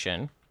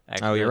faction.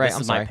 Actually. Oh, you're right.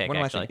 This is my pick,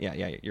 actually.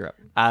 Yeah, you're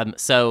up.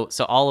 So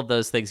all of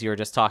those things you were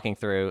just talking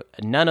through,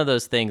 none of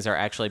those things are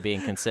actually being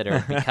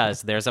considered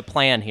because there's a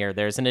plan here,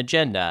 there's an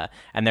agenda,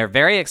 and they're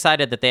very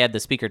excited that they had the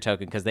speaker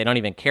token because they don't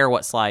even care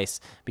what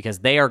slice because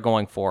they are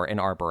going for an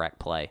Arborec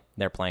play.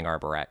 They're playing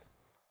Arborec.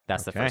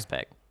 That's the first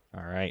pick.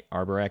 All right,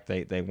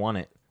 Arborec, they won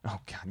it. Oh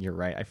God, you're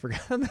right. I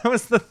forgot that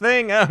was the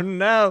thing. Oh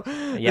no.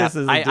 Yeah,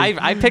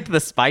 I picked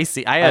the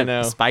spicy. I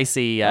have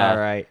spicy. All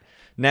right.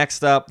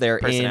 Next up, they're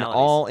in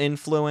all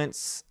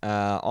influence.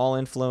 All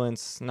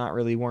influence, not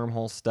really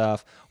wormhole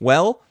stuff.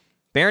 Well,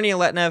 Barony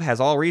Letnev has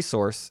all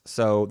resource,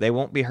 so they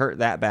won't be hurt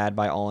that bad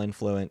by all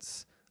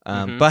influence.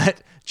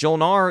 But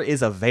Jolnar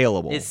is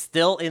available. Is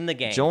still in the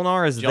game.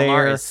 Jolnar is there.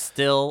 Jolnar is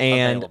still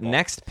and available.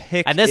 Next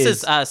pick and this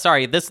is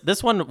sorry,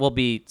 this one will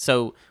be,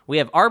 so we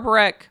have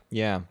Arborec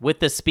with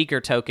the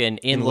speaker token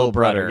in Little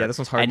Brother. Yeah, this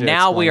one's hard and to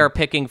now explain. we are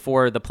picking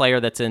for the player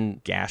that's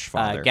in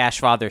Gashfather.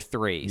 Gashfather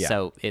 3. Yeah.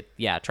 So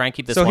try and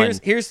keep this so one.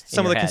 here's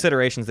some of the head.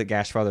 considerations that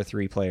Gashfather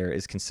 3 player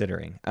is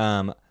considering.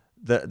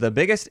 The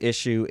biggest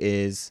issue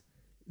is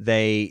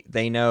they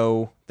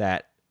know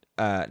that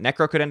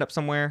Necro could end up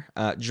somewhere.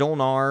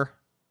 Jolnar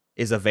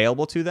is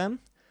available to them,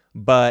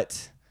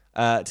 but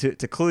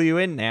to clue you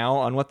in now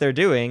on what they're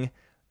doing,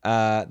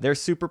 they're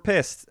super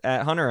pissed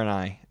at Hunter and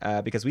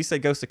I because we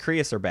said Ghost of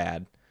Creus are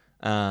bad,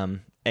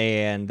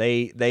 and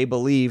they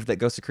believe that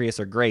Ghost of Creus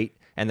are great,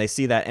 and they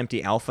see that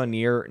empty alpha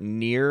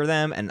near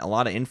them and a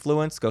lot of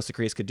influence. Ghost of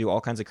Creus could do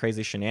all kinds of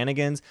crazy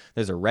shenanigans.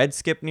 There's a red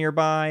skip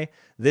nearby.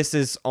 This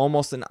is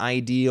almost an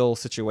ideal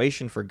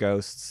situation for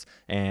Ghosts,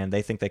 and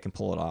they think they can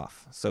pull it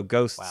off. So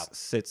Ghosts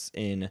sits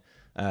in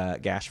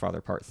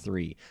Gashfather Part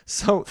 3.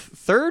 So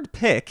third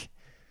pick.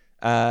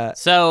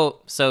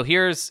 So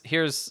here's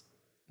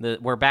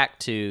we're back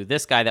to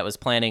this guy that was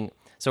planning.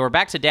 So we're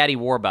back to Daddy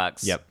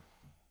Warbucks. Yep.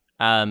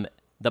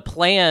 The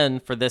plan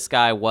for this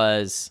guy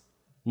was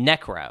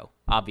Necro,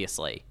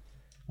 obviously.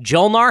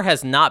 Jolnar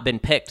has not been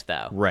picked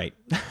though. Right.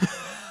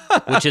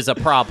 Which is a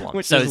problem.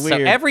 Which is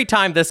weird. So every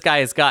time this guy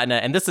has gotten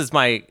and this is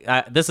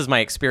my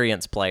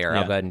experienced player.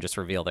 I'll go ahead and just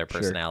reveal their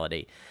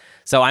personality. Sure.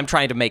 So I'm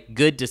trying to make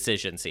good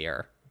decisions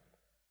here.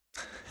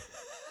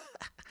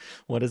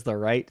 What is the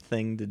right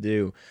thing to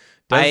do?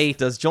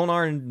 Does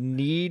Jolnar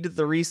need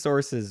the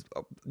resources?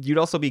 You'd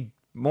also be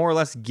more or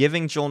less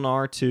giving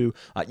Jolnar to...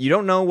 you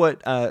don't know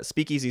what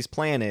Speakeasy's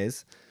plan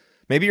is.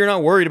 Maybe you're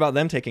not worried about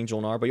them taking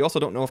Jolnar, but you also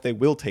don't know if they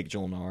will take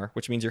Jolnar,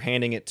 which means you're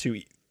handing it to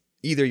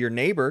either your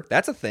neighbor.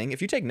 That's a thing.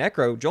 If you take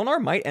Necro,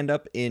 Jolnar might end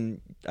up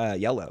in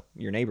yellow,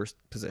 your neighbor's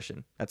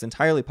position. That's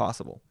entirely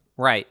possible.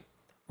 Right.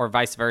 Or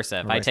vice versa.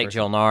 If I take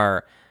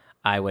Jolnar,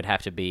 I would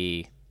have to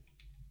be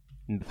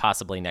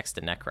possibly next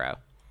to Necro.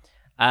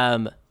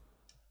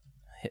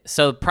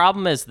 So the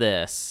problem is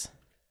this.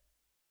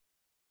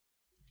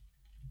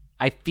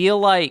 I feel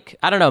like,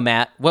 I don't know,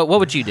 Matt, what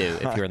would you do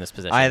if you're in this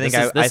position? I think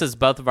this is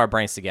both of our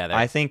brains together.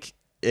 I think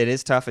it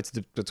is tough. It's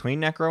between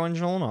Necro and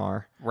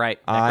Jolnar. Right,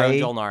 Necro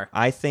and Jolnar.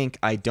 I think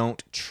I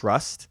don't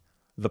trust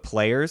the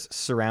players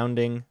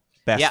surrounding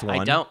Best One.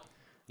 Yeah, I don't.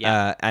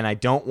 Yeah. And I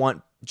don't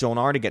want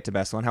Jolnar to get to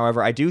Best One.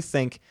 However, I do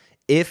think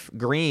if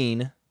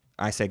if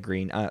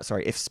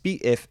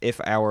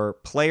our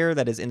player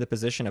that is in the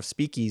position of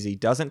Speakeasy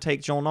doesn't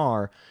take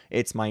Jolnar,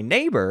 it's my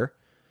neighbor,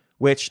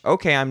 which,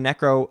 okay, I'm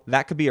Necro.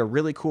 That could be a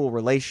really cool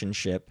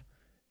relationship.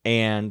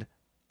 And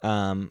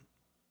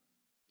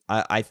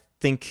I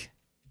think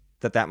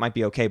that might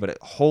be okay, but it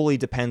wholly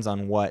depends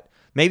on what.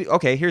 Maybe,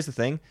 okay, here's the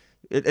thing.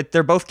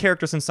 They're both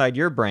characters inside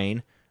your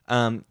brain.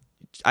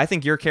 I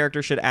think your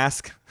character should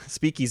ask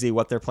Speakeasy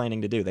what they're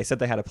planning to do. They said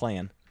they had a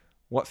plan.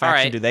 What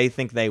faction do they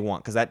think they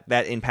want? Because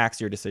that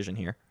impacts your decision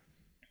here.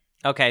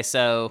 Okay,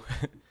 so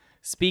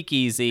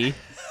Speakeasy,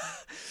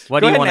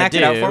 what do you want to do? Go ahead and act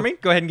it out for me.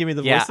 Go ahead and give me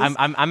the voices. Yeah,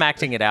 I'm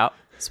acting it out.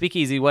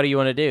 Speakeasy, what do you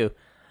want to do?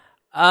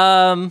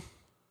 I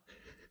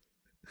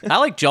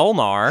like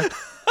Jolnar.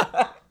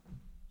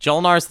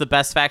 Jolnar's the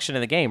best faction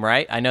in the game,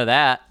 right? I know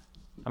that.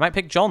 I might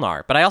pick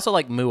Jolnar, but I also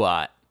like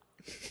Muat.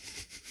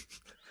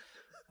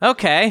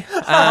 Okay.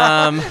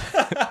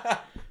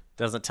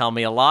 Doesn't tell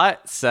me a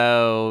lot,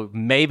 so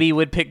maybe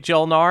would pick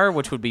Jolnar,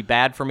 which would be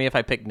bad for me if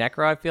I picked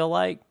Necro, I feel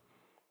like.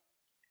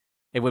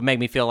 It would make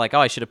me feel like, oh,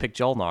 I should have picked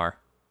Jolnar.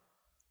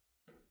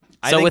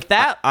 With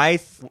that, I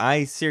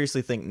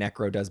seriously think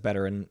Necro does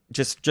better, and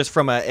just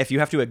from if you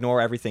have to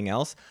ignore everything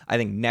else, I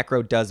think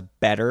Necro does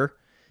better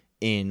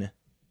in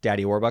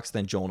Daddy Warbucks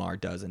than Jolnar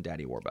does in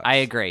Daddy Warbucks. I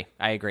agree,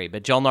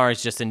 but Jolnar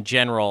is just in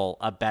general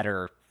a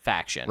better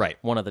faction, right?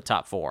 One of the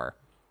top 4.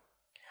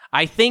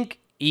 I think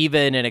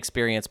even an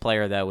experienced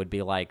player though would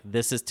be like,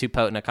 this is too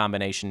potent a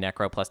combination,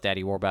 Necro plus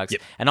Daddy Warbucks,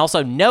 and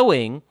also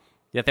knowing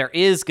that there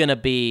is going to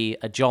be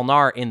a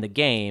Jolnar in the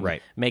game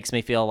makes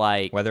me feel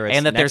like, whether it's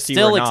and that there's next to you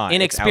still or not,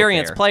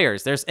 inexperienced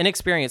players. There's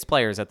inexperienced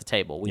players at the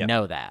table. We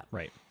know that.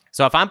 Right.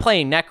 So if I'm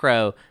playing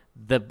Necro,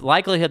 the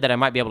likelihood that I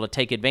might be able to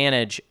take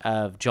advantage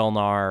of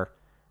Jolnar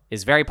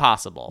is very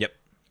possible. Yep.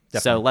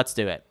 Definitely. So let's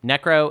do it.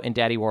 Necro and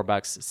Daddy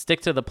Warbucks, stick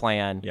to the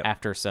plan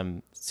after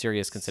some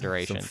serious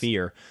consideration. Some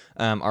fear.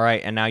 All right,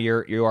 and now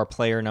you are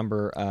player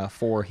number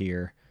 4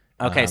 here.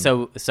 Okay,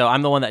 so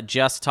I'm the one that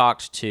just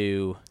talked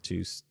to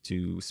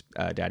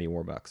Daddy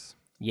Warbucks.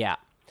 Yeah.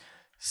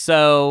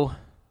 So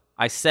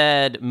I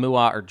said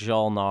Muat or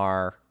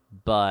Jolnar,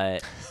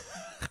 but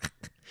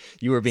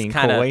you were being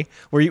coy.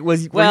 Were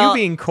you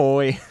being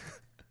coy?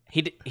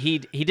 He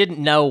didn't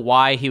know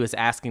why he was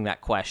asking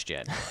that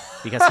question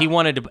because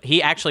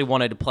he actually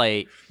wanted to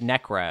play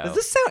Necro.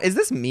 Is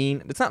this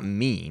mean? It's not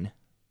mean.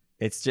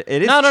 It is true.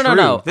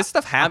 No. This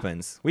stuff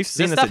happens. We've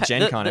seen this at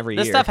Gen Con every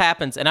year. This stuff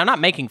happens, and I'm not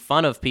making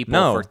fun of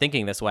people for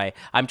thinking this way.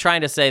 I'm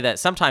trying to say that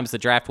sometimes the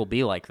draft will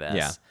be like this.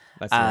 Yeah,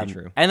 that's very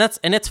true. And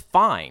it's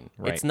fine.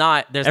 Right. It's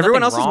not. There's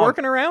everyone else nothing wrong. is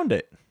working around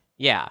it.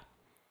 Yeah.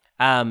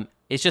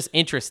 It's just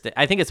interesting.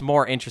 I think it's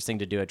more interesting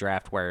to do a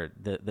draft where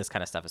this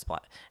kind of stuff is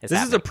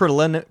This is a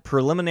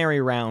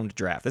preliminary round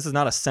draft. This is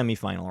not a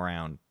semifinal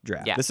round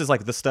draft. Yeah. This is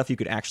like the stuff you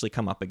could actually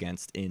come up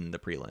against in the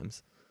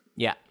prelims.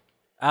 Yeah.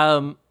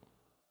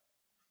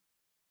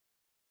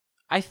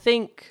 I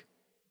think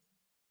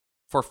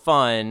for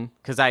fun,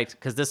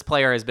 because this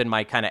player has been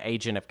my kind of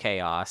agent of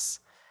chaos,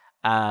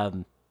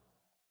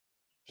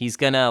 he's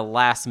gonna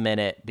last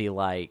minute be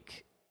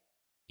like,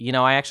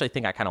 I actually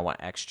think I kind of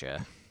want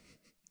extra.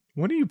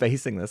 What are you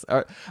basing this?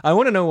 I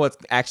want to know what's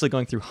actually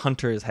going through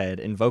Hunter's head,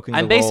 invoking.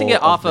 I'm basing it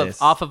off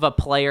of a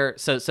player.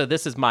 So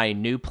this is my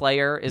new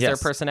player. Is their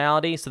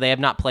personality? So they have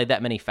not played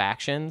that many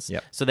factions.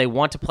 Yep. So they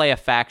want to play a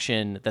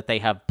faction that they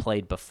have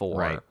played before.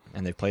 Right.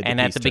 And they've played. And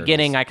at the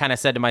beginning, I kind of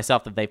said to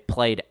myself that they've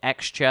played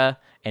Extra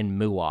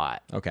and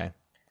Muat. Okay,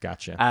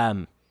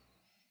 gotcha.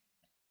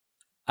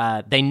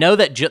 They know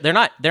that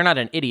they're not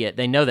an idiot.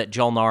 They know that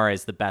Jolnar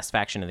is the best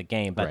faction in the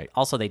game, but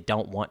also they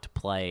don't want to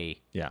play.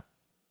 Yeah.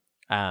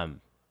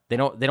 They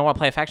don't want to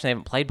play a faction they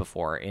haven't played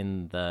before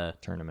in the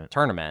tournament.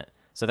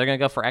 So they're going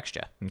to go for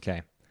Extra.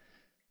 Okay.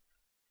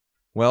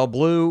 Well,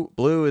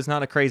 Blue is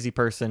not a crazy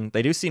person.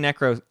 They do see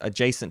Necro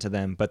adjacent to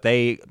them, but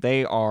they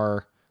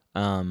are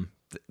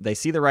they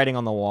see the writing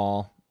on the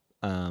wall.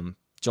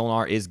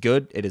 Jolnar is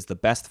good. It is the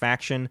best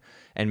faction,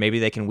 and maybe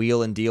they can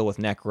wheel and deal with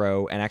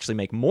Necro and actually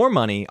make more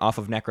money off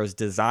of Necro's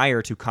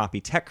desire to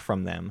copy tech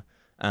from them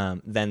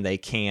than they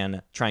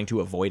can trying to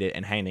avoid it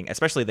and handing.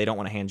 Especially, they don't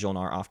want to hand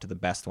Jolnar off to the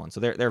best one,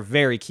 so they're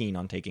very keen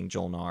on taking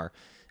Jolnar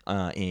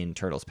in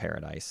Turtles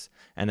Paradise.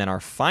 And then our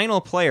final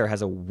player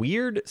has a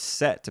weird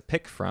set to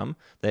pick from.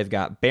 They've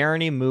got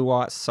Barony,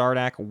 Muat,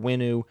 Sardak,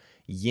 Winnu,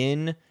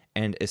 Yin,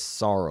 and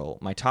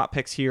Isarl. My top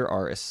picks here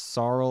are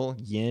Isarl,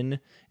 Yin,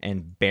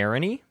 and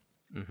Barony.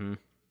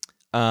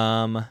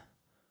 Mm-hmm.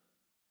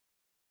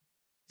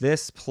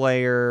 This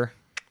player,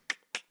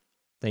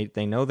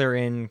 they know they're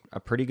in a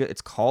pretty good.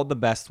 It's called the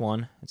best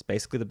one. It's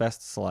basically the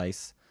best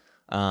slice.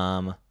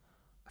 I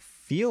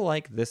feel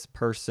like this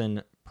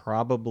person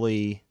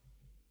probably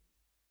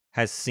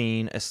has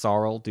seen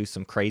Yssaril do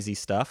some crazy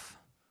stuff,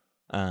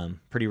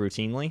 pretty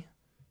routinely,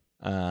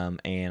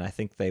 and I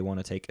think they want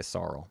to take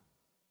Yssaril,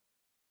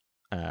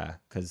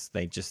 because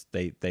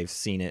they've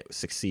seen it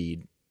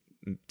succeed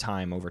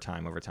time over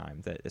time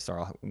that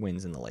Yssaril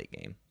wins in the late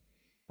game.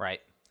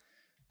 Right.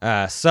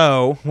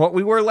 So what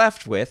we were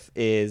left with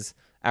is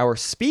our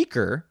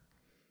speaker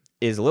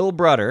is Lil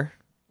Brudder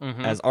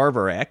as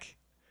Arborek.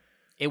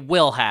 It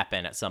will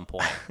happen at some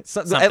point.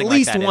 So, at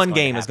least like one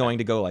game is going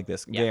to go like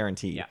this,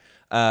 guaranteed.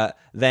 Yeah.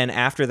 Then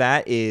after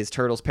that is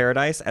Turtles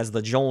Paradise as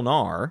the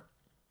Jolnar.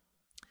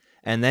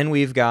 And then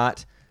we've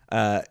got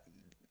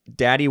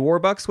Daddy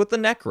Warbucks with the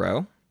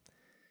Necro,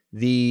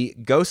 the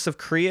Ghosts of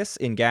Creus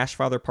in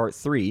Gashfather Part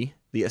 3,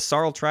 the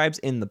Yssaril Tribes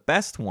in the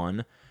best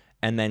one,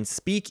 and then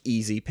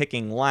Speakeasy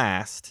picking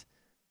last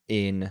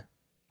in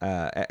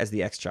as the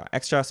Xjaw.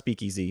 Xjaw,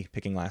 Speakeasy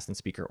picking last in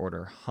speaker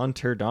order.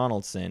 Hunter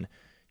Donaldson.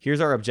 Here's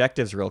our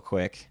objectives real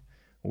quick.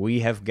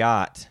 We have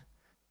got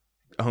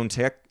own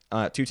tech,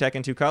 2 tech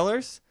and 2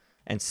 colors,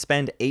 and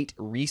spend 8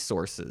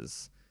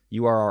 resources.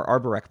 You are our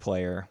Arborek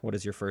player. What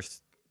is your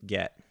first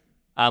get?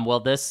 Well,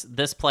 this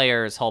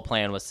player's whole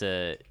plan was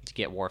to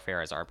get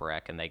Warfare as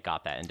Arborek, and they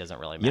got that, and doesn't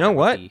really matter. You know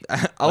what?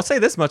 I'll say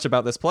this much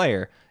about this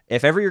player.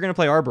 If ever you're going to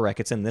play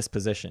Arborek, it's in this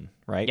position,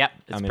 right? Yep,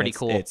 it's pretty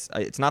cool.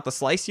 It's not the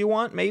slice you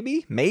want,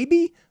 maybe,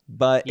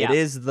 but it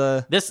is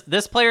the...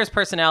 This player's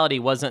personality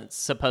wasn't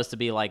supposed to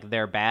be like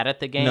they're bad at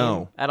the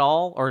game at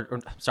all, or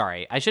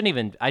sorry, I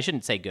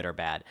shouldn't say good or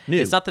bad. New.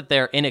 It's not that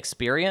they're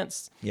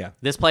inexperienced. Yeah.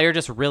 This player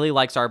just really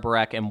likes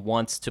Arborek and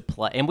wants to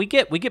play, and we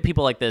get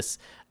people like this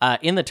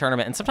in the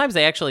tournament, and sometimes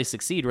they actually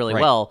succeed really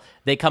well.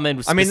 They come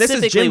in specifically this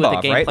is Jimbov, with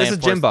a game right? plan. This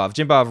is Jimbov.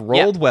 Jimbov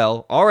rolled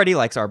well, already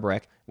likes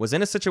Arborek, was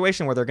in a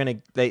situation where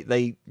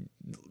they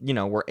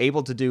were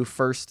able to do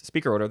first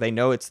speaker order. They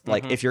know it's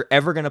like, if you're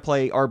ever going to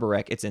play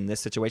Arborek, it's in this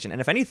situation. And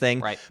if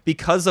anything,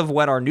 because of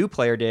what our new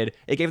player did,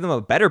 it gave them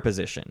a better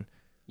position.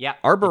 Yeah,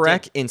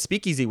 Arborek in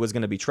Speakeasy was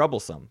going to be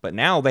troublesome, but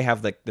now they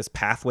have this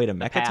pathway to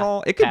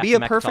Mechatol. It could be a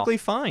perfectly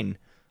fine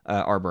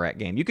Arborek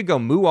game. You could go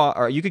Muwa,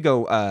 or you could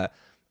go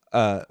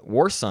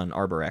Warsun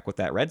Arborek with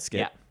that red skip.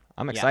 Yeah.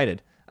 I'm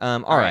excited. All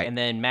right. And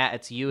then Matt,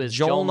 it's you as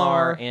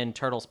Jolnar in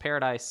Turtles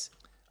Paradise.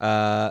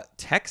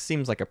 Tech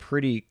seems like a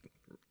pretty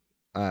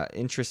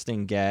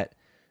interesting get.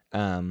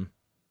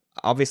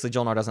 Obviously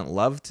Jolnar doesn't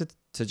love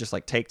to just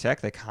like take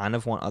tech. They kind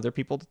of want other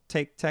people to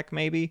take tech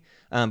maybe.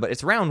 But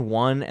it's round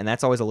 1, and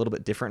that's always a little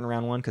bit different in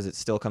round 1 because it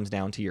still comes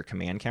down to your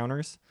command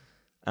counters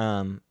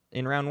in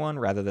round 1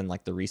 rather than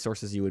like the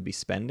resources you would be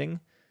spending.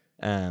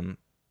 And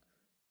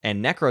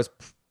Necro's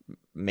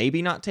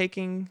maybe not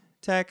taking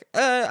tech.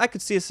 I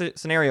could see a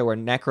scenario where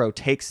Necro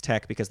takes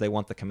tech because they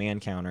want the command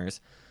counters.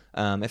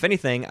 If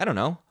anything, I don't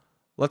know.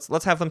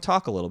 Let's have them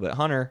talk a little bit.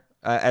 Hunter,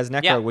 as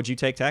Necro, would you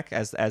take tech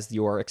as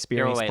your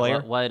experienced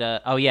player?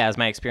 As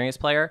my experienced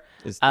player.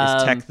 Is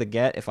tech the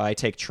get if I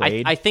take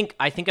trade? I think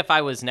if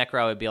I was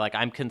Necro, it'd be like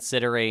I'm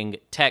considering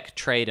tech,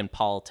 trade, and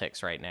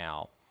politics right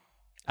now.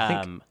 I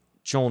think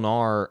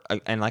Jolnar,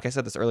 and like I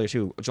said this earlier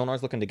too,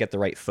 Jolnar's looking to get the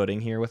right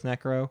footing here with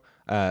Necro,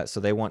 so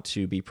they want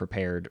to be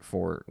prepared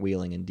for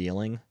wheeling and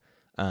dealing.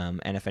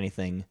 And if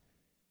anything,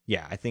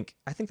 I think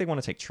they want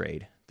to take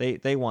trade.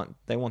 They want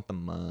the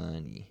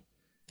money.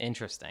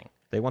 Interesting.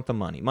 They want the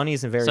money. Money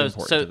is very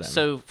important to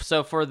them.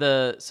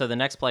 So the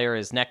next player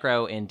is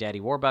Necro and Daddy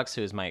Warbucks,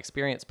 who is my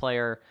experienced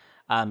player.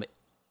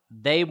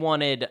 They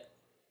wanted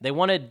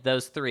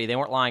those 3. They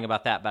weren't lying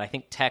about that, but I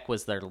think tech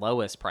was their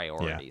lowest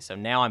priority. Yeah. So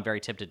now I'm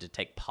very tempted to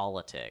take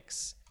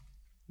politics,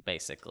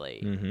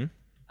 basically.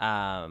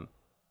 Mm-hmm.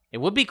 It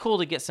would be cool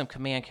to get some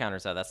command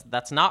counters though.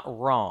 That's not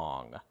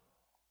wrong.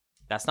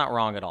 That's not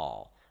wrong at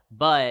all.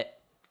 But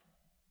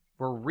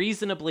we're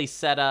reasonably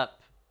set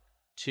up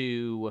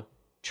to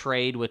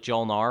trade with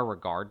Jolnar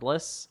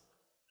regardless.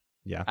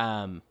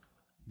 Yeah.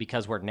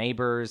 Because we're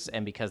neighbors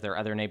and because their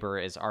other neighbor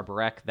is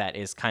Arborek, that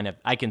is kind of,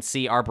 I can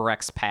see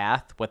Arborek's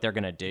path, what they're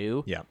going to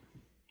do. Yeah.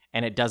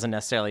 And it doesn't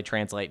necessarily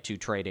translate to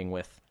trading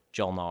with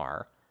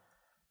Jolnar.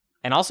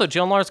 And also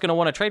Jolnar's going to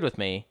want to trade with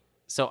me.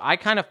 So I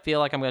kind of feel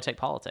like I'm going to take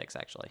politics,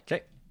 actually.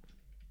 Okay.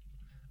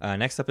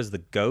 Next up is the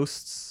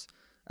Ghosts.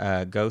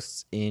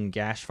 Ghosts in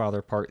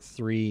Gashfather Part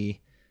 3.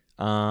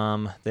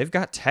 They've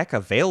got tech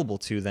available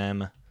to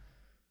them.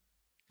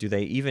 Do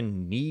they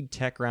even need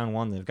tech round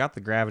 1? They've got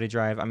the gravity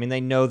drive. I mean,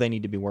 they know they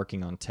need to be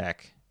working on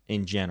tech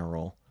in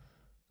general.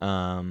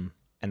 And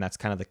that's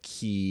kind of the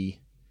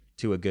key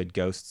to a good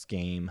Ghosts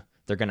game.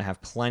 They're going to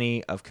have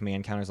plenty of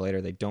command counters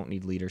later. They don't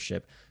need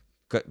leadership.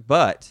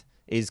 But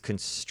is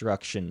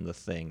construction the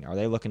thing? Are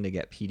they looking to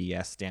get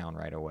PDS down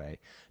right away?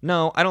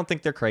 No, I don't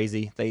think they're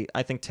crazy.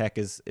 I think tech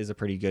is a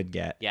pretty good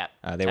get. Yeah.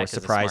 They were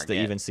surprised to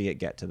even see it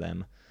get to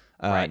them.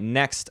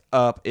 Next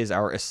up is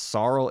our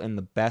Yssaril in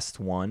the best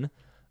one.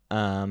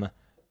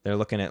 They're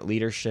looking at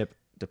leadership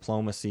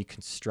Diplomacy,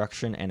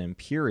 Construction, and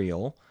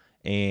Imperial.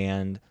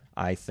 And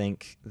I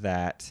think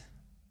that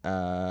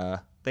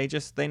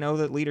they know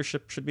that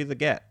leadership should be the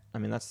get. I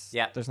mean, there's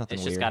nothing it's weird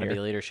just got to here.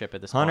 be leadership at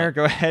this Hunter, point.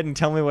 go ahead and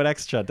tell me what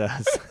Extra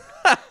does.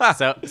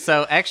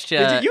 So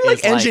Extra, you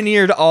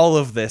engineered all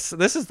of this.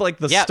 This is like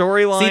the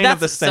storyline of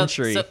the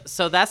century.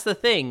 So that's the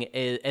thing,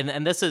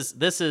 and this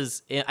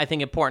is I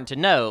think important to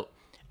note.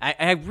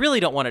 I really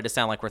don't want it to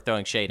sound like we're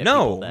throwing shade at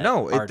people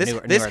that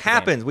this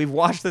happens. We've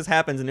watched this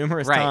happen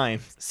numerous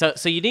times.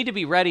 So you need to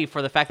be ready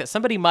for the fact that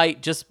somebody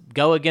might just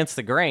go against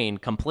the grain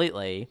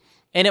completely.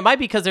 And it might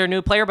be because they're a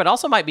new player, but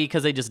also might be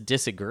because they just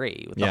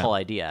disagree with the whole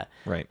idea.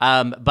 Right.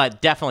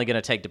 But definitely going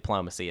to take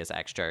Diplomacy as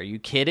Extra. Are you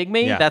kidding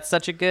me? Yeah. That's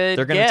such a good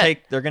They're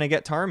gonna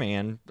get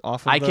Tarman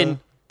off of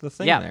the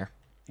thing there.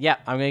 Yeah,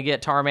 I'm going to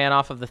get Tarman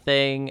off of the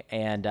thing,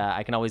 and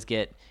I can always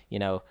get,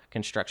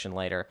 Construction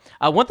later.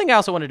 One thing I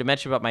also wanted to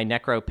mention about my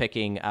Necro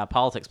picking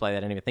politics play that I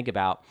didn't even think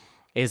about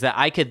is that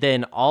I could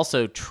then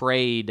also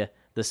trade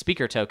the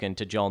speaker token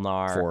to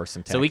Jol-Nar, for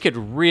some tech. So we could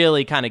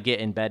really kind of get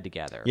in bed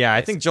together. Yeah,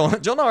 I think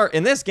Jol-Nar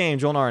in this game,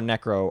 Jol-Nar and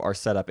Necro are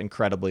set up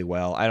incredibly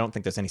well. I don't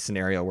think there's any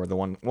scenario where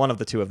one of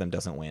the two of them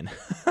doesn't win.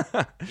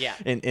 Yeah.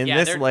 in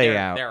this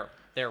layout,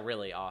 they're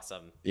really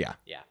awesome. Yeah.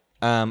 Yeah.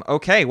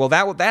 Okay, well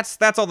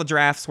that's all the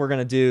drafts we're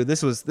gonna do.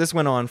 This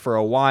went on for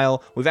a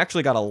while. We've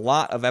actually got a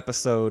lot of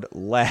episode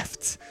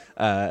left,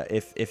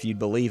 if you'd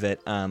believe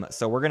it.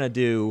 So we're gonna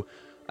do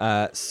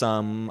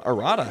some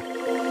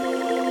errata.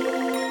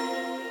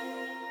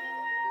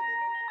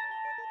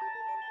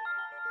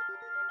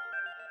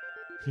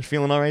 You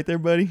feeling all right there,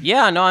 buddy?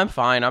 Yeah, no, I'm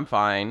fine.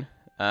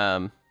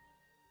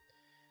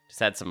 Just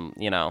had some,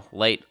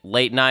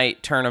 late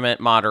night tournament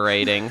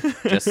moderating.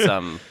 Just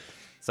some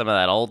of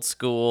that old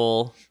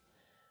school.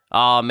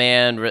 Oh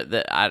man,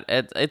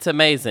 it's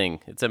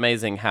amazing. It's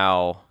amazing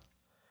how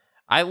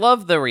I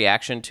love the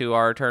reaction to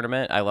our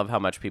tournament. I love how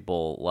much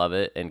people love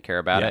it and care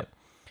about it.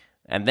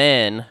 And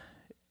then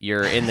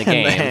you're in the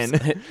games,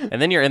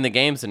 and then you're in the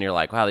games, and you're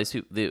like, wow, these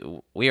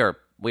people, we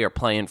are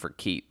playing for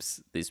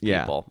keeps. These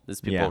people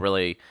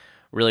really,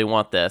 really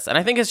want this. And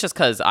I think it's just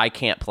because I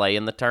can't play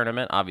in the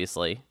tournament,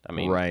 obviously. I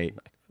mean, right.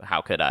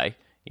 How could I?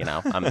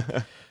 I'm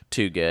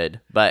too good.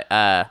 But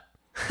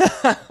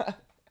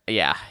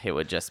yeah, it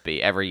would just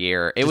be every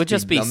year. It would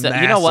just be you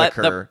know what?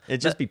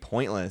 It'd just be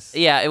pointless.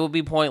 Yeah, it would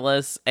be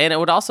pointless. And it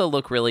would also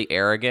look really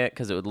arrogant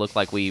because it would look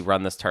like we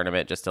run this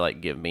tournament just to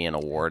give me an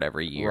award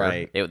every year.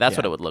 Right. That's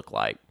what it would look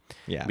like.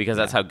 Yeah. Because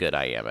that's how good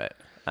I am at.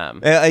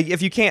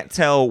 If you can't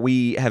tell,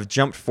 we have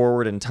jumped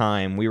forward in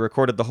time. We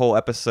recorded the whole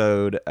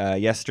episode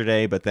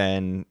yesterday, but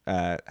then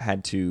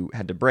had to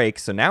break.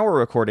 So now we're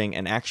recording,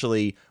 and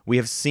actually we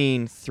have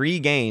seen 3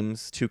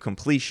 games to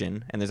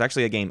completion, and there's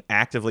actually a game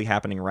actively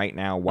happening right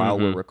now while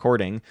we're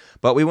recording.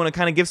 But we want to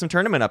kind of give some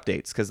tournament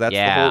updates because that's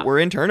the whole. We're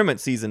in tournament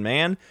season,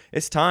 man.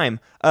 It's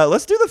time.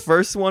 Let's do the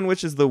first one,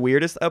 which is the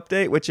weirdest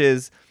update, which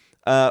is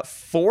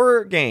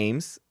 4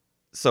 games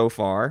so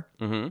far.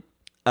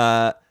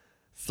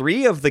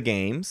 3 of the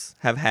games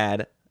have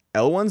had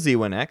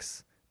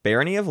L1Z1X,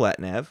 Barony of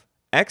Letnev,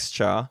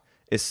 Xcha,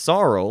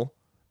 Isarl,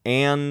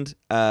 and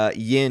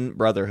Yin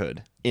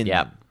Brotherhood in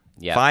them.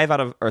 Yeah.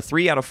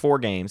 3 out of 4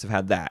 games have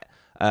had that.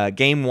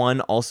 Game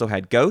 1 also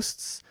had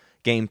Ghosts.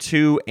 Game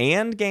 2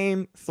 and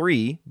Game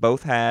 3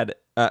 both had...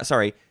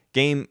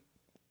 Game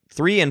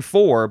 3 and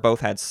 4 both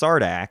had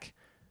Sardak.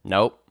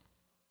 Nope.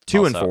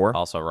 2 and 4.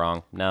 Also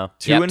wrong. No.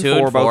 2 and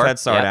 4 both had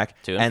Sardak. Yep.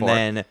 2 and 4.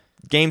 Then...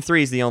 Game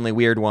 3 is the only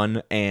weird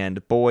one,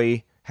 and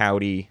boy,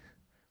 howdy,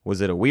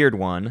 was it a weird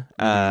one.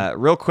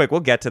 Real quick,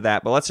 we'll get to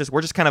that, but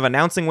we're just kind of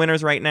announcing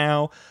winners right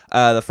now.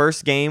 The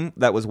first game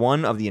that was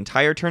won of the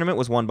entire tournament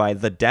was won by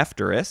the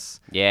Defterus.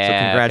 Yeah,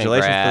 so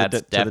congratulations to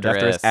the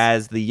Defterus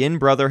as the Yin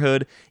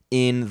Brotherhood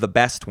in the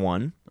best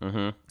one.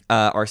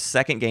 Our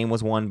second game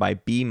was won by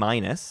B-,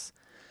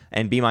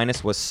 and B-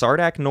 was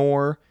Sardak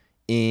Nor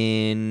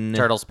in...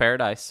 Turtles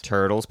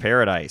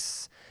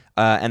Paradise.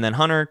 And then,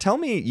 Hunter, tell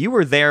me, you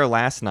were there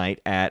last night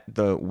at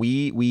the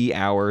wee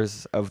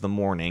hours of the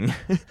morning.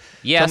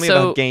 Yeah, tell me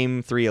about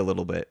Game 3 a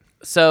little bit.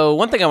 So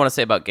one thing I want to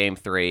say about Game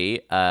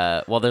 3,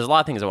 well, there's a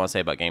lot of things I want to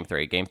say about Game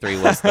 3. Game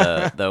 3 was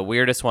the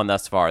weirdest one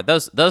thus far.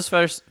 Those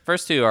first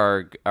 2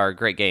 are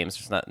great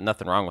games. There's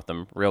nothing wrong with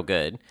them. Real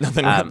good.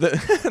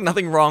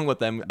 Nothing wrong with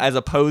them as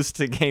opposed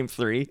to Game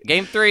 3.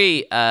 Game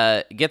 3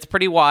 gets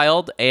pretty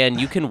wild, and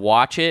you can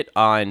watch it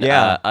on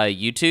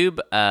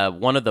YouTube.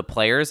 One of the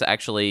players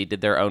actually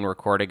did their own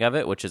recording of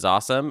it, which is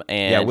awesome.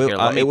 And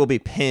it will be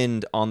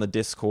pinned on the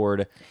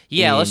Discord.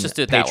 Yeah, let's just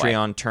do it that way.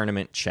 Patreon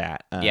tournament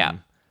chat. Yeah.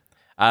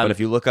 But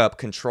if you look up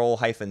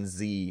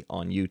Control-Z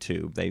on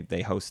YouTube,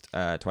 they host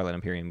Twilight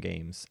Imperium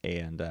games,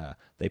 and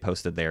they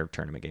posted their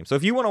tournament game. So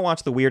if you want to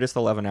watch the weirdest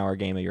 11-hour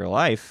game of your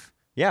life,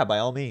 yeah, by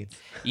all means.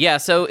 Yeah,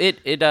 so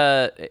it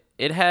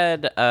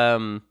had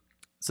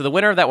so the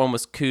winner of that one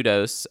was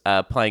Kudos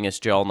playing as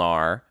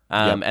Jol-Nar.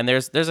 And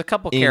there's a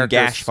couple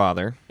characters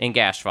in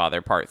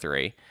Gashfather Part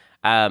 3.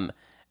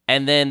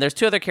 And then there's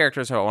 2 other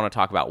characters who I want to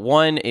talk about.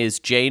 One is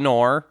Jay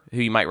Nor,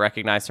 who you might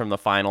recognize from the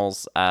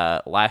finals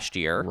last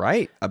year.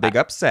 Right, a big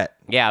upset.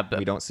 Yeah,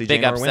 we don't see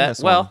big Jay Nor upset. win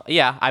this well, one.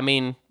 yeah, I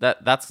mean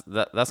that's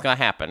gonna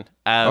happen.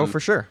 For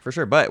sure.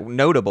 But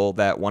notable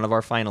that one of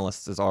our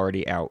finalists is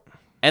already out.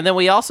 And then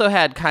we also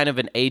had kind of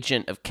an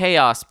Agent of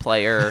Chaos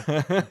player,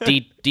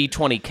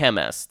 D20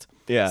 Chemist.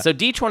 Yeah. So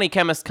D20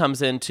 Chemist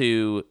comes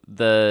into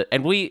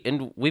and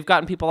we've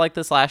gotten people like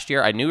this last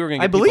year. I knew we were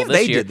going to get I believe people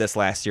this they year. did this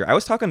last year. I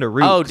was talking to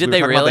Root. Oh, did we were they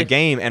talking really? About the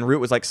game, and Root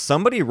was like,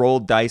 somebody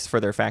rolled dice for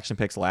their faction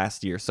picks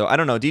last year. So I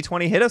don't know.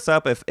 D20, hit us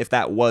up if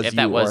that was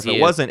you, or if it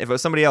wasn't. If it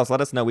was somebody else, let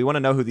us know. We want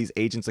to know who these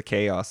Agents of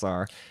Chaos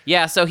are.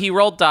 Yeah. So he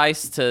rolled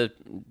dice to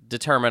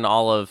determine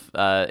all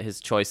of his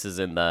choices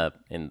in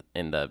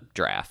the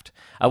draft,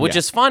 which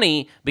is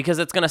funny because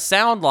it's going to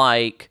sound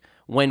like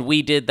when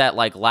we did that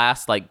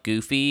last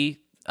goofy.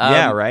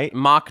 Right.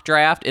 Mock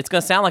draft. It's going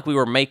to sound like we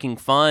were making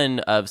fun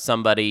of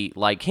somebody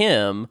like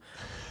him,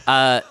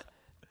 but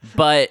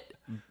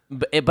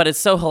it's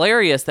so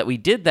hilarious that we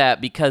did that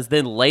because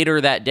then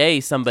later that day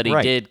somebody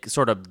did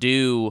sort of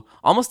do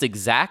almost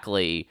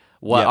exactly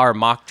what our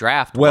mock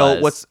draft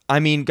was.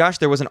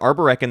 There was an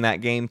Arborek in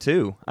that game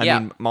too. I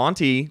mean,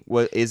 Monty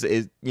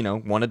is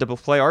wanted to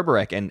play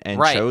Arborek and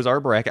chose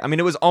Arborek. I mean,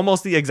 it was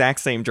almost the exact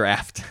same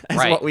draft as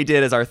what we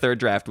did as our third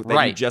draft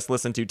that you just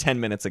listened to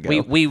 10 minutes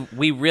ago.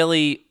 We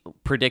really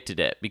predicted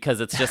it because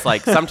it's just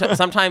like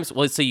sometimes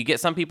so you get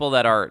some people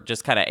that are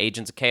just kind of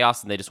Agents of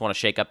Chaos and they just want to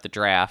shake up the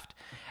draft,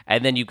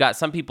 and then you've got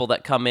some people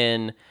that come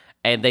in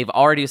and they've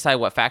already decided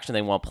what faction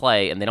they want to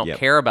play, and they don't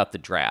care about the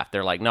draft.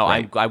 They're like, no,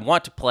 I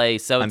want to play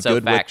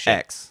so-and-so faction. With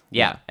X.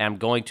 Yeah, and I'm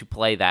going to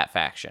play that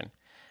faction.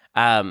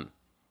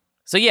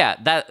 So yeah,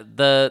 that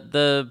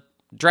the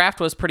draft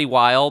was pretty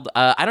wild.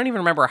 I don't even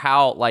remember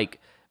how,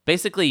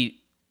 basically...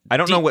 I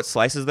don't know what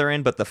slices they're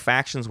in, but the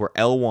factions were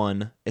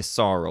L1,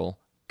 Isarl,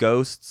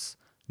 Ghosts,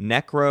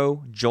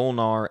 Necro,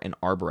 Jolnar, and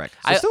Arborek.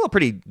 So still a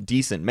pretty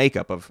decent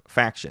makeup of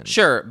factions.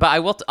 Sure, but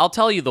I'll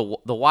tell you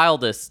the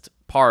wildest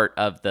part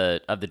of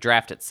the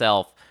draft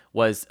itself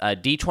was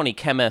D20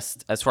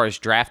 Chemist, as far as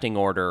drafting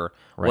order,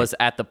 was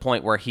at the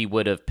point where he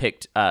would have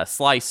picked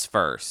Slice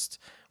first,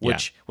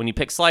 which when you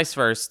pick Slice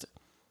first,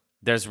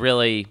 there's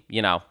really,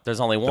 there's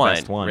only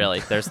one,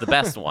 really. There's the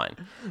best one.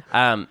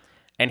 And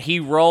he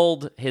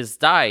rolled his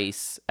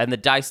dice, and the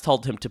dice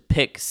told him to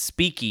pick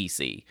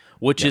Speakeasy,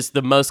 which is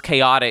the most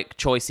chaotic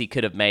choice he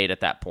could have made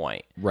at that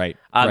point. Right.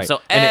 So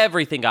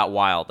everything got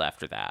wild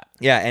after that.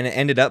 Yeah, and it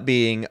ended up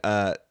being...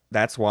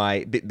 that's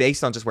why,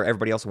 based on just where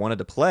everybody else wanted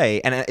to play,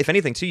 and if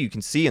anything, too, you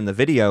can see in the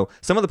video,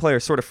 some of the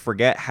players sort of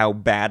forget how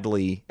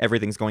badly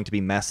everything's going to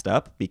be messed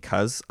up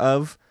because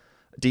of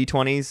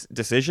D20's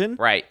decision.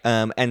 Right.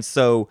 And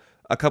so,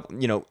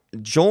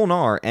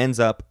 Jolnar ends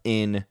up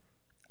in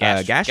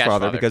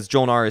Gashfather because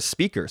Jolnar is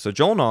Speaker. So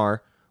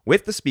Jolnar,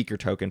 with the Speaker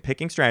token,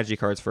 picking strategy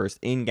cards first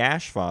in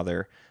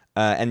Gashfather,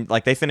 and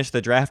they finished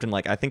the draft, and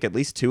I think at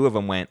least 2 of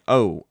them went,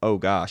 oh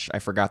gosh, I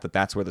forgot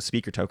that's where the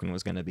Speaker token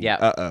was going to be.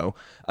 Yeah.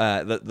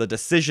 The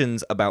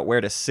decisions about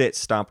where to sit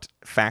stopped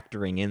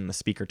factoring in the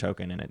Speaker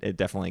token, and it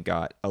definitely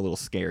got a little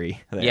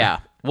scary there. Yeah.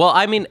 Well,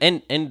 I mean,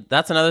 and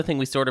that's another thing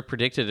we sort of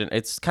predicted, and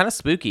it's kind of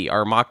spooky,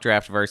 our mock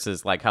draft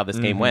versus how this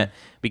game went,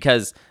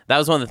 because that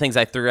was one of the things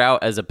I threw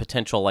out as a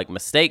potential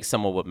mistake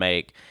someone would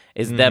make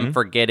is them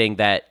forgetting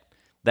that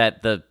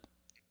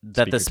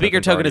the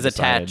speaker token is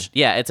attached.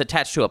 Yeah, it's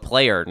attached to a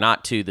player,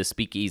 not to the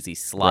Speakeasy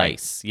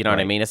slice. Right. You know what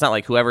I mean? It's not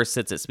like whoever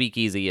sits at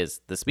Speakeasy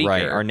is the speaker.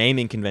 Right. Our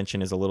naming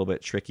convention is a little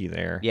bit tricky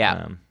there.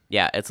 Yeah.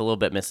 Yeah, it's a little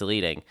bit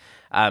misleading.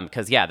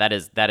 Because that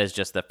is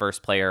just the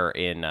first player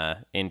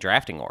in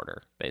drafting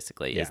order,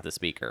 basically, is the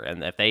speaker.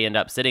 And if they end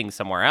up sitting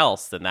somewhere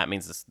else, then that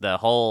means the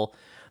whole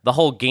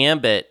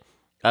gambit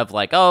of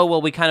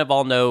we kind of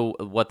all know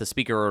what the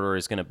speaker order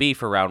is going to be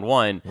for round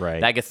 1.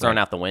 Right. That gets thrown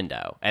out the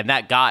window. And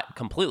that got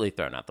completely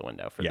thrown out the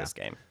window for this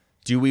game.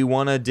 Do we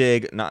want to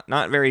dig,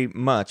 not very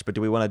much, but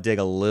do we want to dig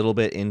a little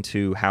bit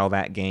into how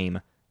that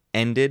game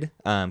ended?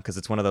 Because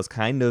it's one of those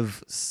kind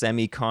of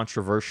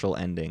semi-controversial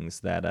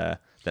endings that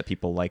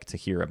people like to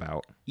hear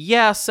about.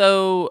 Yeah,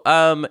 so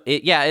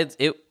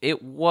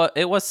it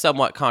was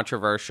somewhat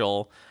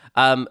controversial.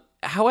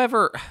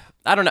 However,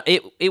 I don't know.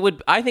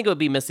 I think it would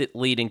be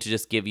misleading to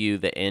just give you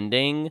the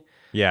ending.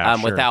 Yeah,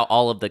 sure. Without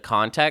all of the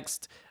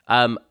context.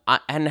 And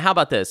how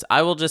about this?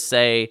 I will just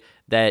say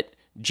that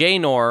Jay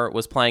Nor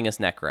was playing as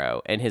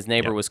Necro, and his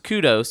neighbor was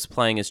Kudos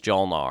playing as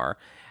Jolnar,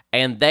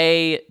 and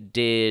they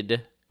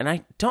did. And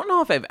I don't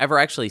know if I've ever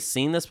actually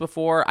seen this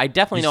before. I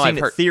definitely know I've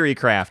heard theory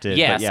crafted.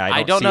 Yes, but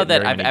I don't know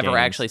that I've ever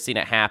actually seen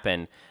it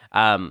happen.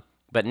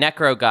 But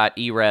Necro got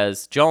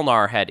E-Res,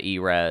 Jolnar had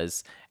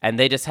E-Res, and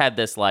they just had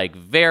this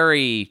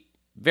very,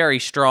 very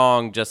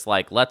strong, just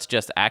let's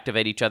just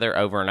activate each other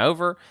over and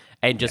over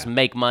and just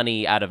make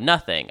money out of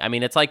nothing. I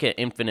mean, it's like an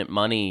infinite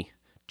money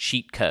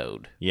cheat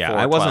code. Yeah,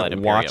 I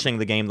wasn't watching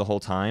the game the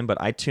whole time, but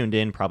I tuned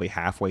in probably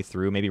halfway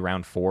through, maybe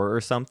round 4 or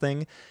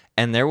something,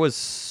 and there was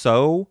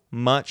so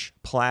much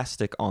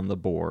plastic on the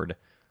board.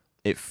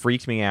 It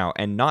freaked me out.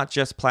 And not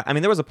just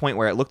there was a point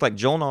where it looked like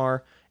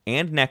Jolnar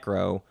and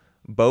Necro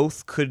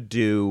both could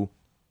do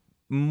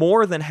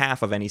more than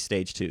half of any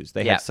stage 2s.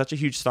 They had such a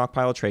huge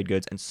stockpile of trade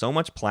goods and so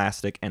much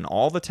plastic and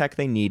all the tech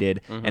they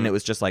needed, and it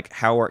was just like,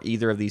 how are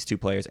either of these two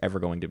players ever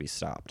going to be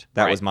stopped?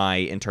 That was my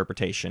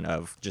interpretation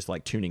of just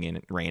like tuning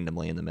in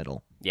randomly in the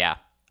middle. Yeah.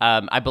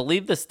 I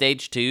believe the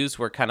stage 2s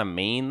were kind of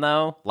mean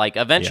though. Like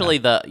eventually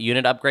the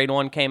unit upgrade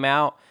one came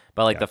out,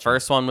 but like the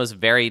first one was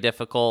very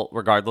difficult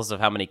regardless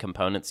of how many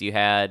components you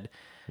had.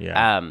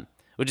 Yeah.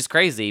 Which is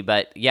crazy,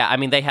 but yeah, I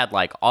mean, they had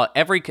like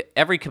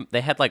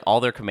they had like all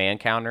their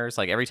command counters.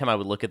 Like every time I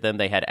would look at them,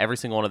 they had every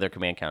single one of their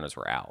command counters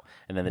were out,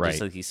 and then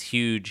just like these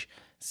huge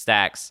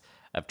stacks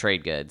of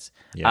trade goods.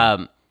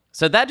 Yeah.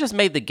 So that just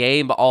made the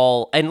game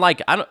all, and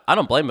like I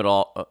don't blame it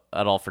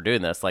at all for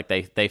doing this. Like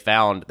they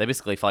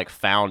basically like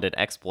found an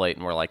exploit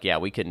and were like, yeah,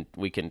 we can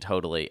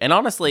totally. And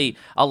honestly,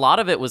 a lot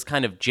of it was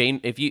kind of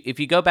if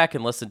you go back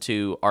and listen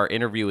to our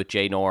interview with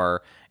Jay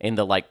Nor in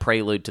the like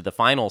prelude to the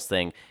finals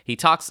thing, he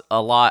talks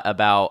a lot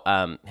about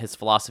his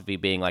philosophy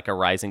being like a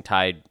rising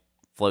tide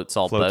floats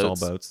all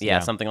boats. Yeah,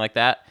 something like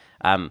that.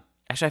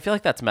 Actually, I feel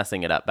like that's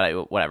messing it up,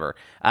 but whatever.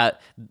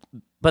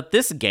 But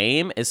this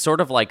game is sort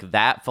of like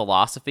that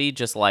philosophy,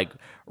 just like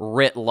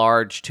writ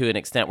large to an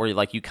extent where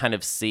like you kind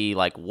of see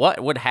like what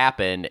would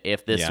happen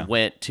if this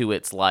went to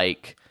its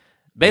like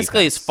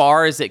basically as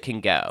far as it can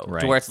go,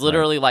 to where it's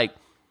literally like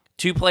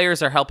two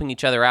players are helping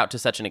each other out to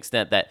such an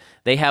extent that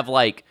they have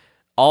like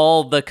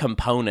all the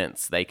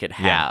components they could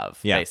have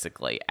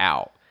basically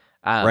out.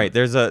 Right.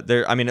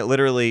 I mean, it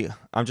literally,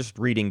 I'm just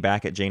reading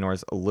back at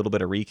Jnor's a little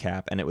bit of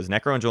recap, and it was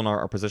Necro and Jolnar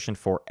are positioned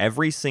for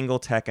every single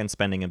tech and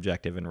spending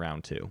objective in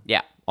round 2.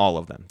 Yeah. All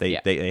of them.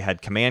 They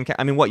had command.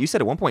 I mean, what you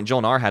said at one point,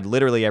 Jolnar had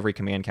literally every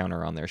command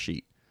counter on their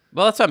sheet.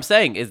 Well, that's what I'm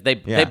saying. Is they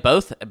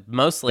both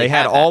mostly they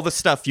had all the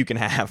stuff you can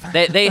have.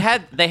 they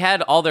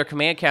had all their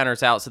command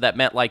counters out, so that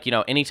meant like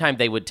anytime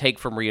they would take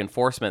from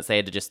reinforcements, they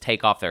had to just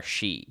take off their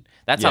sheet.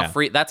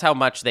 That's how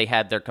much they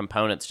had their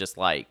components just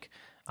like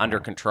under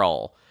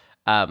control.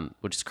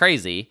 Which is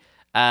crazy.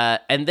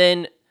 And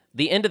then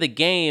the end of the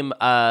game,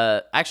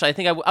 actually, I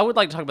think I would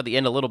like to talk about the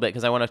end a little bit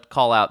because I want to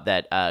call out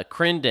that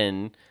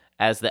Crinden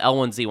as the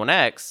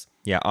L1Z1X.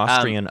 Yeah,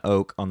 Austrian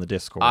Oak on the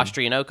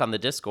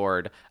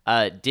Discord.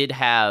 Did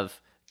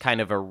have kind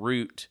of a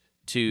route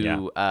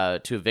to a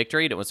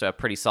victory. It was a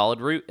pretty solid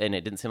route, and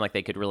it didn't seem like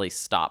they could really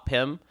stop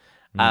him.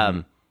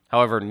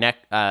 However,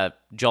 Jnor,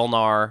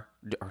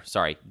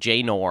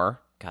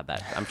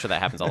 God, I'm sure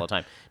that happens all the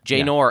time.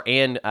 Jnor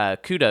and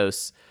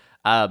Kudos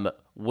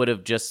would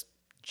have just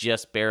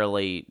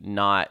barely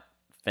not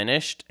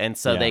finished, and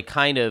so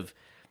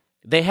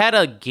they had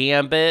a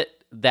gambit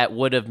that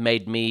would have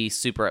made me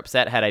super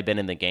upset had I been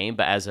in the game,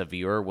 but as a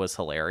viewer was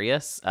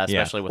hilarious,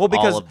 especially with all of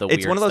the weird stuff.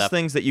 It's one of those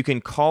things that you can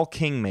call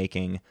king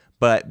making,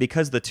 but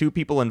because the two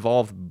people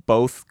involved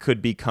both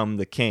could become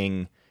the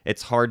king,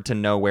 it's hard to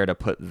know where to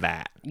put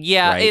that.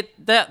 Yeah,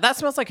 right? that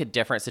smells like a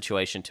different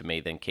situation to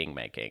me than king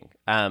making.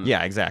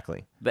 Yeah,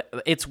 exactly.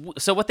 But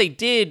so what they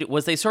did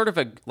was they sort of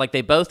like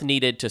they both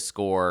needed to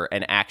score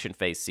an action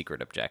phase secret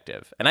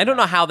objective, and I don't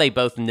know how they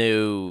both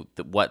knew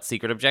what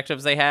secret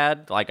objectives they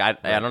had. Like I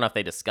don't know if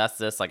they discussed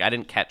this. Like I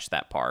didn't catch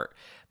that part,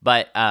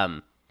 but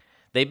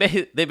they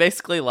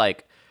basically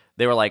like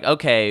they were like,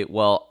 okay,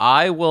 well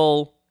I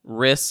will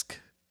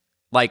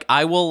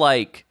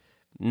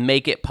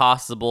make it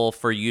possible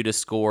for you to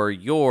score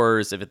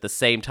yours if at the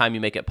same time you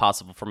make it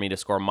possible for me to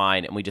score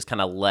mine, and we just kind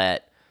of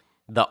let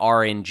the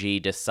RNG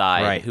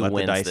decide who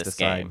wins this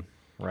game.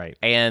 Right.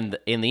 And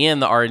in the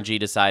end, the RNG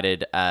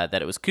decided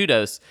that it was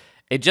Kudos.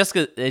 It just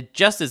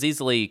as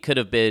easily could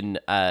have been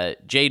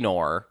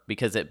Jnor,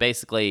 because it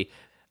basically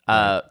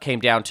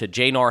came down to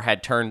Jnor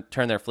had turned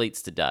their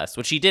fleets to dust,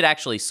 which he did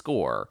actually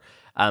score,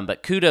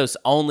 but Kudos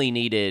only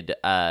needed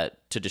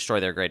to destroy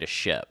their greatest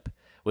ship,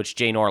 which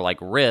Jnor like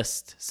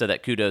risked so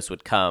that Kudos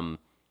would come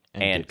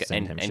and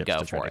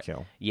go for it.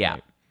 Kill. Yeah.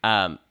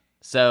 Right.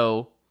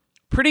 So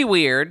pretty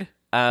weird.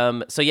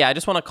 So yeah, I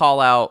just want to call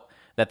out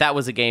that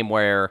was a game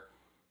where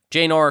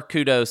Jnor,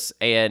 Kudos,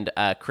 and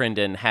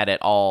Crinden had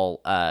it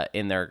all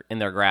in their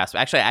grasp.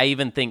 Actually, I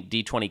even think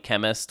D20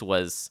 Chemist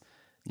was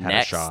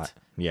next. A shot.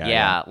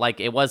 Yeah. Like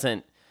it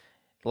wasn't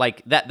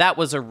like that. That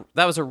was a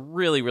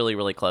really, really,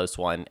 really close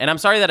one. And I'm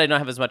sorry that I don't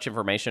have as much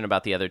information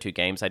about the other two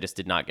games. I just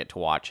did not get to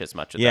watch as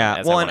much of them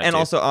as I wanted to. And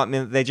also, I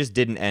mean, they just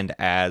didn't end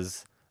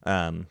as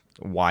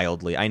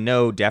wildly. I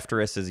know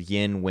Defterus's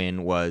Yin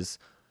win was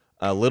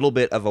a little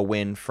bit of a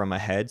win from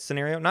ahead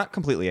scenario. Not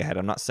completely ahead.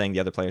 I'm not saying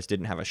the other players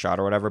didn't have a shot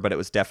or whatever, but it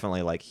was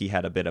definitely like he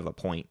had a bit of a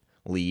point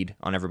lead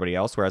on everybody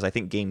else, whereas I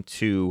think game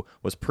 2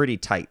 was pretty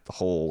tight the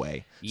whole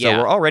way. Yeah. So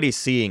we're already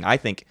seeing, I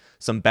think,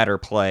 some better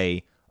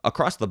play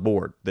across the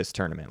board this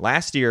tournament.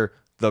 Last year,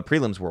 the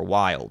prelims were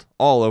wild,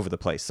 all over the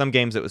place. Some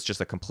games it was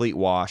just a complete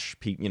wash.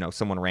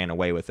 Someone ran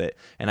away with it,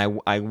 and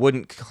I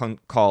wouldn't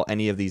call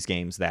any of these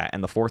games that.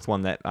 And the fourth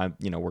one that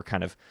we're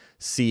kind of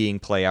seeing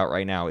play out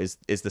right now is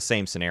the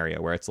same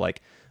scenario where it's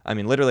like, I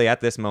mean, literally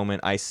at this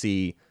moment, I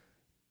see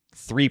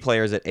 3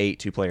 players at 8,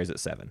 2 players at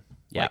 7.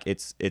 Yeah, like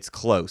it's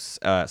close.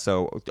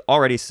 So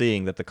already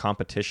seeing that the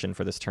competition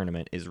for this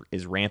tournament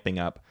is ramping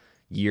up.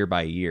 year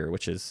by year,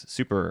 which is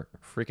super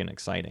freaking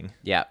exciting.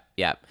 Yeah.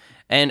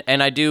 And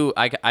I do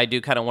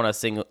kind of want to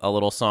sing a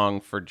little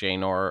song for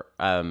Janor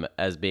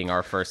as being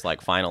our first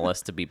like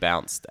finalist to be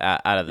bounced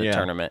out of the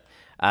tournament.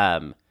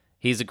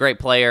 He's a great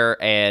player,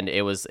 and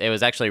it was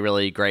actually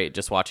really great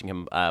just watching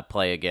him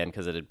play again,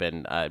 because it had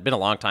been a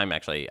long time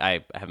actually.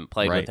 I haven't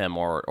played with him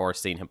or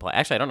seen him play.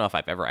 Actually, I don't know if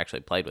I've ever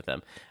actually played with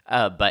him.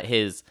 But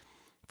his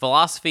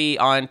philosophy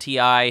on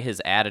TI,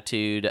 his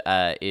attitude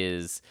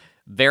is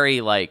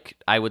very, like,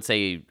 I would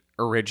say,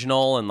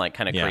 original and like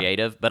kind of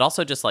creative, but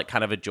also just like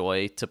kind of a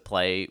joy to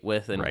play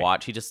with and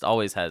watch. He just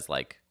always has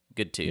like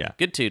good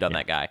tude on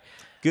that guy.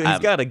 Good, he's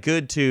got a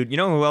good tude. You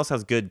know who else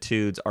has good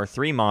tudes? Our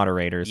 3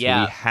 moderators. Who we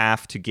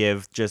have to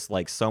give just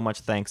like so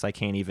much thanks. I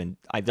can't even.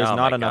 There's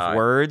not enough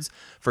words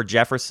for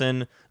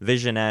Jefferson,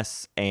 Vision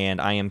S,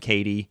 and I Am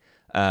Katie.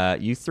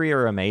 You 3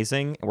 are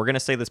amazing. We're gonna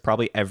say this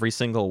probably every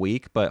single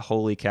week, but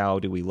holy cow,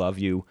 do we love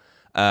you!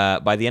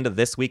 By the end of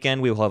this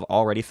weekend, we will have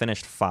already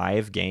finished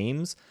 5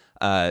 games.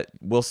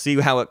 We'll see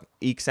how it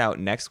ekes out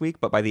next week,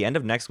 but by the end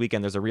of next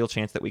weekend, there's a real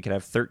chance that we could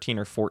have 13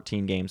 or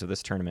 14 games of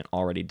this tournament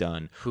already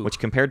done, which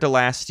compared to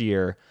last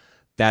year,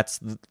 that's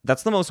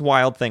the most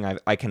wild thing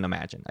I can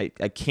imagine. I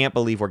can't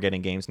believe we're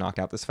getting games knocked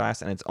out this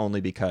fast, and it's only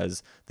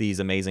because these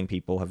amazing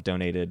people have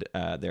donated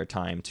their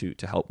time to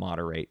help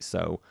moderate.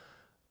 So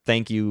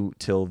thank you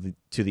to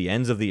the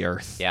ends of the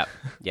earth.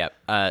 Yep.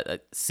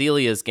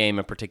 Celia's game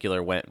in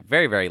particular went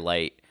very, very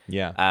late.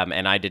 Yeah.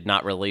 And I did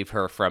not relieve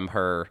her from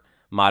her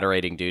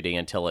moderating duty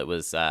until it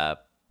was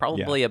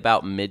probably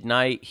about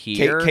midnight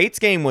here. Kate's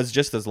game was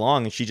just as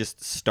long, and she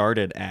just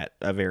started at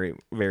a very,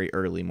 very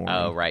early morning.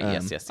 Oh, right.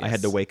 Yes. I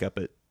had to wake up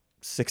at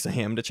 6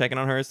 a.m. to check in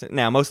on hers.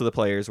 Now, most of the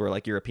players were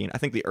like European. I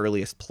think the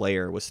earliest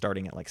player was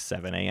starting at like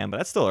 7 a.m., but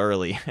that's still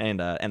early, and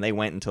they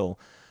went until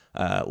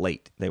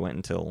late. They went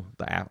until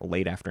the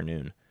late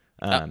afternoon.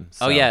 One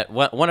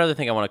other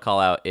thing I want to call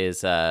out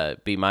is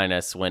B-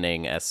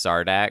 winning as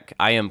Sardak.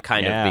 I am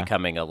kind of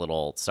becoming a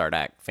little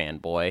Sardak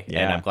fanboy,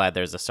 and I'm glad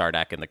there's a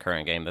Sardak in the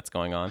current game that's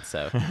going on.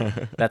 So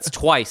that's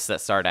twice that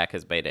Sardak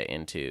has made it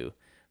into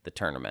the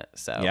tournament.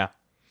 So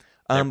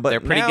but they're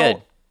pretty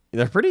good.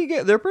 They're pretty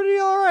good. They're pretty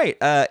all right.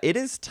 It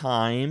is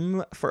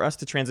time for us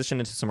to transition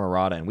into some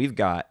errata, and we've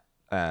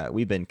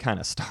been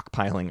kind of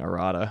stockpiling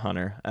errata,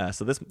 Hunter.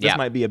 So this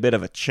might be a bit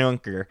of a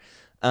chunker.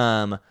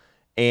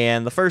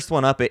 And the first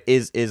one up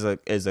is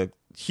a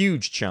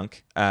huge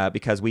chunk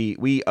because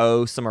we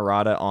owe some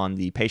errata on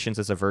the Patience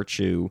is a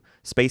Virtue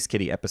Space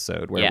Kitty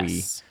episode, where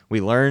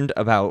we learned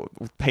about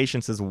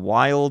Patience's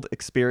wild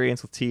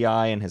experience with TI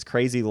and his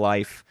crazy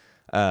life,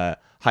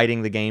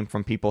 hiding the game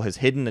from people, his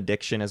hidden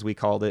addiction, as we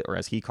called it, or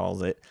as he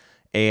calls it.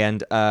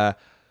 And that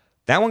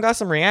one got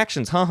some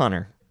reactions, huh,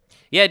 Hunter?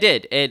 Yeah, it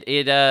did.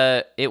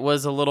 It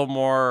was a little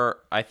more,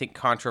 I think,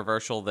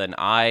 controversial than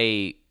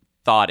I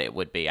thought it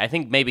would be. I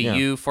think maybe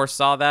you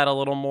foresaw that a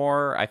little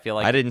more. I feel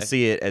like I didn't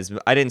see it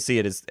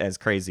as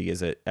crazy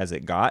as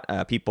it got.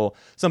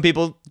 Some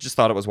people just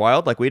thought it was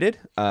wild, like we did.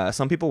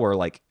 Some people were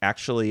like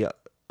actually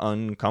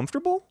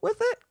uncomfortable with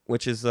it,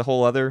 which is a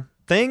whole other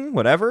thing.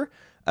 Whatever.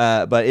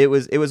 But it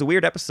was a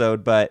weird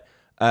episode. But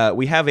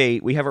we have a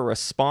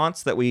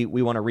response that we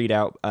want to read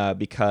out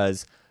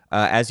because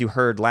as you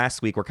heard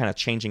last week, we're kind of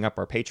changing up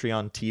our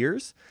Patreon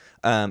tiers,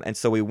 and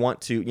so we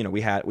want to,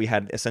 we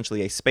had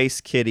essentially a Space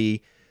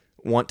Kitty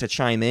want to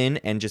chime in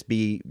and just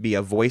be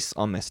a voice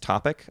on this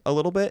topic a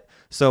little bit.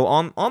 So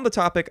on the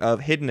topic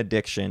of hidden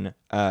addiction,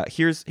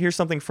 here's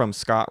something from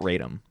Scott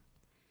Radom.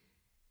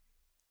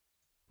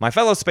 My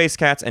fellow space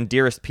cats and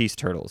dearest peace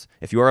turtles,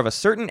 if you are of a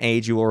certain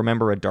age, you will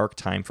remember a dark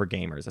time for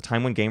gamers, a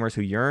time when gamers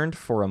who yearned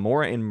for a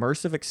more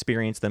immersive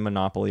experience than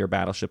Monopoly or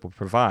Battleship would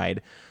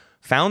provide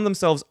found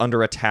themselves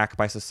under attack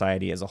by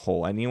society as a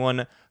whole.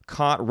 Anyone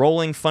caught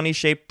rolling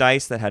funny-shaped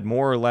dice that had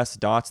more or less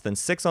dots than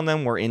 6 on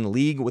them were in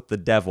league with the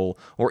devil,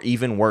 or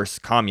even worse,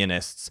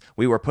 communists.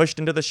 We were pushed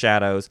into the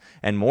shadows,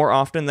 and more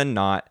often than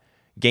not,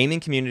 gaming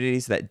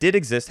communities that did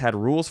exist had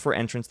rules for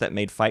entrance that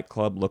made Fight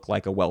Club look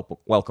like a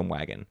welcome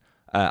wagon.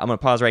 I'm going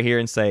to pause right here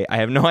and say I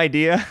have no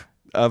idea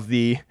of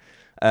the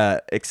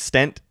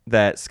extent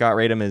that Scott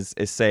Radom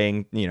is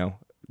saying,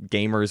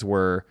 gamers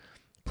were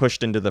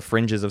pushed into the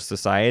fringes of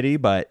society,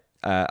 but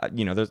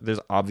there's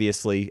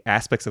obviously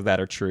aspects of that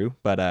are true,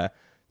 but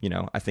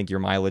I think your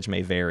mileage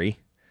may vary.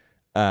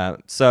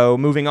 So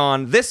moving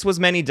on, this was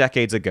many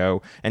decades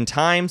ago, and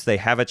times they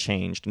have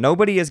changed.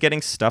 Nobody is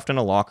getting stuffed in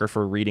a locker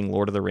for reading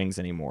Lord of the Rings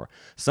anymore.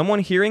 Someone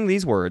hearing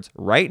these words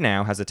right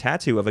now has a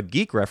tattoo of a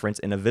geek reference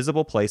in a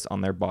visible place on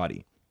their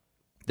body.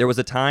 There was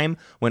a time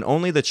when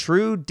only the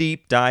true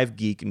deep dive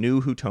geek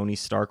knew who Tony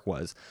Stark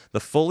was. The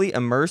fully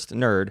immersed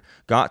nerd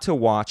got to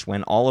watch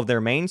when all of their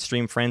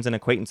mainstream friends and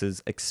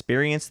acquaintances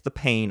experienced the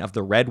pain of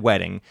the Red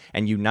Wedding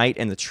and unite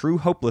in the true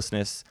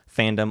hopelessness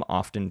fandom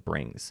often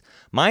brings.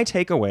 My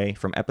takeaway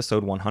from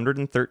episode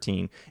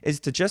 113 is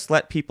to just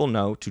let people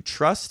know to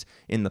trust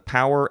in the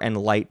power and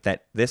light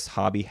that this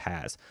hobby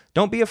has.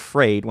 Don't be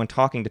afraid when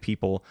talking to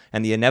people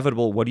and the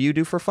inevitable "what do you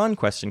do for fun?"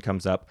 question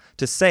comes up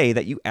to say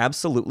that you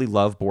absolutely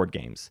love board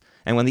games.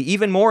 And when the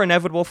even more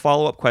inevitable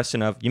follow-up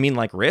question of "you mean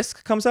like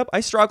Risk?" comes up, I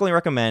strongly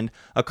recommend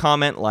a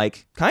comment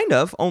like "kind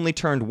of, only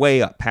turned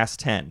way up past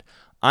 10."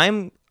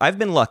 I've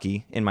been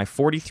lucky in my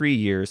 43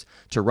 years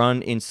to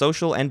run in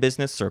social and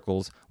business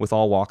circles with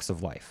all walks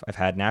of life. I've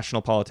had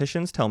national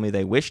politicians tell me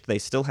they wished they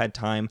still had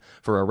time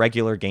for a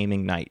regular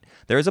gaming night.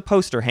 There is a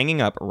poster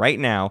hanging up right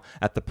now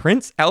at the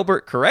Prince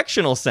Albert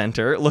Correctional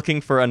Center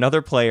looking for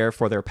another player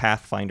for their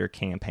Pathfinder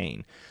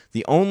campaign.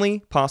 The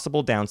only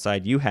possible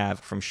downside you have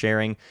from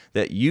sharing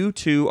that you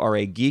too are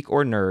a geek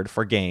or nerd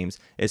for games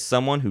is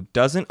someone who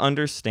doesn't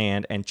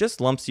understand and just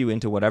lumps you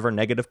into whatever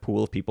negative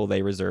pool of people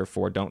they reserve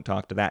for "don't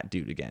talk to that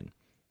dude again."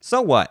 So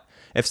what?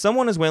 If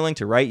someone is willing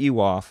to write you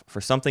off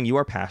for something you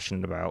are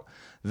passionate about,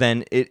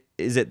 then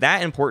is it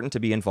that important to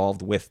be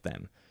involved with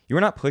them? You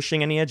are not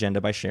pushing any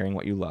agenda by sharing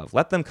what you love.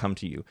 Let them come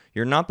to you.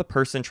 You're not the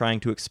person trying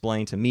to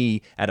explain to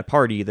me at a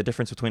party the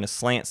difference between a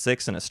slant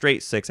 6 and a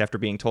straight 6 after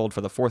being told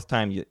for the fourth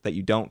time that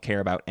you don't care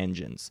about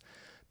engines.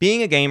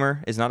 Being a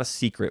gamer is not a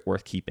secret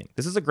worth keeping.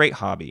 This is a great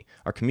hobby.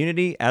 Our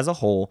community as a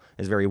whole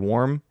is very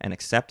warm and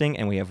accepting,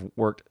 and we have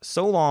worked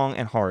so long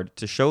and hard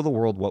to show the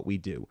world what we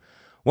do,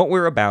 what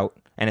we're about,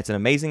 and it's an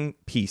amazing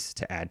piece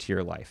to add to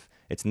your life.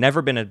 It's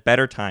never been a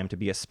better time to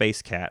be a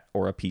space cat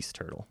or a peace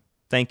turtle.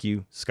 Thank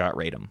you, Scott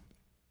Radom.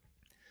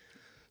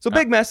 So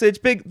big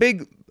message,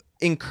 big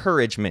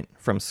encouragement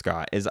from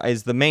Scott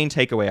is the main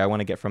takeaway I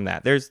want to get from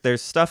that.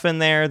 There's stuff in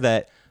there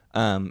that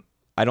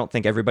I don't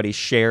think everybody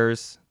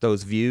shares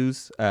those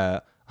views.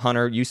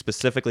 Hunter, you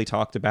specifically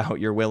talked about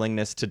your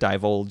willingness to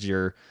divulge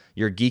your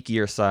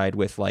geekier side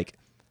with like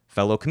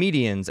fellow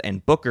comedians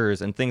and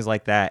bookers and things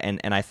like that,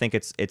 and I think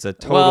it's a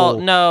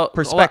total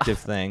perspective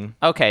thing.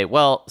 Okay,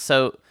 well,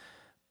 so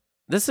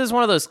this is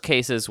one of those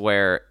cases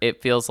where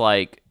it feels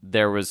like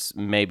there was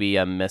maybe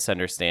a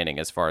misunderstanding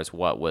as far as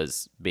what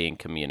was being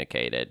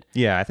communicated.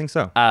 Yeah, I think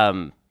so.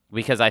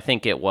 Because I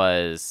think it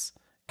was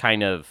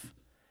kind of,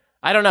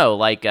 I don't know,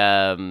 like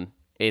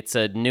it's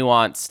a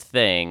nuanced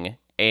thing,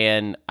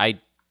 and I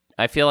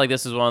feel like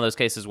this is one of those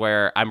cases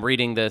where I'm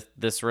reading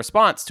this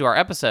response to our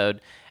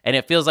episode, and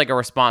it feels like a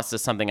response to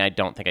something I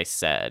don't think I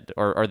said,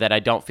 or that I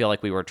don't feel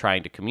like we were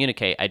trying to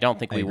communicate. I don't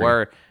think we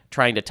were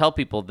trying to tell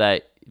people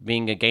that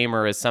being a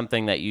gamer is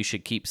something that you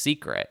should keep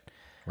secret.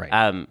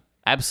 Right.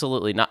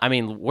 Absolutely not. I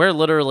mean, we're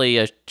literally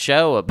a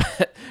show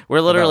about,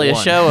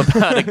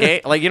 about a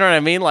game. Like, you know what I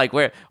mean? Like,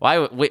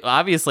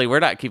 obviously we're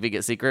not keeping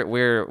it secret.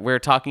 We're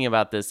talking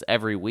about this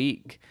every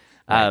week.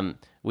 Right.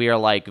 We are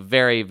like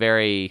very,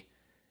 very,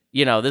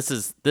 this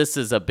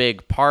is a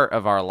big part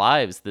of our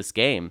lives, this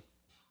game.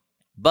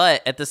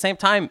 But at the same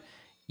time,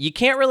 you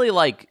can't really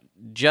like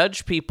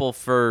judge people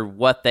for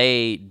what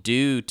they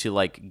do to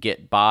like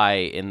get by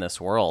in this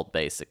world,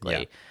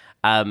 basically.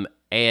 Yeah.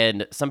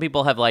 And some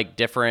people have like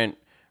different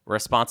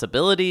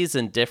responsibilities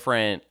and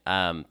different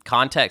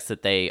contexts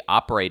that they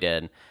operate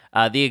in.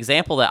 The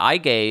example that I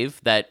gave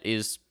that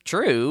is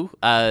true,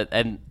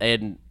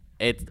 and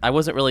I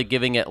wasn't really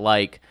giving it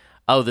like,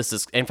 oh, this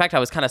is. In fact, I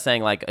was kind of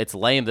saying like it's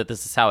lame that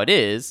this is how it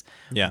is.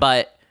 Yeah.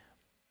 But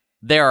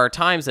there are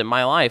times in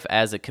my life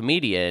as a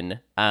comedian,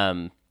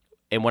 and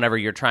whenever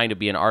you're trying to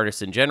be an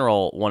artist in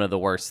general, one of the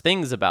worst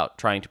things about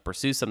trying to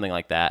pursue something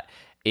like that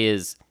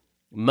is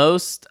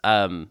most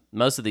of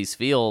these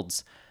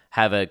fields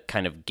have a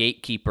kind of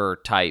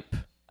gatekeeper type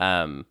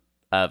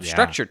of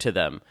structure to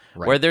them,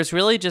 right, where there's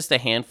really just a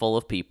handful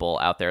of people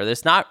out there.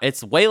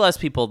 It's way less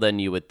people than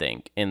you would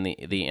think in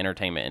the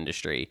entertainment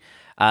industry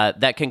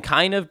that can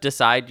kind of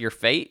decide your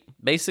fate,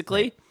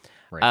 basically.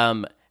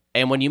 Right.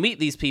 And when you meet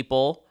these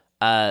people,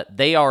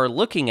 they are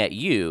looking at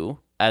you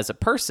as a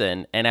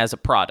person and as a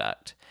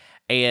product.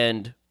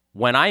 And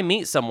when I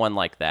meet someone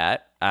like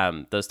that,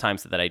 those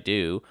times that I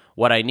do,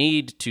 what I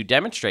need to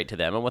demonstrate to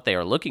them and what they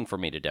are looking for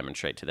me to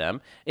demonstrate to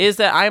them is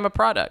that I am a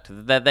product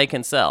that they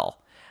can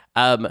sell.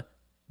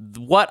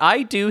 What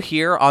I do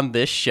here on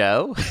this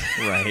show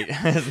right,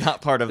 is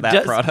not part of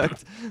that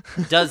product.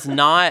 Does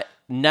not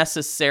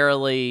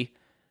necessarily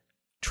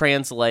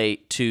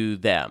translate to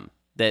them.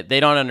 That they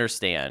don't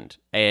understand.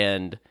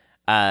 And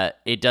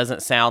it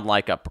doesn't sound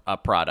like a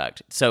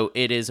product. So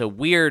it is a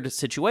weird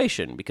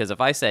situation, because if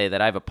I say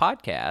that I have a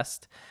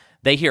podcast,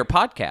 they hear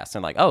podcast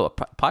and like, oh, a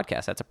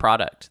podcast, that's a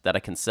product that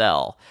I can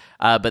sell.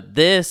 But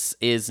this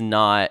is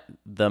not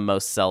the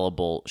most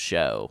sellable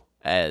show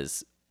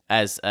as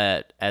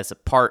a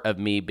part of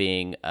me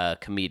being a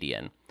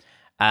comedian.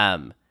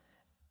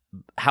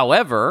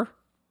 However,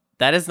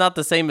 that is not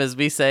the same as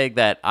me saying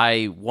that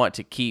I want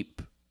to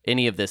keep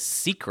any of this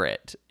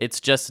secret. It's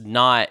just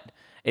not.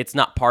 It's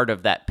not part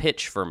of that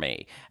pitch for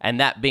me. And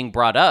that being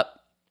brought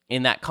up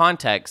in that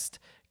context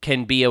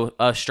can be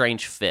a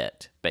strange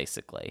fit,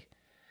 basically.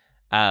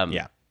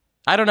 Yeah.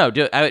 I don't know.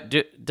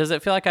 Does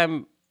it feel like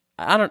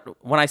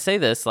when I say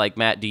this, like,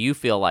 Matt, do you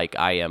feel like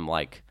I am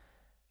like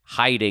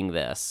hiding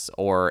this,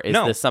 or is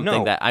No, this something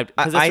no. that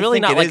because it's I really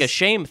think not it like a is-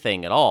 shame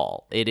thing at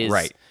all. It is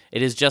Right.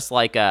 It is just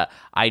like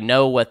I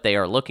know what they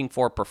are looking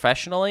for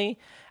professionally,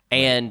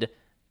 and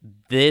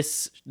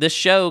this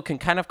show can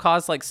kind of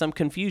cause like some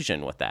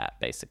confusion with that,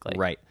 basically.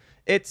 Right.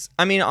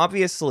 I mean,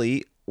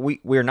 obviously,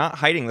 we're not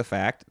hiding the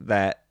fact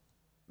that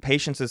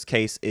Patience's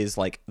case is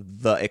like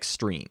the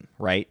extreme,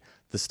 right?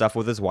 The stuff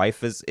with his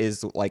wife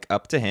is like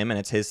up to him, and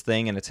it's his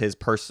thing, and it's his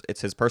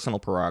personal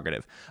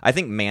prerogative. I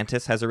think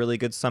Mantis has a really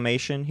good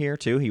summation here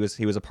too. He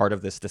was a part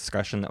of this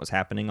discussion that was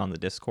happening on the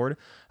Discord.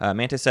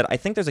 Mantis said, "I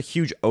think there's a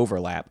huge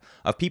overlap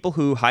of people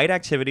who hide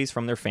activities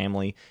from their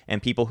family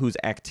and people whose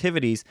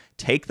activities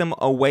take them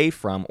away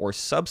from or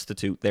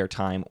substitute their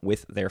time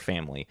with their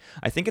family.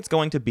 I think it's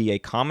going to be a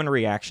common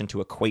reaction to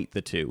equate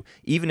the two,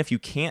 even if you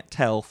can't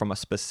tell from a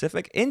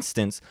specific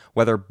instance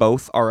whether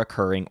both are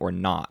occurring or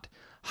not.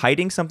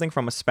 Hiding something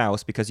from a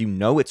spouse because you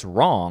know it's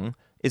wrong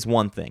is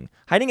one thing.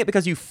 Hiding it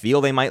because you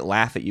feel they might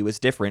laugh at you is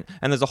different,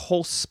 and there's a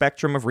whole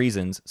spectrum of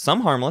reasons,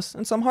 some harmless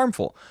and some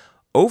harmful.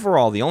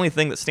 Overall, the only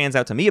thing that stands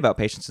out to me about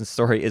Patience's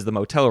story is the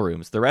motel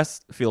rooms. The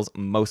rest feels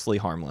mostly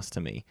harmless to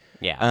me."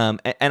 Yeah.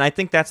 And I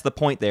think that's the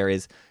point there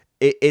is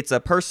it's a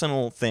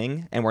personal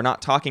thing, and we're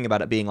not talking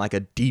about it being like a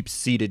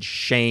deep-seated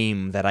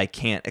shame that I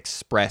can't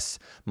express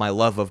my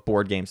love of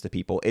board games to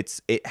people.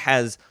 It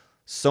has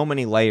so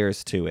many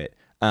layers to it.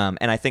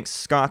 And I think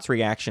Scott's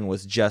reaction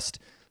was just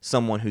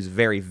someone who's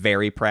very,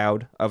 very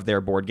proud of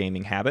their board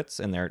gaming habits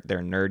and their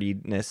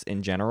nerdiness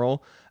in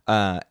general.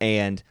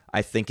 And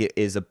I think it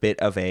is a bit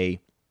of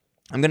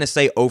I'm going to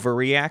say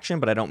overreaction,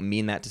 but I don't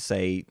mean that to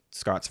say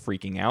Scott's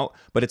freaking out.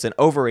 But it's an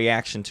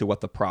overreaction to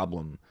what the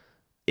problem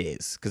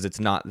is, because it's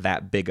not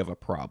that big of a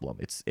problem.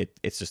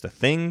 It's just a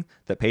thing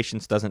that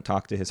Patience doesn't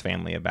talk to his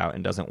family about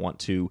and doesn't want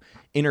to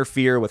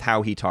interfere with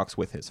how he talks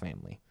with his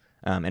family.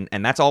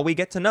 And that's all we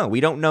get to know.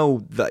 We don't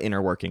know the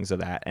inner workings of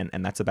that,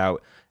 and that's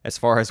about as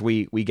far as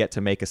we get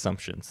to make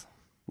assumptions.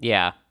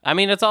 Yeah. I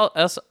mean, it's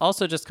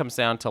also just comes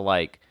down to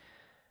like,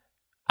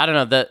 I don't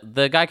know,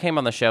 the guy came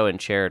on the show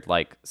and shared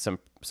like some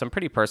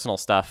pretty personal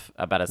stuff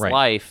about his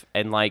life,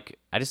 and like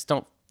I just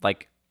don't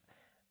like,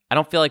 I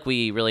don't feel like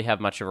we really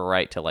have much of a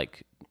right to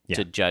like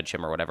to judge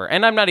him or whatever.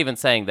 And I'm not even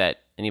saying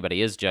that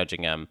anybody is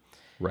judging him.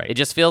 Right. It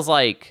just feels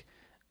like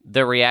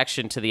the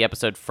reaction to the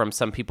episode from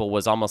some people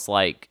was almost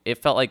like, it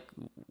felt like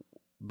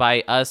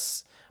by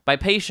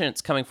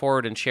Patience coming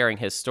forward and sharing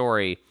his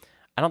story,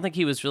 I don't think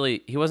he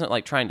wasn't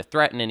like trying to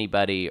threaten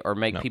anybody or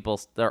make people,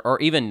 or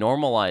even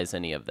normalize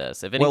any of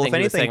this. If anything,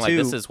 he was saying like,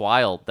 this is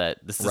wild, that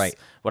this is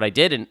what I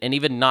did, and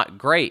even not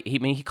great.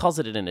 He calls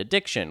it an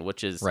addiction,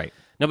 which is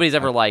nobody's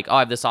ever like, oh, I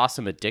have this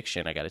awesome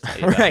addiction I got to tell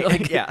you about. Right.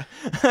 Like, yeah.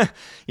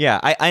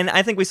 Yeah.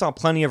 I think we saw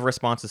plenty of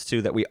responses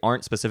too that we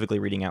aren't specifically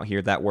reading out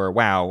here that were,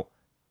 wow,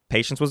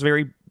 Patience was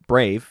very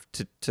brave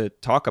to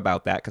talk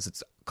about that, because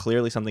it's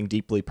clearly something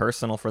deeply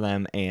personal for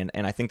them, and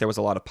I think there was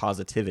a lot of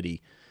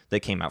positivity that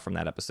came out from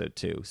that episode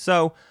too.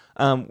 So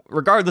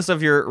regardless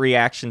of your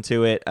reaction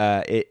to it,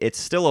 it's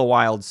still a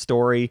wild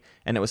story,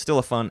 and it was still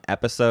a fun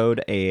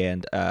episode,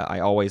 and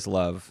I always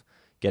love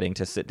getting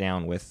to sit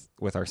down with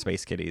our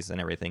space kitties and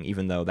everything,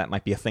 even though that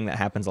might be a thing that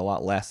happens a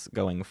lot less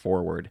going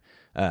forward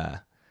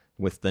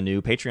with the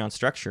new Patreon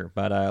structure.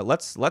 But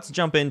let's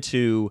jump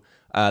into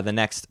the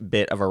next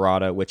bit of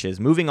errata, which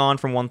is moving on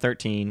from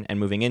 113 and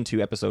moving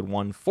into episode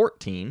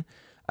 114,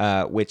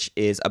 which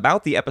is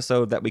about the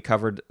episode that we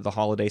covered the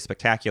Holiday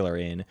Spectacular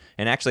in,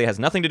 and actually has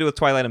nothing to do with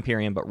Twilight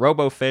Imperium, but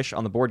RoboFish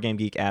on the Board Game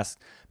Geek asks,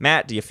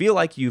 Matt, do you feel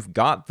like you've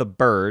got the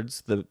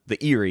birds, the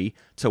Eyrie,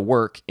 to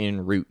work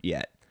in Root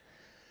yet?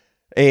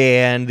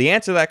 And the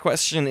answer to that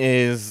question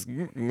is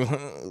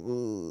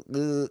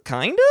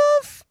kind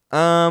of.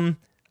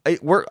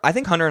 I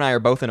think Hunter and I are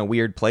both in a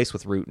weird place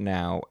with Root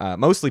now.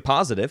 Mostly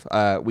positive.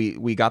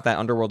 We got that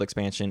Underworld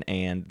expansion,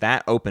 and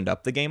that opened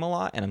up the game a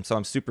lot, and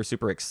I'm super,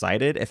 super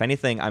excited. If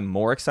anything, I'm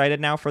more excited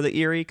now for the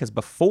Eyrie, because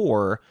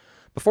before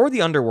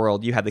the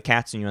Underworld, you had the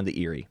Cats and you had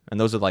the Eyrie, and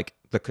those are like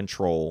the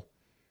control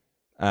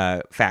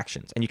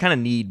factions, and you kind of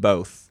need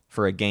both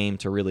for a game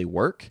to really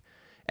work.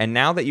 And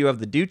now that you have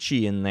the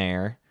Duchy in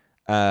there,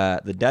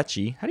 the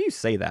Duchy, how do you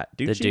say that?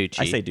 Duchy? The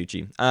Duchy. I say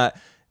Duchy.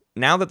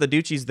 Now that the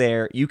Duchy's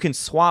there, you can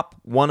swap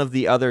one of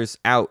the others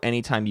out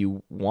anytime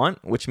you want,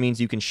 which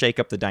means you can shake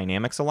up the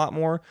dynamics a lot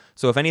more.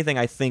 So if anything,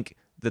 I think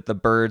that the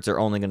birds are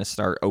only going to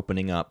start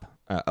opening up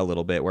a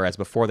little bit, whereas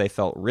before they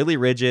felt really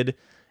rigid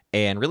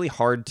and really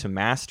hard to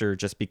master.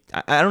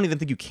 I don't even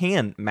think you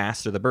can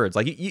master the birds.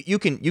 Like you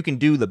can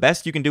do the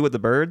best you can do with the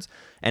birds,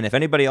 and if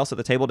anybody else at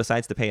the table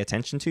decides to pay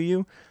attention to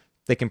you,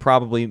 they can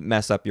probably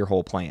mess up your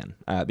whole plan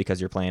because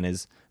your plan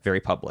is very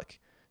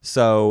public.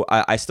 So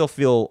I still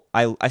feel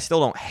I still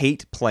don't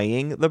hate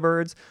playing the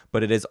birds,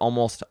 but it is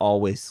almost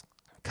always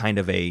kind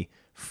of a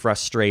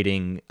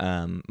frustrating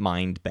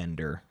mind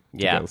bender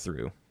to go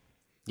through.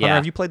 Yeah. Hunter,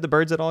 have you played the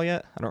birds at all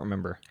yet? I don't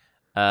remember.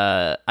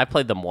 I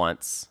played them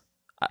once.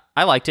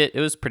 I liked it. It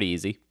was pretty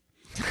easy.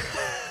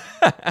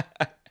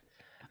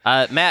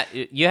 Matt,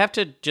 you have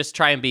to just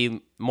try and be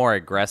more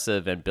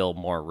aggressive and build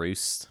more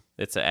roosts.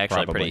 It's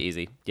actually pretty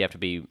easy. You have to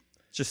be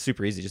It's just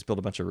super easy. Just build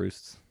a bunch of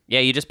roosts.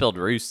 Yeah, you just build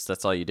roosts.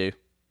 That's all you do.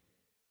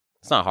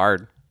 It's not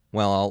hard.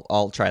 Well,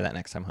 I'll try that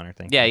next time, Hunter.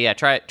 Thank you. Yeah.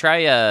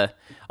 Try.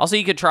 Also,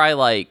 you could try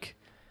like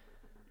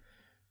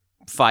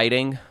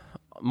fighting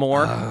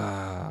more.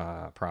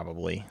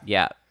 Probably.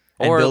 Yeah.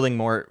 Or building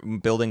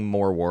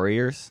more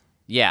warriors.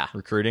 Yeah.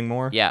 Recruiting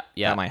more. Yeah.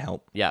 That might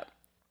help. Yeah.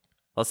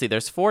 Let's see.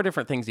 There's 4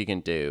 different things you can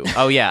do.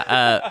 Oh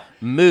yeah.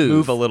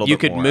 Move a little. You bit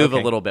could more. move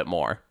Okay. a little bit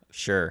more.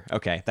 Sure.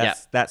 Okay.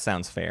 That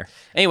sounds fair.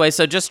 Anyway,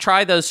 so just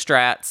try those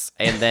strats,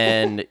 and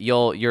then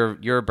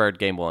your bird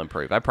game will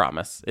improve. I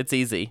promise. It's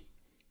easy.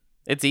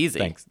 It's easy.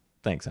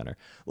 Thanks, Hunter.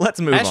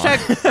 Let's move on.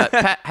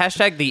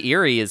 Hashtag the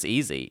Erie is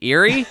easy.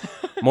 Erie,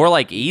 more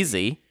like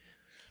easy.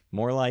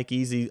 More like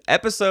easy.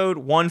 Episode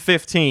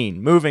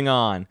 115. Moving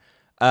on.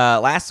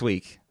 Last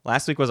week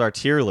was our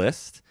tier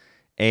list,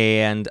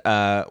 and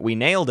we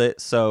nailed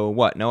it. So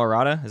what? No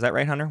errata? Is that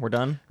right, Hunter? We're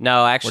done?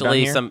 No,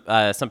 actually,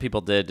 some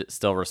people did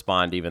still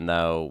respond, even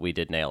though we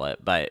did nail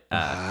it. But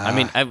I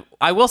mean,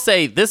 I will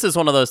say this is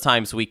one of those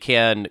times we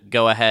can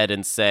go ahead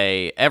and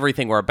say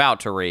everything we're about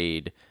to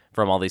read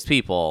from all these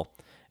people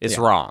is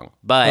wrong.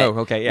 But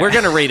we're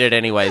gonna read it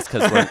anyways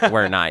because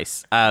we're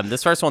nice.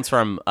 This first one's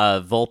from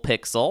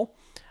Volpixel.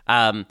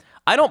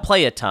 I don't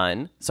play a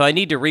ton, so I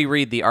need to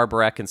reread the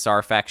Arborek and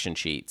Sar faction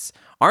sheets.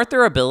 Aren't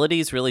their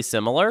abilities really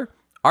similar?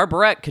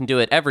 Arborek can do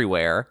it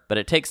everywhere, but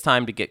it takes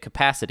time to get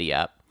capacity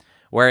up,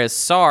 whereas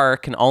Sar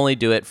can only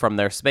do it from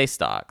their space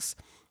docks,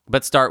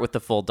 but start with the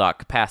full dock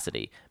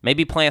capacity.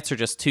 Maybe plants are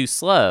just too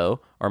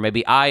slow, or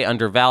maybe I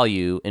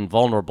undervalue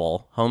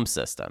Invulnerable home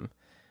system.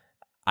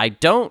 I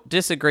don't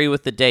disagree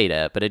with the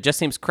data, but it just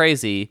seems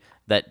crazy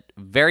that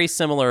very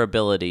similar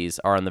abilities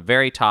are on the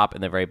very top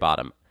and the very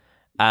bottom.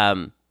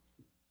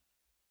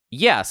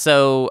 Yeah,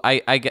 so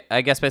I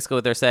guess basically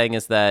what they're saying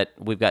is that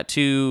we've got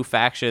 2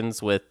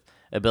 factions with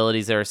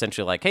abilities that are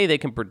essentially like, hey, they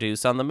can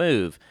produce on the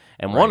move.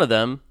 And one of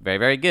them, very,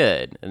 very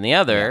good. And the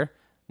other,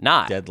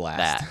 not dead last.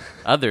 That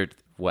other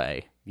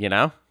way, you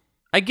know?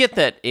 I get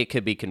that it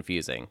could be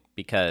confusing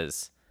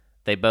because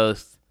they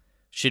both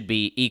should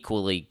be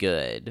equally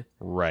good.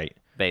 Right.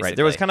 Basically. Right.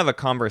 There was kind of a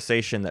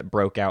conversation that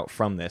broke out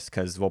from this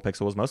because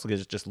Volpixel was mostly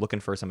just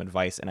looking for some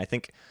advice. And I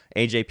think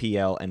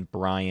AJPL and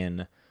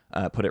Brian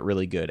put it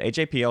really good.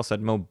 AJPL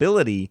said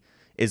mobility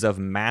is of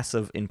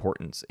massive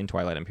importance in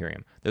Twilight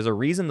Imperium. There's a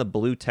reason the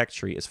blue tech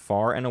tree is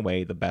far and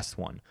away the best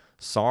one.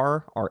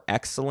 SAR are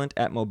excellent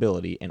at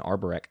mobility, and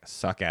Arborek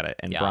suck at it.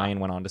 And Brian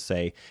went on to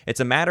say, it's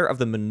a matter of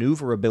the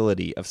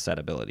maneuverability of set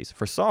abilities.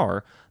 For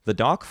SAR, the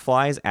dock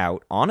flies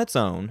out on its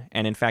own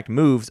and, in fact,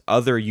 moves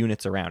other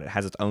units around. It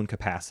has its own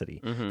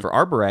capacity. For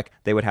Arborek,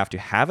 they would have to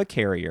have a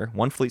carrier,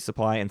 1 fleet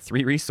supply, and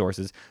 3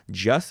 resources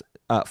just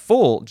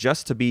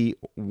just to be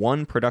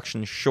 1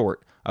 production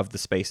short of the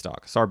space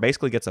dock. SAR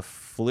basically gets a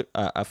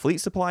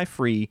fleet supply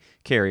free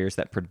carriers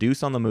that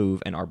produce on the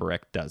move, and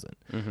Arborek doesn't.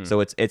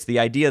 So it's the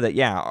idea that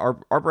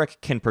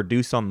Arborek can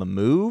produce on the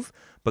move,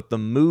 but the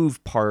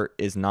move part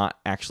is not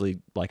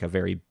actually like a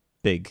very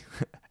big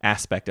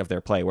aspect of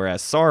their play,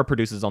 whereas SAR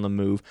produces on the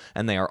move,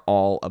 and they are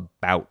all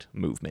about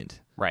movement.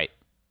 Right.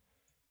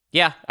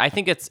 Yeah, I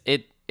think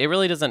it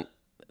really doesn't.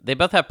 They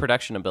both have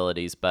production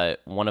abilities, but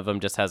one of them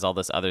just has all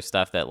this other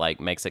stuff that like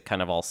makes it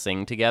kind of all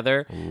sing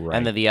together,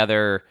 and then the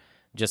other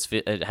just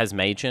it has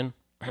Machen.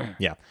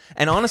 Yeah,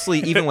 and honestly,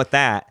 even with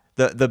that,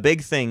 the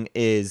big thing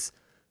is,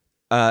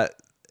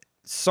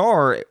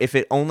 SAR, if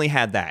it only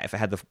had that, if it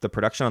had the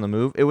production on the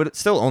move, it would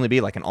still only be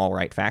like an all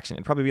right faction.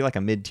 It'd probably be like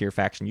a mid-tier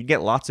faction. You'd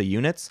get lots of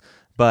units,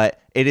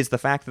 but it is the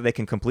fact that they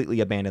can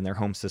completely abandon their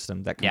home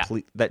system that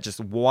that just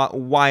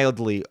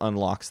wildly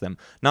unlocks them.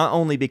 Not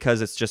only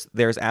because it's just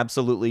there's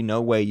absolutely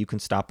no way you can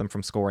stop them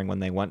from scoring when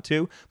they want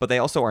to, but they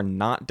also are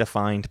not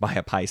defined by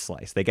a pie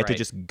slice. They get to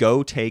just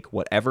go take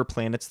whatever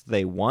planets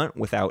they want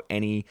without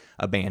any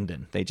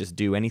abandon. They just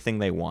do anything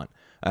they want.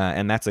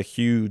 And that's a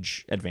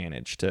huge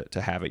advantage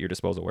to have at your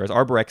disposal. Whereas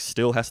Arborek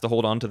still has to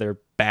hold on to their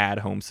bad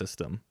home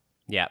system.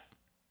 Yep.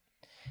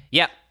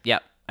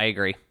 I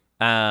agree.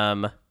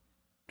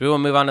 Do we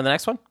want to move on to the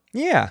next one?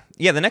 Yeah.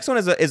 The next one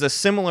is a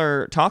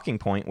similar talking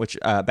point, which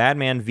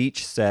Badman Veach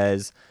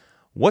says,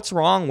 what's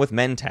wrong with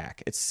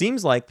Mentak? It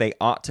seems like they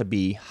ought to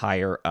be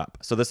higher up.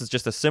 So this is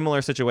just a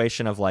similar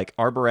situation of like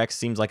Arborek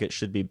seems like it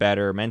should be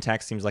better.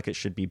 Mentak seems like it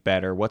should be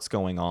better. What's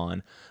going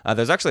on?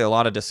 There's actually a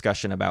lot of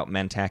discussion about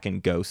Mentak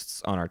and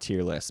ghosts on our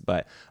tier list,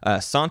 but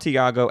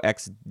Santiago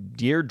X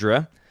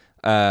Deirdre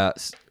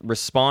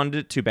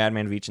responded to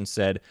Badman Veach and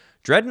said,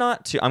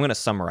 Dreadnought 2, I'm going to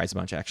summarize a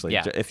bunch, actually.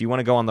 Yeah. If you want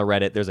to go on the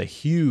Reddit, there's a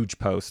huge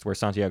post where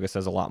Santiago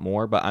says a lot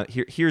more, but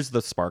here's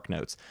the spark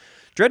notes.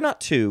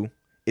 Dreadnought 2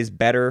 is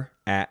better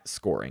at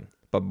scoring.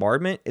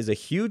 Bombardment is a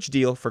huge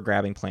deal for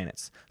grabbing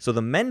planets, so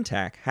the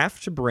Mentak have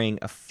to bring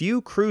a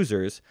few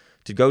cruisers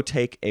to go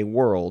take a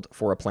world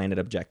for a planet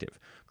objective.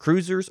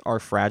 Cruisers are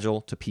fragile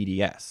to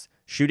PDS.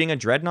 Shooting a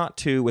Dreadnought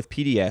 2 with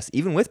PDS,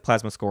 even with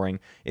plasma scoring,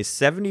 is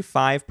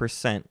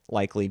 75%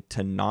 likely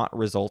to not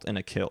result in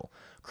a kill.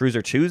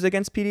 Cruiser 2s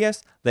against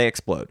PDS, they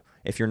explode.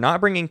 If you're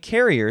not bringing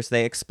carriers,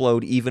 they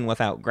explode even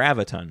without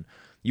Graviton.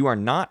 You are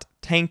not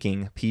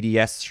tanking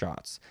PDS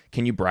shots.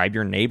 Can you bribe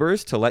your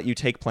neighbors to let you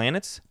take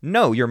planets?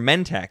 No, you're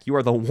Mentak. You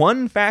are the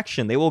one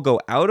faction they will go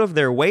out of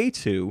their way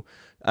to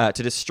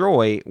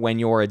destroy when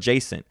you're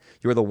adjacent.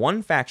 You're the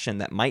one faction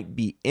that might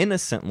be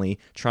innocently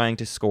trying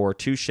to score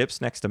 2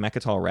 ships next to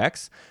Mechatol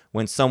Rex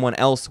when someone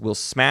else will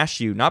smash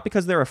you, not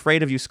because they're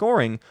afraid of you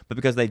scoring, but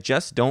because they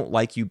just don't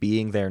like you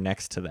being there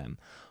next to them.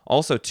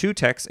 Also, 2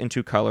 techs in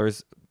 2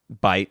 colors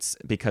bites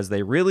because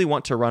they really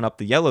want to run up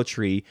the yellow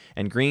tree,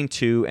 and green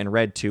 2 and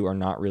red 2 are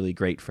not really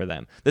great for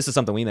them. This is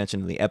something we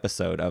mentioned in the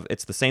episode of,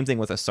 it's the same thing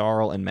with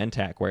Asarl and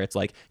Mentak, where it's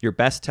like your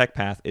best tech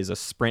path is a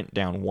sprint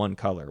down 1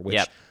 color, which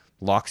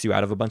locks you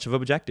out of a bunch of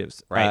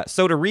objectives. Right.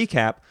 So to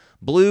recap,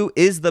 blue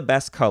is the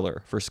best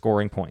color for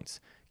scoring points.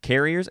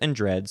 Carriers and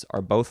Dreads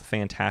are both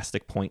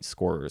fantastic point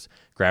scorers.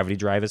 Gravity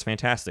Drive is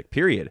fantastic,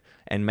 period.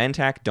 And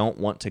Mentak don't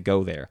want to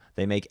go there.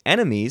 They make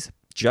enemies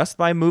just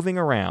by moving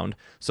around,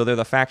 so they're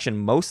the faction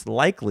most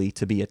likely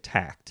to be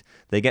attacked.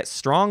 They get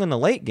strong in the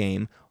late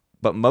game,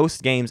 but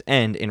most games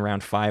end in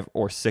round 5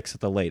 or 6 at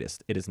the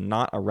latest. It is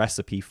not a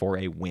recipe for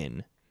a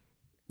win.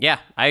 Yeah,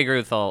 I agree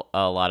with a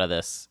lot of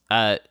this.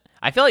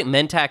 I feel like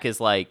Mentak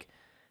is like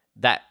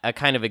that, a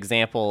kind of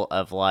example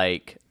of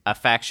like a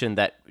faction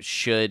that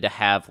should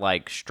have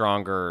like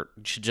should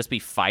just be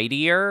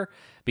fightier,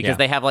 because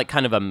they have like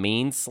kind of a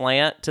mean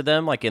slant to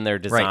them, like in their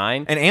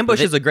design. Right. And ambush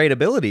is a great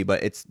ability,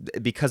 but it's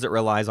because it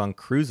relies on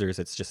cruisers,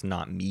 it's just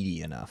not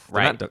meaty enough.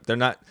 They're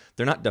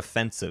not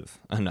defensive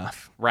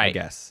enough, right. I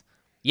guess.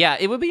 Yeah,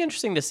 it would be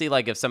interesting to see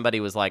like if somebody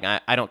was like,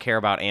 I don't care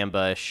about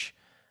ambush,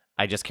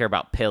 I just care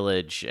about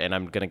pillage, and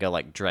I'm gonna go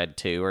like Dread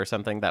 2 or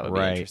something. That would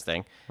be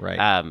interesting.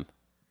 Right.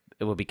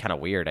 It would be kind of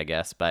weird, I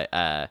guess, but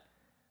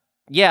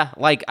yeah,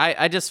 like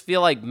I just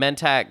feel like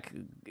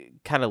Mentak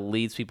kind of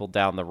leads people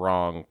down the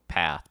wrong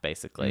path,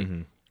 basically.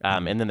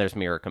 Mm-hmm. And then there's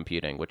mirror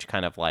computing, which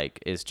kind of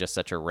like is just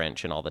such a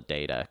wrench in all the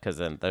data, because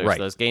then there's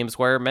those games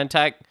where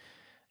Mentak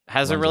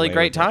has a really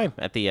great time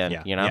at the end,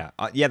 you know?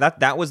 Yeah,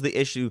 that was the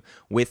issue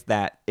with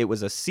that. It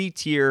was a C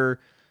tier.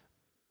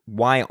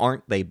 Why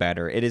aren't they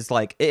better? It is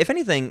like, if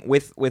anything,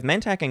 with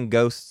Mentak and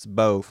Ghosts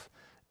both,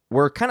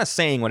 we're kind of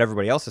saying what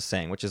everybody else is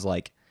saying, which is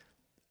like,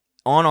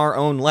 on our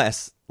own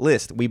list,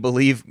 we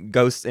believe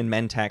Ghosts and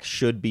Mentak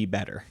should be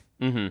better.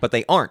 Mm-hmm. But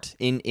they aren't.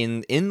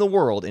 In the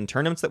world, in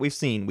tournaments that we've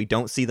seen, we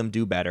don't see them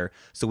do better,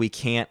 so we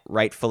can't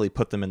rightfully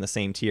put them in the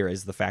same tier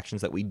as the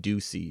factions that we do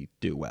see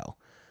do well.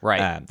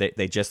 Right.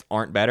 They just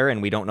aren't better,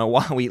 and we don't know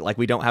why. We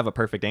don't have a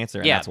perfect answer,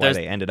 and that's why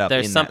they ended up in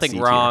that C tier. There's something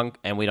wrong,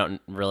 and we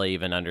don't really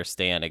even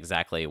understand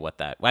exactly what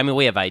that... I mean,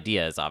 we have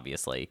ideas,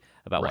 obviously,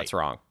 about what's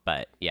wrong,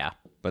 but yeah.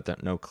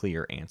 But no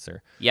clear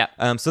answer. Yeah.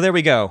 So there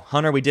we go.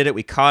 Hunter, we did it.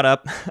 We caught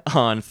up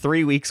on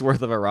 3 weeks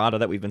worth of errata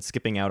that we've been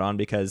skipping out on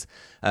because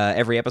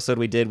every episode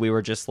we did, we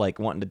were just like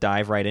wanting to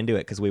dive right into it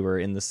because we were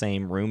in the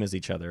same room as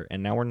each other,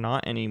 and now we're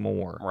not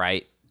anymore.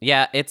 Right.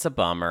 Yeah, it's a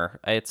bummer.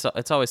 It's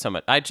always so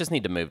much. I just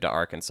need to move to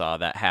Arkansas.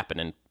 That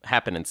happening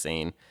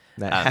scene.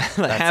 That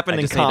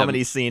happening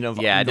comedy scene of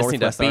I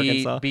just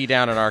need to be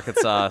down in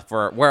Arkansas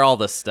for where all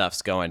this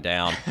stuff's going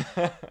down.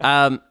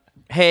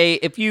 Hey,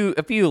 if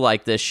you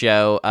like this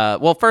show,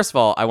 well, first of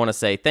all, I want to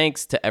say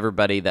thanks to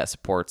everybody that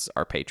supports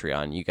our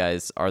Patreon. You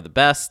guys are the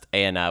best,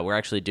 and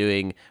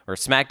we're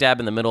smack dab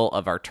in the middle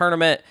of our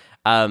tournament.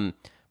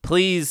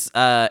 Please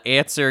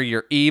answer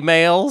your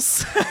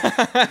emails,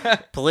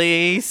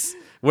 please.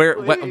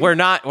 We're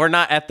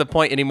not at the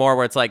point anymore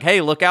where it's like,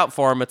 hey, look out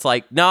for them. It's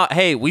like, no,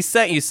 hey, we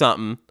sent you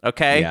something,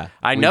 okay? Yeah,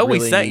 I know we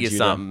sent you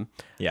something.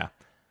 Yeah.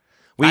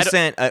 We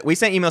sent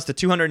emails to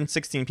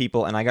 216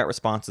 people, and I got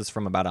responses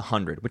from about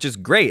 100, which is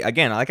great.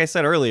 Again, like I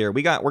said earlier,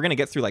 we're going to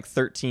get through like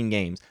 13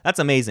 games. That's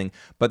amazing,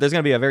 but there's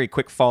going to be a very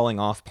quick falling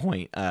off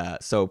point.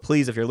 So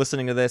please, if you're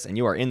listening to this and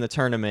you are in the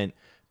tournament,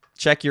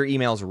 check your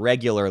emails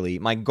regularly.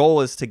 My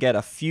goal is to get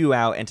a few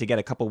out and to get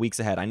a couple weeks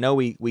ahead. I know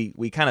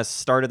we kind of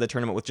started the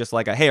tournament with just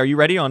like hey, are you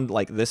ready on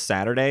like this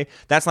Saturday?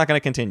 That's not going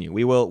to continue.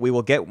 We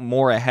will get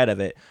more ahead of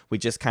it. We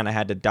just kind of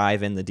had to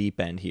dive in the deep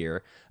end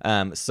here.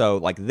 So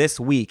like this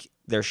week,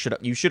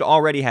 you should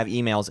already have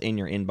emails in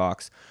your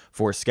inbox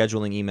for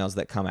scheduling emails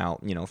that come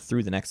out,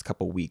 through the next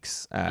couple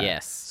weeks.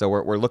 Yes. So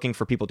we're looking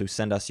for people to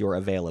send us your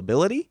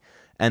availability.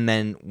 And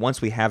then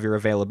once we have your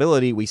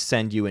availability, we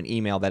send you an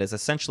email that is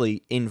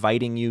essentially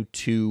inviting you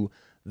to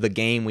the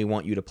game we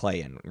want you to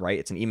play in, right?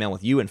 It's an email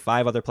with you and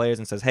 5 other players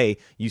and says, hey,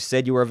 you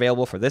said you were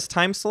available for this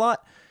time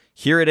slot.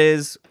 Here it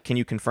is. Can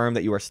you confirm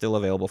that you are still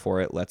available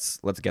for it? Let's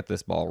get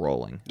this ball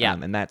rolling. Yeah.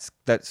 And that's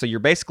that. So you're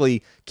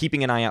basically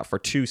keeping an eye out for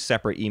 2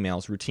 separate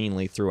emails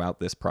routinely throughout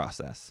this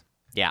process.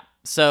 Yeah.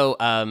 So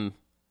I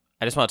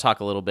just want to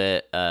talk a little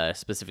bit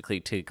specifically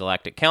to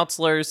Galactic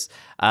Counselors.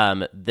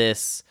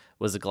 This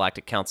was a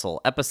Galactic Council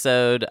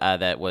episode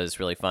that was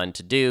really fun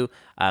to do.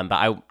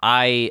 But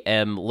I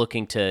am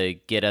looking to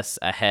get us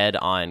ahead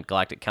on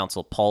Galactic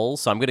Council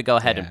polls. So I'm going to go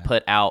ahead and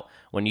put out,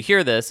 when you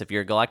hear this, if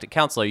you're a Galactic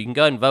Counselor, you can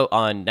go ahead and vote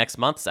on next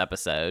month's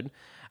episode,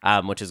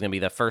 which is going to be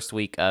the first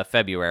week of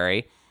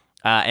February.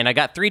 And I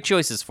got 3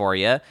 choices for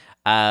you.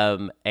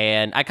 And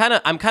I'm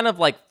kind of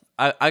like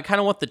I kind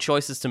of want the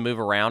choices to move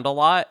around a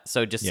lot.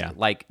 So just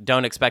like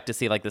don't expect to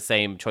see like the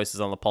same choices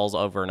on the polls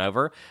over and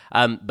over.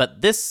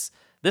 But this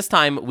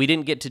time we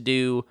didn't get to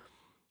do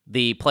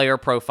the player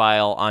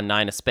profile on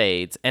 9 of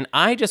Spades, and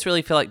I just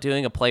really feel like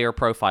doing a player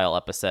profile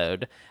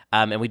episode.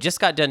 And we just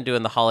got done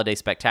doing the Holiday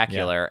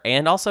Spectacular,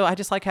 and also I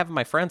just like having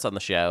my friends on the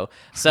show.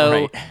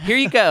 So here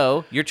you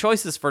go, your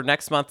choices for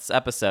next month's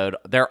episode.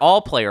 They're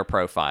all player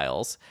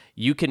profiles.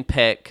 You can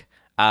pick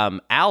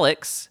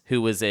Alex,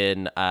 who was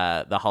in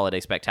the Holiday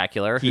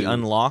Spectacular. He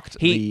unlocked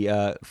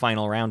the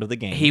final round of the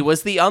game. He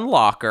was the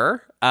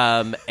unlocker,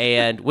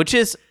 and which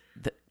is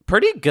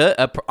pretty good,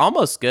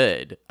 almost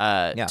good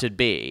to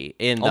be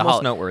in the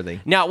almost noteworthy.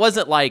 Now, it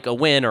wasn't like a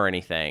win or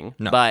anything,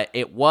 but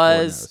it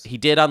was. He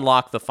did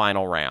unlock the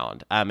final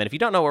round. And if you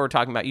don't know what we're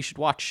talking about, you should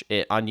watch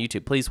it on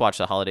YouTube. Please watch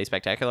the Holiday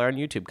Spectacular on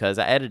YouTube because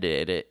I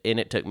edited it and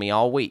it took me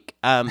all week.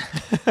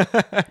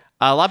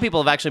 A lot of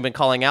people have actually been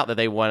calling out that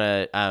they want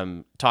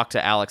to talk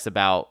to Alex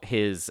about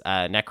his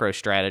necro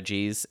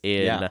strategies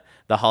in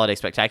the Holiday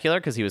Spectacular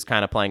because he was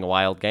kind of playing a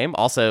wild game.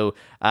 Also,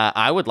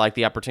 I would like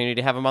the opportunity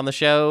to have him on the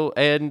show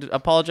and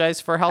apologize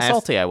for how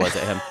salty I was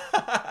at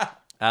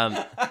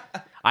him.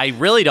 I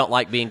really don't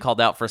like being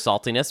called out for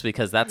saltiness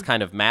because that's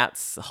kind of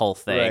Matt's whole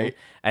thing. Right.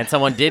 And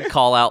someone did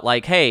call out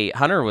like, hey,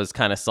 Hunter was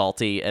kind of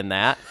salty in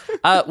that,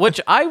 which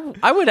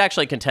I would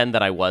actually contend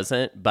that I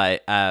wasn't,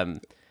 but...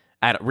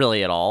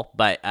 really at all,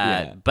 but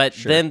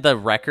then the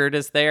record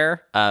is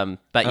there. There's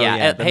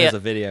a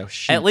video.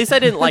 Shoot. At least I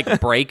didn't like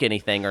break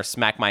anything or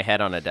smack my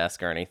head on a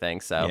desk or anything.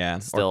 So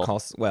still,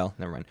 well,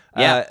 never mind.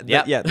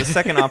 The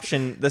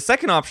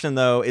second option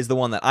though is the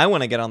one that I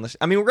want to get on the.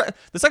 I mean,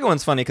 the second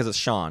one's funny because it's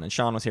Sean, and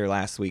Sean was here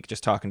last week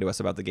just talking to us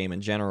about the game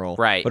in general.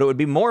 Right. But it would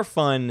be more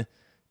fun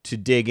to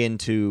dig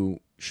into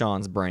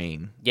Sean's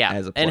brain. Yeah.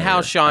 As a player. And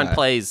how Sean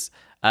plays.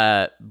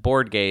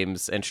 Board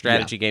games and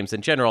strategy games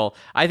in general.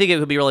 I think it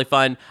would be really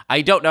fun.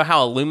 I don't know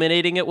how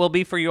illuminating it will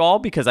be for you all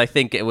because I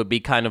think it would be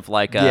kind of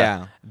like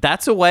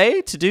that's a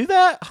way to do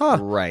that, huh?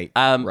 Right.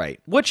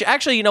 Which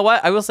actually, you know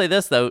what? I will say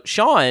this though.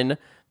 Sean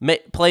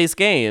plays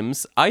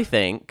games, I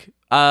think,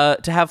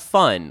 to have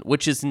fun,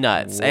 which is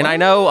nuts. What? And I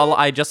know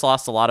I just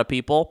lost a lot of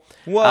people.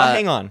 Well,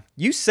 hang on.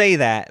 You say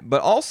that,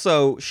 but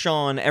also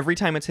Sean, every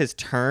time it's his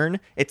turn,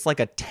 it's like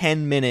a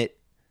 10-minute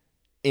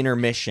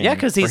intermission. Yeah,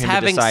 because he's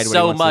having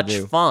so much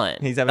fun.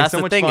 He's having so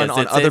much fun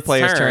on other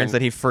players' turns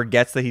that he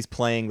forgets that he's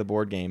playing the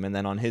board game, and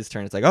then on his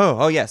turn, it's like,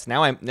 oh yes,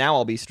 now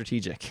I'll be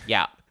strategic.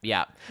 Yeah.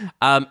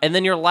 And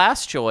then your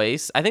last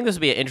choice, I think this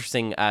would be an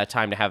interesting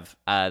time to have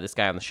this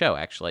guy on the show,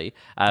 actually,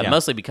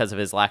 mostly because of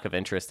his lack of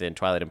interest in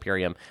Twilight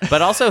Imperium,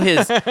 but also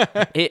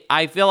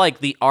I feel like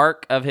the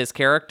arc of his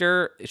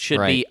character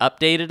should be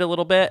updated a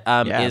little bit. Is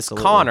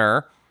absolutely.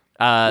 Connor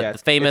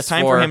famous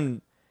for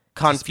him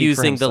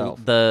confusing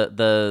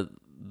the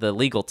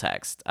legal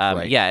text.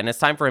 And it's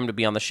time for him to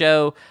be on the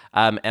show.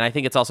 And I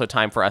think it's also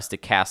time for us to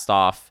cast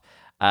off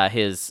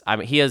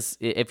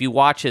if you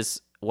watch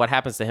what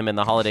happens to him in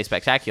the Holiday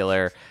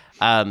Spectacular,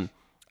 I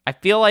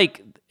feel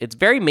like it's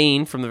very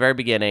mean from the very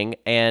beginning,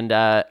 and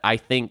I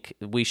think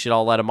we should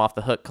all let him off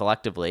the hook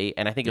collectively,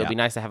 and I think it would be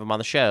nice to have him on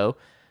the show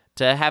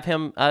to have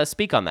him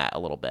speak on that a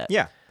little bit.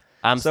 Yeah.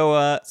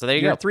 So there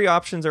you go. Your three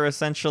options are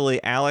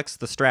essentially Alex,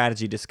 the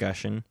strategy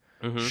discussion,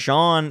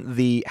 Sean,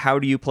 the how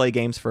do you play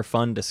games for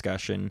fun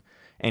discussion,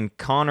 and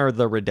Connor,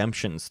 the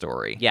redemption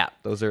story. Yeah.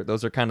 Those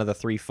are kind of the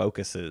three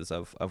focuses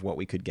of what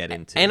we could get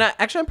into. And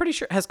actually, I'm pretty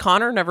sure, has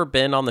Connor never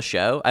been on the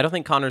show? I don't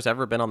think Connor's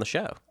ever been on the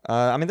show.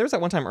 I mean, there was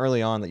that one time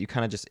early on that you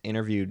kind of just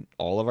interviewed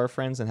all of our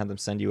friends and had them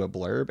send you a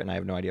blurb, and I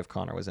have no idea if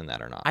Connor was in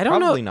that or not. I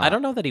don't Probably know. Not. I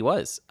don't know that he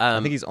was. I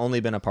think he's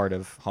only been a part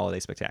of Holiday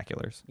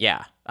Spectaculars.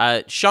 Yeah.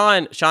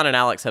 Sean and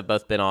Alex have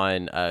both been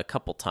on a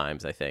couple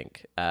times, I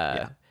think.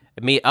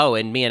 Me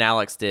and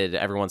Alex did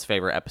everyone's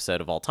favorite episode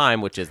of all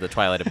time, which is the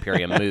Twilight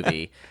Imperium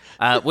movie.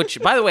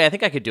 Which, by the way, I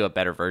think I could do a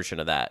better version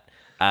of that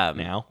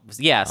now.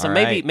 Yeah, so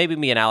maybe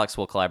me and Alex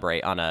will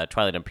collaborate on a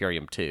Twilight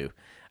Imperium 2.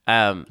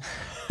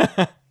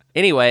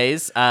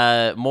 Anyways,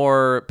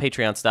 more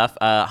Patreon stuff.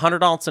 Hunter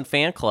Donaldson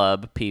Fan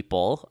Club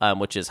people,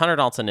 which is Hunter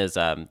Donaldson is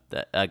a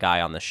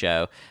guy on the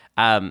show.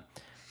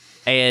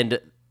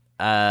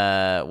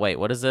 Wait,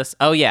 what is this?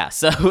 Oh yeah,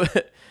 so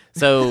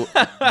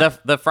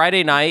the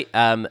Friday night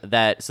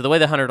so the way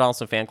the Hunter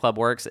Donaldson Fan Club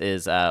works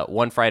is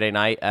one Friday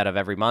night out of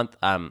every month.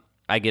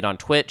 I get on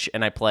Twitch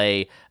and I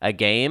play a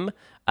game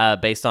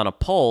based on a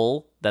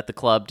poll that the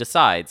club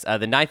decides.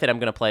 The night that I'm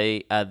going to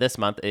play this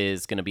month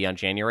is going to be on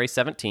January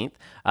 17th,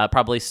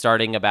 probably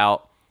starting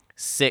about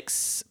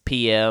 6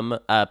 p.m.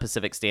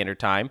 Pacific Standard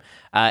Time.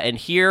 And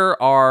here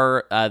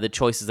are the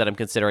choices that I'm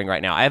considering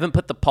right now. I haven't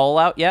put the poll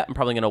out yet. I'm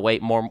probably going to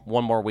wait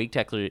one more week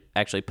to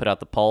actually put out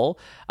the poll.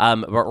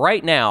 But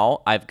right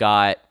now, I've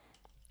got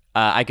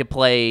I could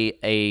play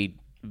a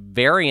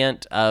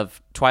variant of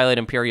Twilight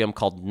Imperium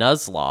called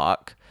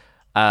Nuzlocke,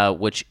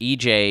 which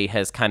EJ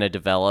has kind of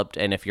developed.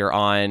 And if you're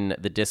on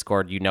the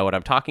Discord, you know what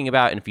I'm talking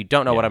about. And if you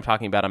don't know what I'm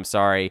talking about, I'm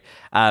sorry.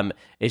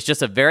 It's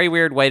just a very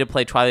weird way to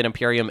play Twilight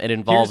Imperium. It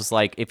involves,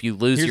 like, if you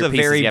lose your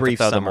pieces, you have to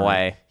throw them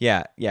away.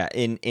 Yeah.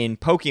 In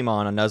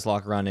Pokemon, a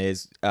Nuzlocke run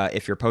is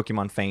if your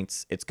Pokemon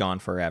faints, it's gone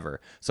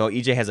forever. So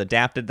EJ has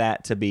adapted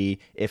that to be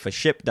if a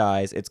ship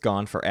dies, it's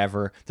gone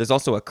forever. There's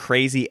also a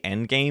crazy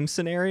endgame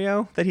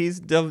scenario that he's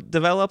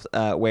developed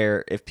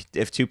where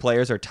if two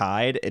players are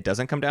tied, it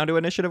doesn't come down to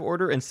initiative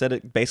order. Instead,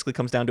 it basically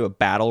comes down to a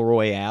battle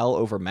royale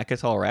over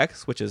Mechatol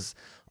Rex, which is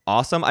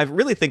awesome. I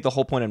really think the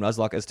whole point of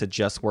Nuzlocke is to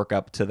just work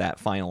up to that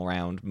final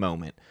round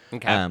moment.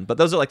 Okay. But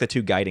those are like the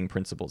two guiding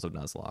principles of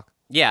Nuzlocke.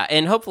 Yeah,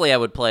 and hopefully I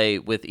would play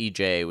with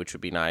EJ, which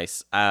would be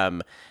nice.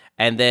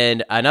 And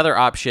then another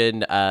option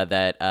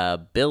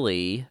that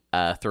Billy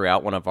threw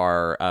out, one of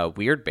our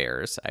Weird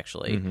Bears,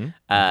 actually,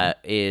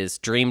 is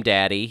Dream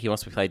Daddy. He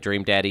wants to play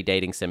Dream Daddy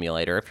Dating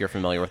Simulator, if you're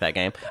familiar with that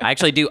game. I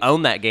actually do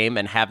own that game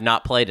and have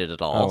not played it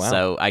at all,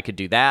 so I could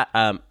do that.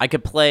 I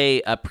could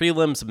play a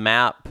prelims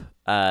map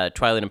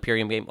Twilight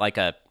Imperium game, like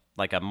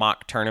a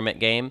mock tournament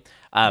game,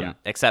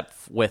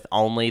 except with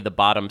only the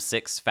bottom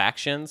 6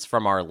 factions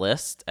from our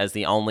list as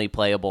the only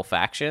playable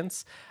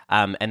factions.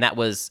 And that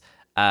was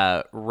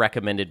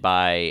recommended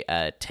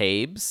by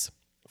Tabes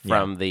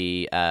from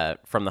the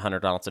Hunter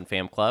Donaldson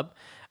Fam Club.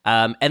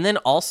 And then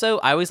also,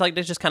 I always like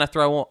to just kind of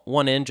throw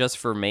one in just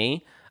for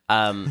me.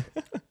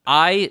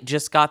 I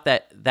just got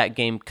that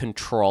game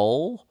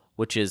Control,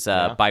 which is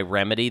by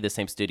Remedy, the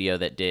same studio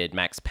that did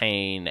Max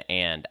Payne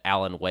and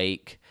Alan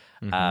Wake.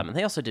 And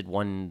they also did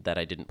one that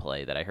I didn't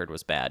play that I heard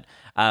was bad.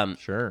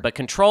 Sure. But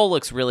Control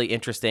looks really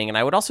interesting, and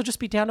I would also just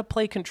be down to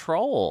play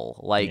Control.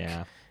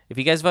 If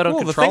you guys vote on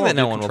Control, the thing that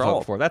no one will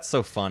vote for. That's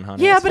so fun,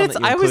 Hunter. Yeah,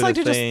 but I always like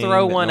to just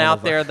throw one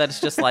out there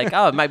that's just like,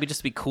 oh, it might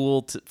just be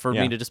cool for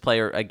me to just play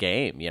a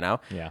game, you know?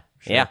 Yeah.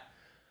 Sure. Yeah.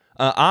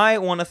 I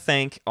want to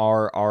thank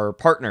our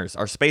partners,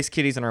 our Space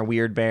Kitties and our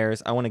Weird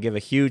Bears. I want to give a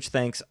huge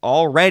thanks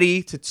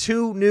already to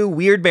 2 new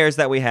Weird Bears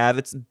that we have.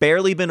 It's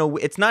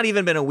not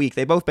even been a week.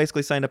 They both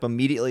basically signed up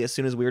immediately as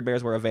soon as Weird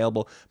Bears were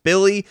available.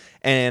 Billy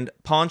and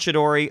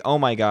Ponchadori. Oh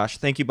my gosh,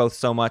 thank you both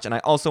so much. And I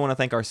also want to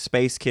thank our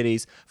Space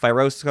Kitties,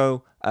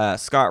 Firosco,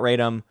 Scott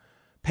Radom,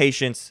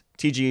 Patience,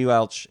 TG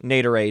Welch,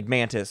 Naderade,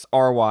 Mantis,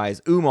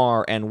 R-Wise,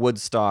 Umar, and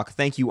Woodstock.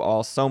 Thank you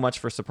all so much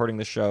for supporting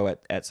the show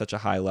at such a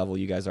high level.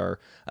 You guys are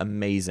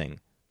amazing.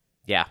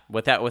 Yeah,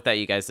 without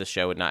you guys, this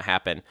show would not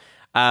happen.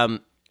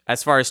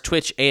 As far as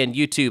Twitch and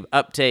YouTube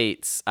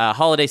updates,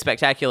 Holiday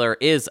Spectacular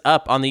is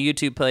up on the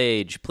YouTube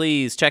page.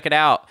 Please check it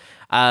out.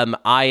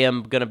 I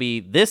am going to be,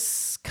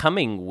 this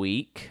coming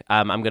week,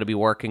 I'm going to be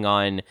working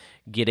on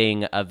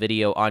getting a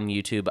video on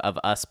YouTube of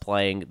us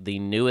playing the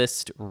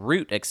newest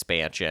Root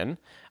expansion.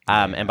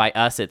 And by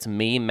us, it's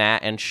me,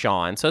 Matt, and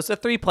Sean. So it's a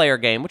 3-player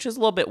game, which is a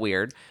little bit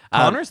weird.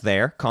 Connor's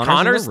there.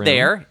 Connor's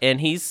there, and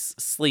he's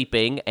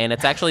sleeping. And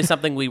it's actually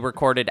something we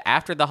recorded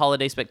after the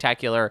Holiday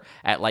Spectacular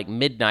at like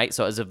midnight.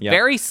 So it was a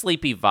very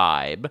sleepy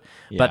vibe.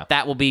 Yeah. But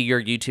that will be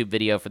your YouTube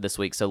video for this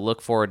week. So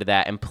look forward to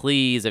that. And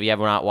please, if you have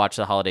not watched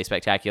the Holiday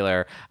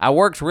Spectacular, I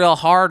worked real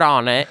hard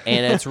on it,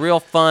 and it's real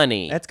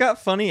funny. It's got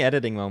funny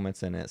editing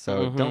moments in it.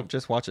 So don't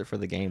just watch it for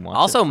the game.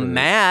 Also,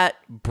 Matt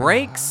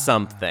breaks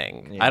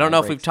something. I don't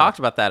know if we've talked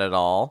about that at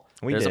all.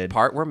 There's a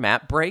part where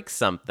Matt breaks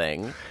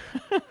something,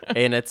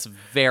 and it's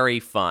very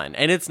fun.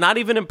 And it's not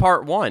even in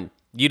part 1.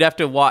 You'd have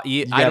to watch.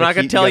 I'm not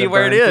going to tell you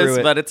where it is,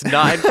 but it's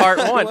not in part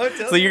 1.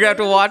 So you're going to have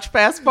to watch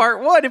past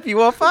part 1 if you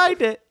want to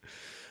find it.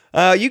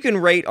 You can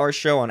rate our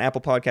show on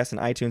Apple Podcasts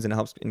and iTunes, and it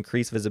helps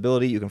increase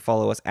visibility. You can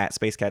follow us at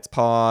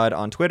SpaceCatsPod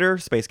on Twitter,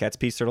 SpaceCats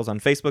Peace Turtles on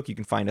Facebook. You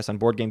can find us on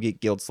BoardGameGeek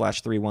Guild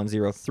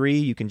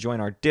 /3103. You can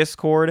join our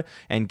Discord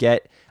and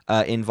get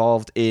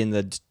involved in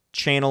the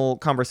channel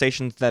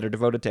conversations that are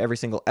devoted to every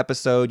single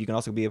episode. You can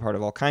also be a part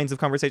of all kinds of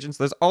conversations.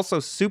 There's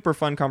also super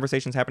fun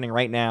conversations happening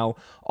right now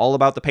all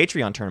about the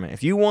Patreon tournament.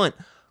 If you want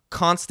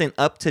constant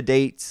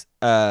up-to-date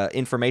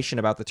information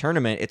about the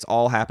tournament, it's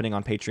all happening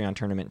on Patreon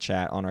tournament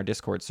chat on our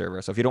Discord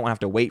server. So if you don't have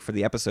to wait for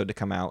the episode to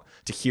come out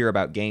to hear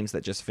about games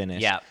that just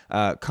finished,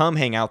 come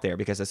hang out there,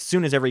 because as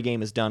soon as every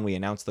game is done, we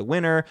announce the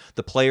winner.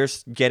 The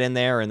players get in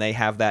there and they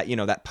have that,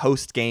 that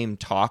post-game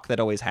talk that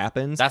always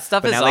happens. That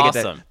stuff is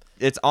awesome.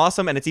 It's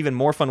awesome, and it's even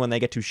more fun when they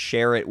get to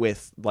share it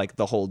with like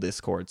the whole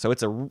Discord. So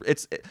it's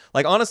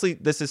honestly,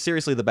 this is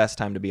seriously the best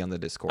time to be on the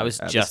Discord. I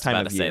was just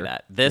about to say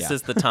that. This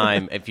is the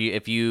time. If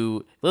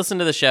you listen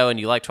to the show and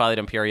you like Twilight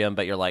Imperium,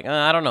 but you're like,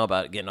 I don't know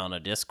about getting on a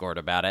Discord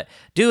about it,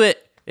 do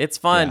it. It's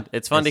fun. Yeah,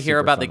 it's fun to hear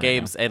about the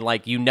games, and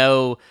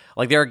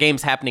there are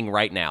games happening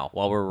right now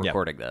while we're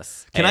recording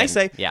this. Can I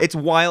say it's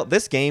wild?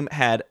 This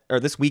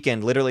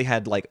weekend literally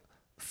had like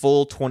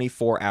full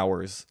 24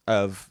 hours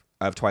of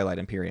Twilight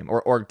Imperium,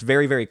 or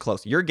very, very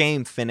close. Your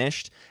game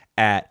finished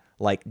at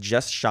like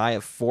just shy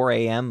of 4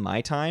 a.m.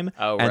 my time.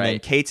 Oh, and then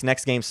Kate's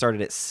next game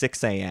started at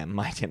 6 a.m.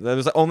 my time. There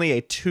was only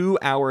a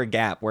 2-hour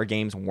gap where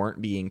games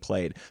weren't being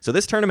played. So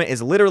this tournament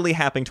is literally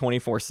happening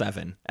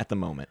 24/7 at the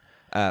moment,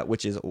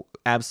 which is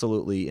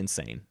absolutely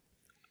insane.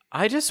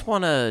 I just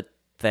want to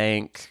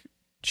thank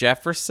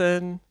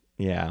Jefferson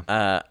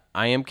Yeah.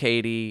 I Am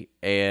Katie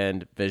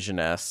and Vision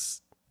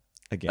S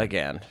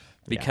again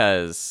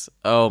because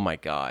oh my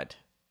god.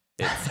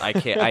 I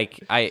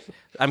can't.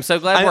 I'm so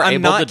glad we're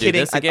able to do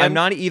this again. I'm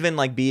not even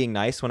like being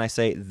nice when I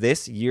say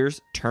this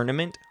year's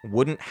tournament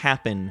wouldn't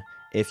happen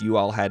if you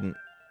all hadn't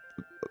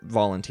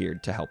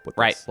volunteered to help with this.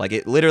 Right. Like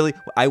it literally.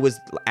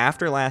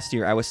 After last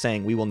year, I was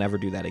saying we will never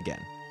do that again.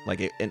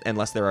 Like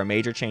unless there are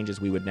major changes,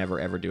 we would never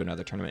ever do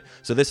another tournament.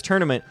 So this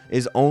tournament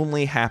is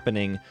only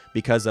happening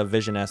because of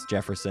Vision S,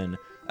 Jefferson,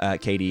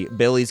 Katie.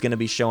 Billy's going to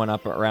be showing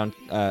up around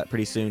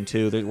pretty soon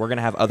too. We're going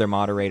to have other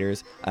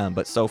moderators,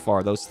 but so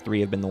far those three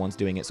have been the ones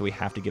doing it, so we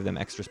have to give them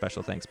extra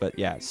special thanks. But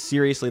yeah,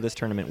 seriously, this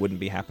tournament wouldn't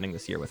be happening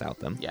this year without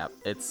them. Yeah,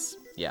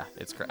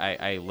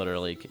 I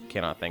literally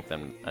cannot thank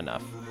them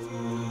enough.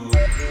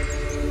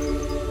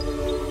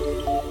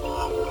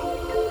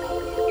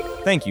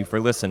 Thank you for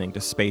listening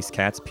to Space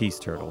Cat's Peace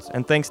Turtles,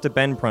 and thanks to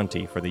Ben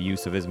Prunty for the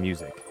use of his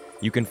music.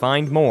 You can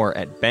find more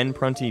at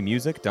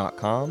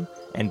benpruntymusic.com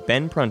and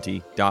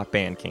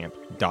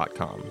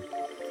benprunty.bandcamp.com.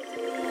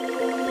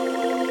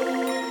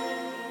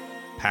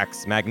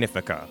 Pax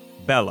Magnifica,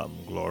 Bellum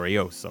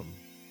Gloriosum.